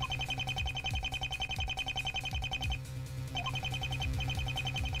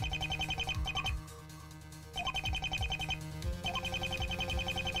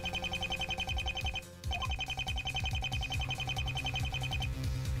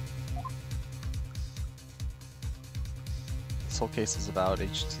 This whole case is about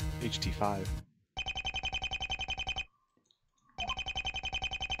HT5.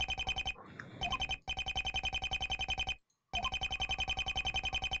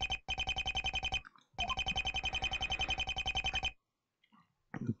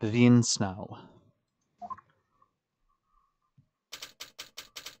 Vivian Snow.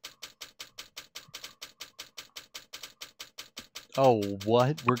 Oh,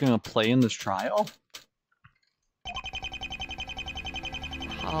 what? We're gonna play in this trial?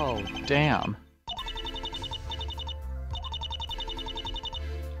 Oh, damn.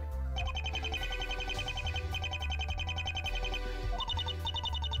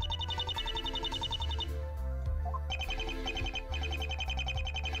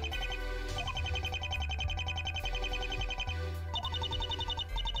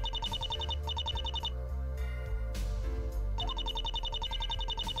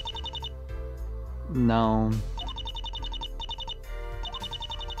 No.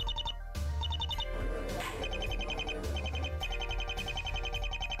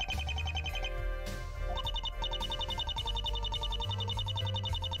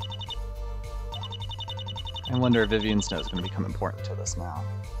 I wonder if Vivian Snow is going to become important to this now.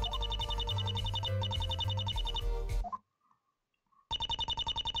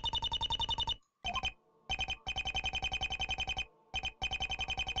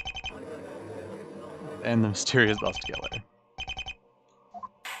 And the mysterious buff killer.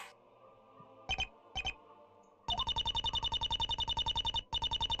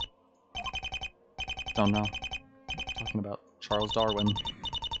 Don't know. Talking about Charles Darwin.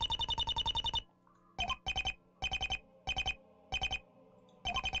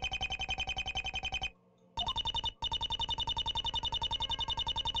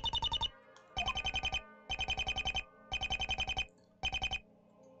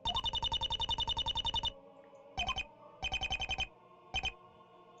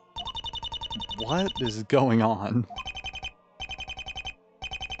 What is going on?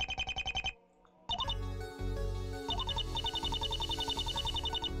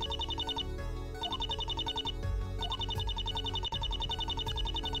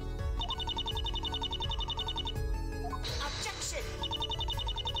 Objection.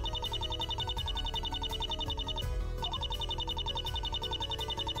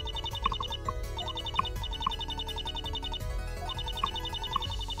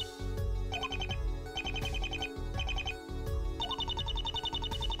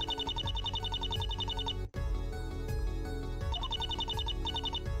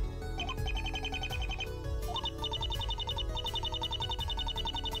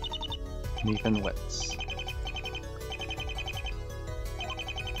 Nathan Witz.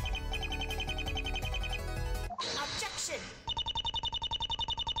 Objection.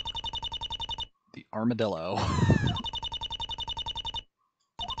 The armadillo.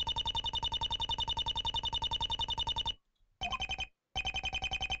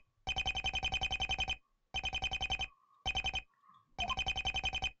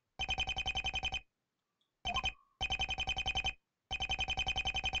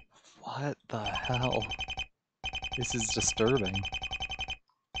 What the hell? This is disturbing.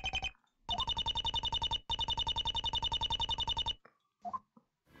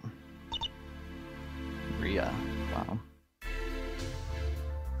 Rhea. Wow.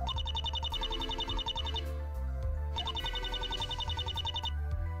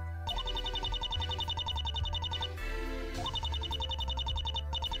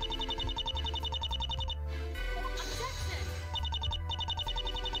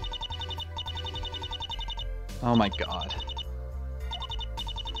 Oh my god.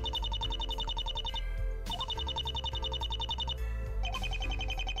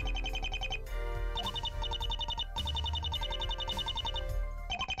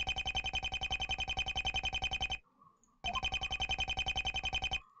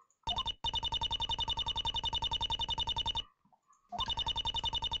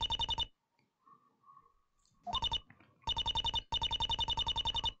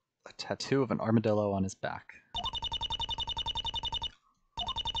 A tattoo of an armadillo on his back.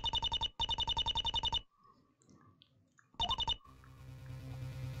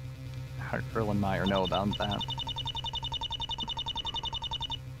 How did Erlenmeyer know about that?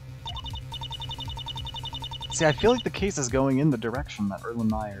 See, I feel like the case is going in the direction that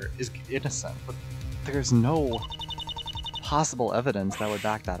Erlenmeyer is innocent, but there's no possible evidence that would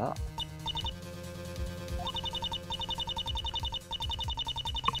back that up.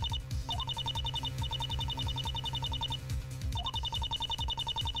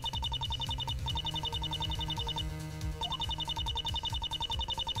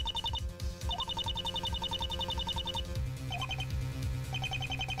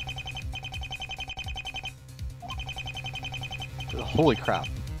 Holy crap.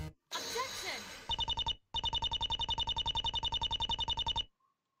 Objection.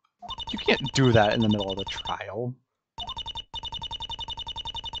 You can't do that in the middle of the trial.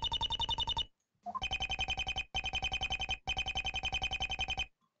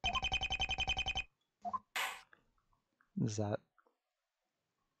 Is that...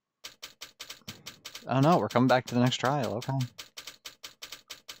 Oh no, we're coming back to the next trial, okay.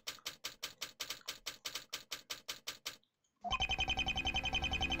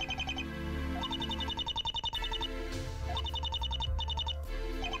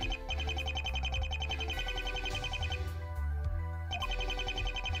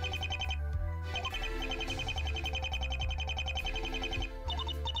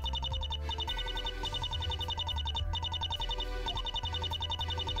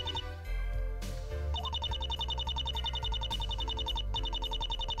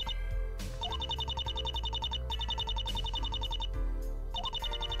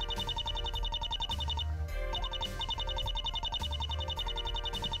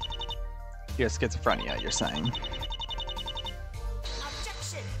 He has schizophrenia, you're saying. Objection.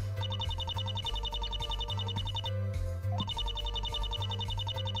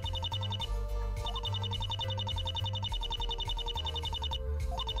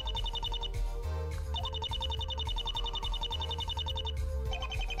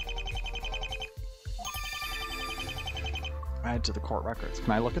 Add to the court records.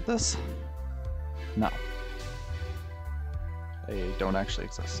 Can I look at this? No. They don't actually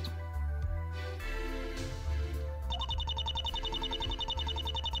exist.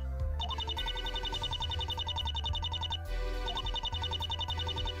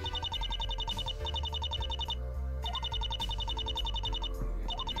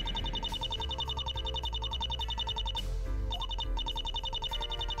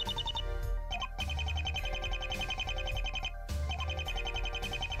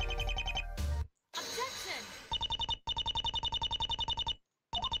 Objection!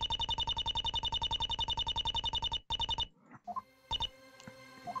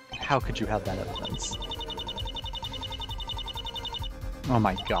 How could you have that evidence? Oh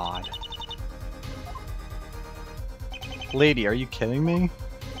my god. Lady, are you kidding me?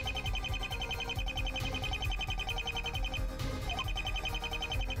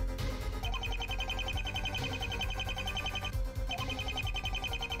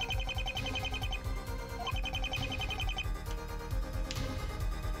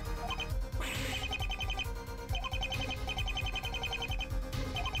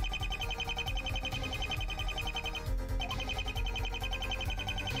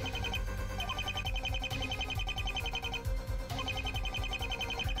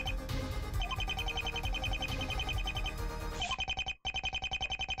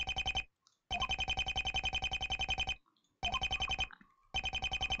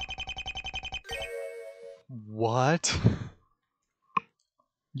 What?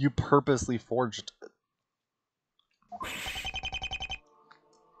 You purposely forged it.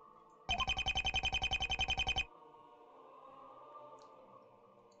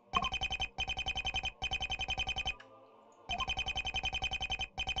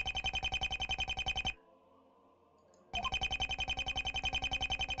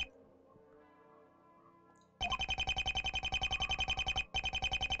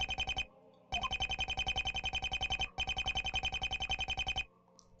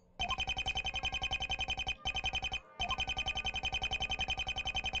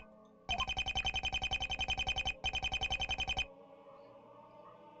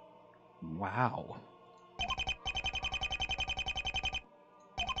 Wow.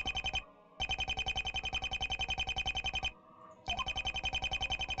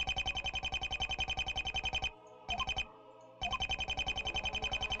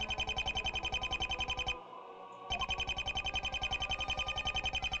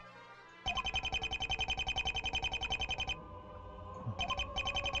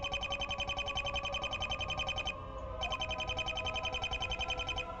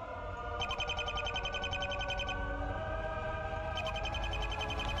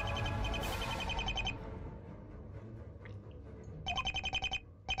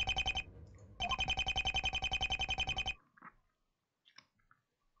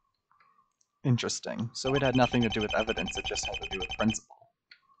 Interesting. So it had nothing to do with evidence, it just had to do with principle.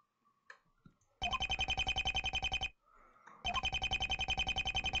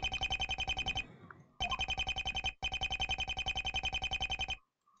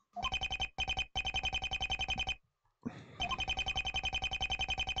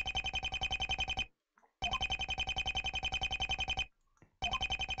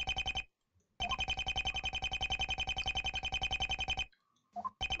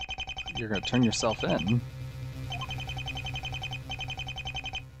 You're gonna turn yourself in.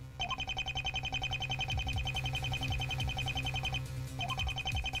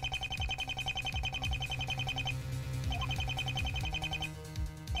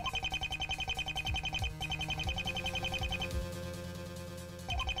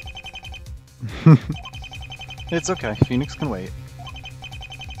 It's okay, Phoenix can wait.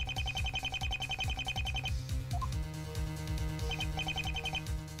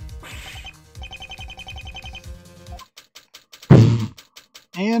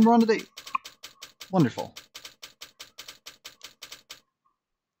 And we're on to date. Wonderful.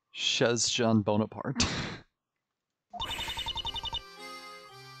 Chez Jean Bonaparte.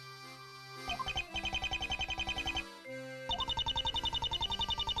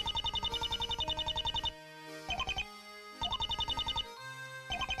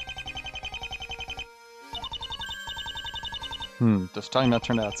 Just talking about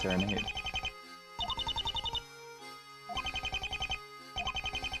Turnabout Serenade.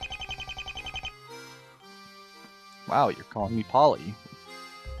 Wow, you're calling me Polly.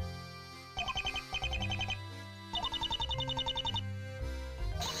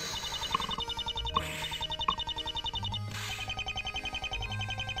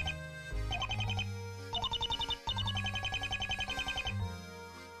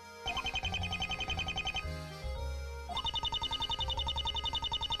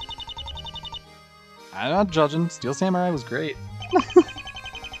 I'm not judging. Steel Samurai was great.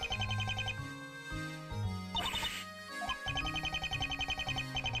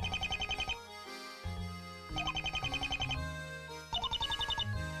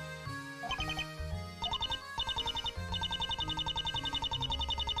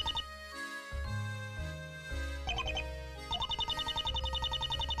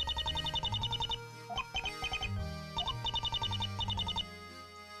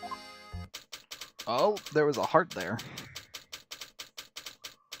 Oh, there was a heart there.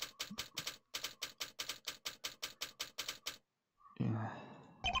 Yeah.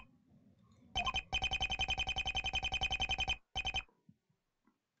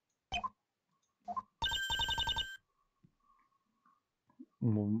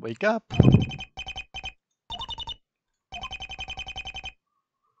 Wake up.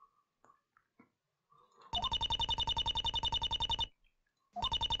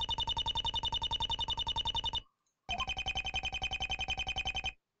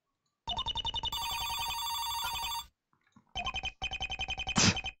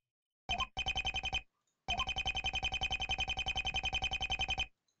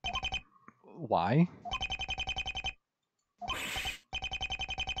 Why?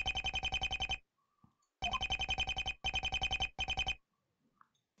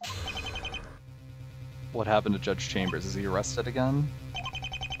 What happened to Judge Chambers? Is he arrested again?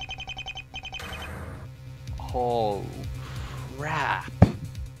 Oh, crap.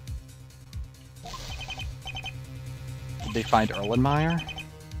 Did they find Erlenmeyer?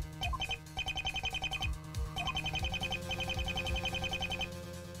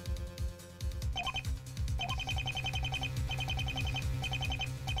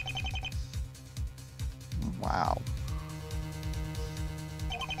 Wow.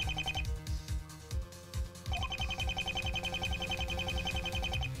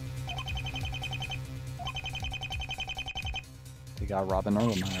 They got Robin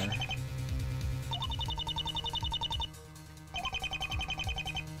Erlenmeyer.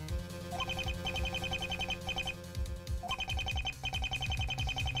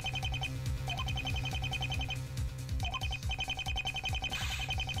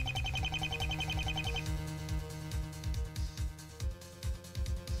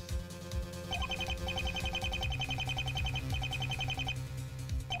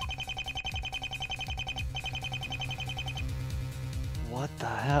 What the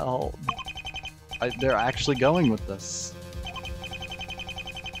hell? They're actually going with this.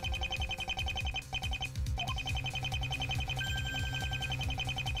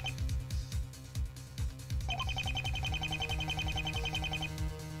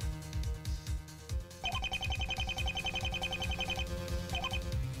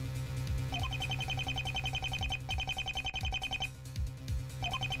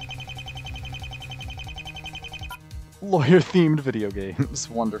 Lawyer-themed video games.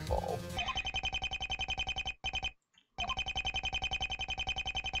 Wonderful.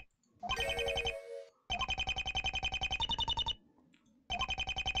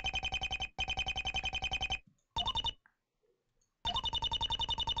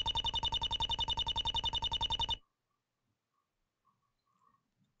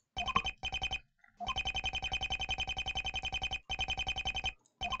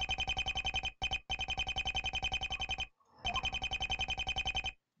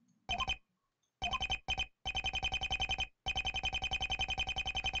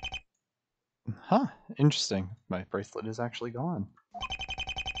 Huh, interesting. My bracelet is actually gone.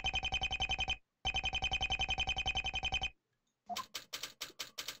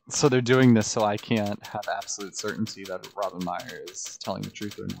 So they're doing this so I can't have absolute certainty that Robin Meyer is telling the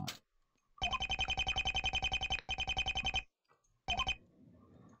truth or not.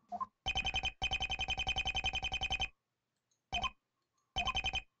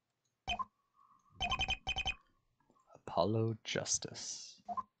 Apollo Justice.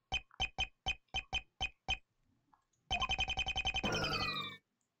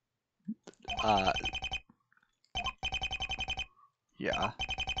 Yeah.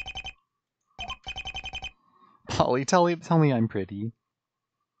 Polly, tell me I'm pretty.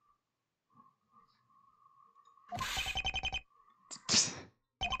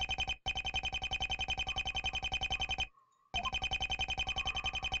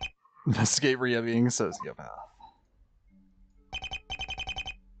 Investigate Rhea being a sociopath.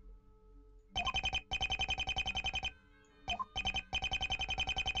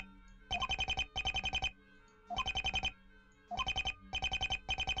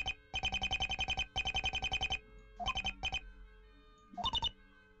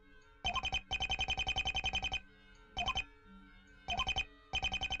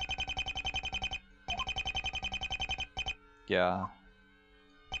 Yeah.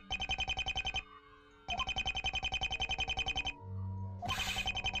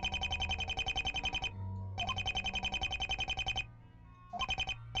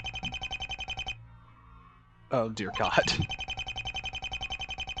 Oh dear God.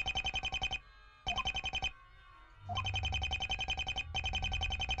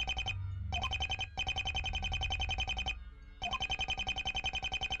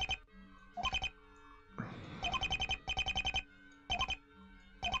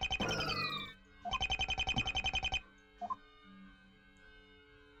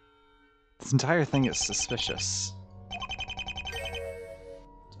 This entire thing is suspicious.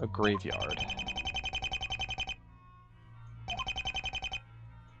 A graveyard.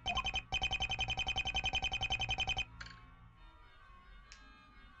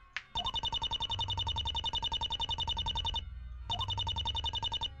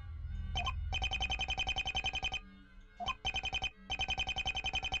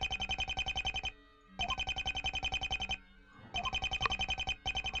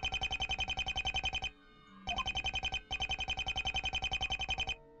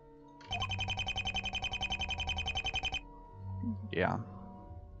 Yeah.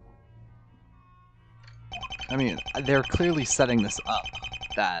 I mean, they're clearly setting this up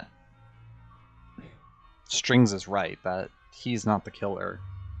that Strings is right, that he's not the killer.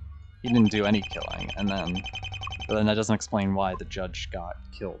 He didn't do any killing, and then that doesn't explain why the judge got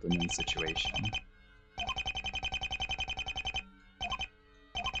killed in this situation.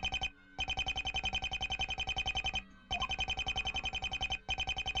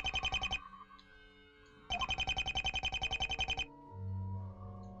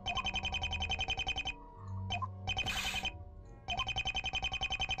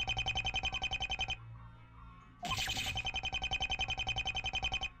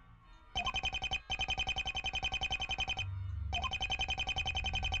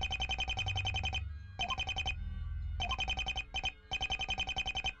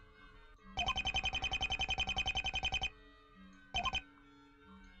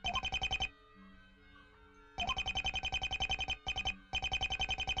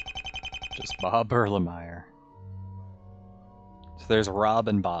 Just Bob Erlenmeyer. So there's Rob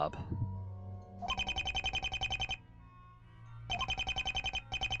and Bob.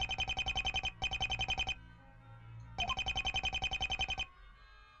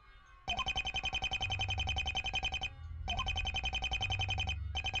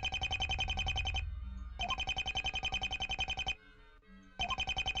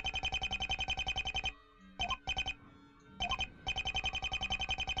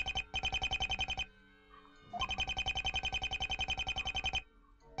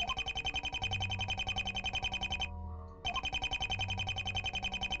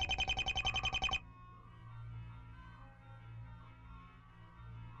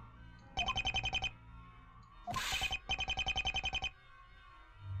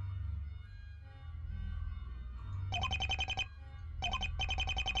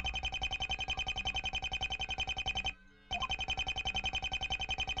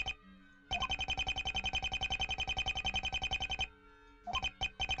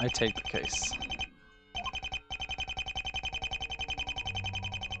 I take the case.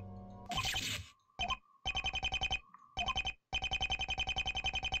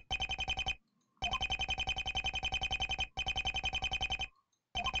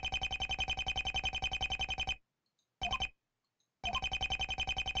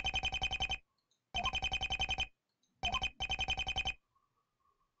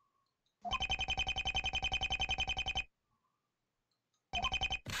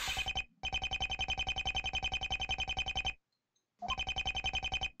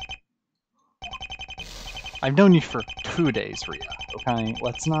 I've known you for 2 days, Rhea, okay?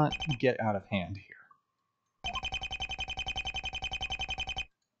 Let's not get out of hand here.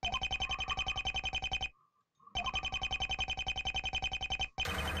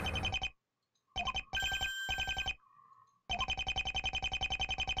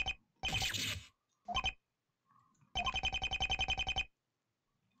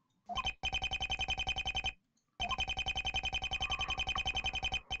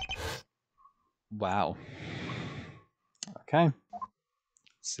 Wow. Okay.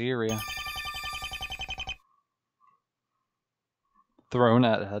 See you, Rhea. Thrown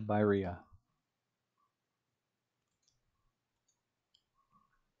at head by Rhea.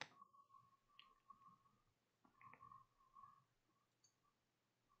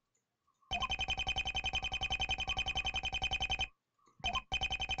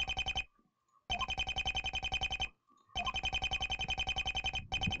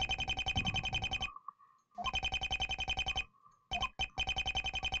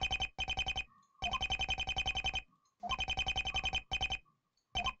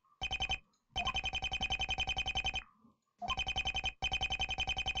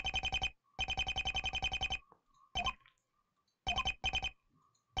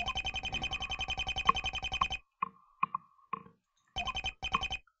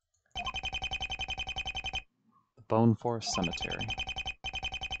 Bone Forest Cemetery.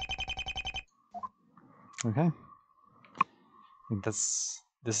 Okay. I think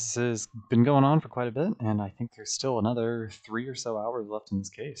this has been going on for quite a bit, and I think there's still another 3 or so hours left in this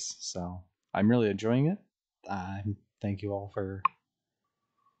case. So I'm really enjoying it. Thank you all for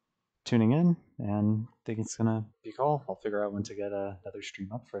tuning in, and I think it's gonna be cool. I'll figure out when to get another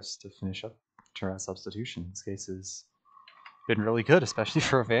stream up for us to finish up Turnabout Substitution. This case has been really good, especially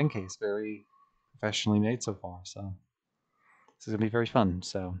for a fan case. Very professionally made so far. So this is gonna be very fun.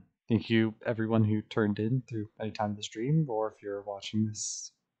 So thank you everyone who turned in through any time of the stream, or if you're watching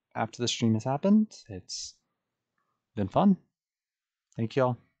this after the stream has happened. It's been fun. Thank you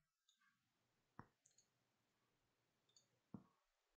all.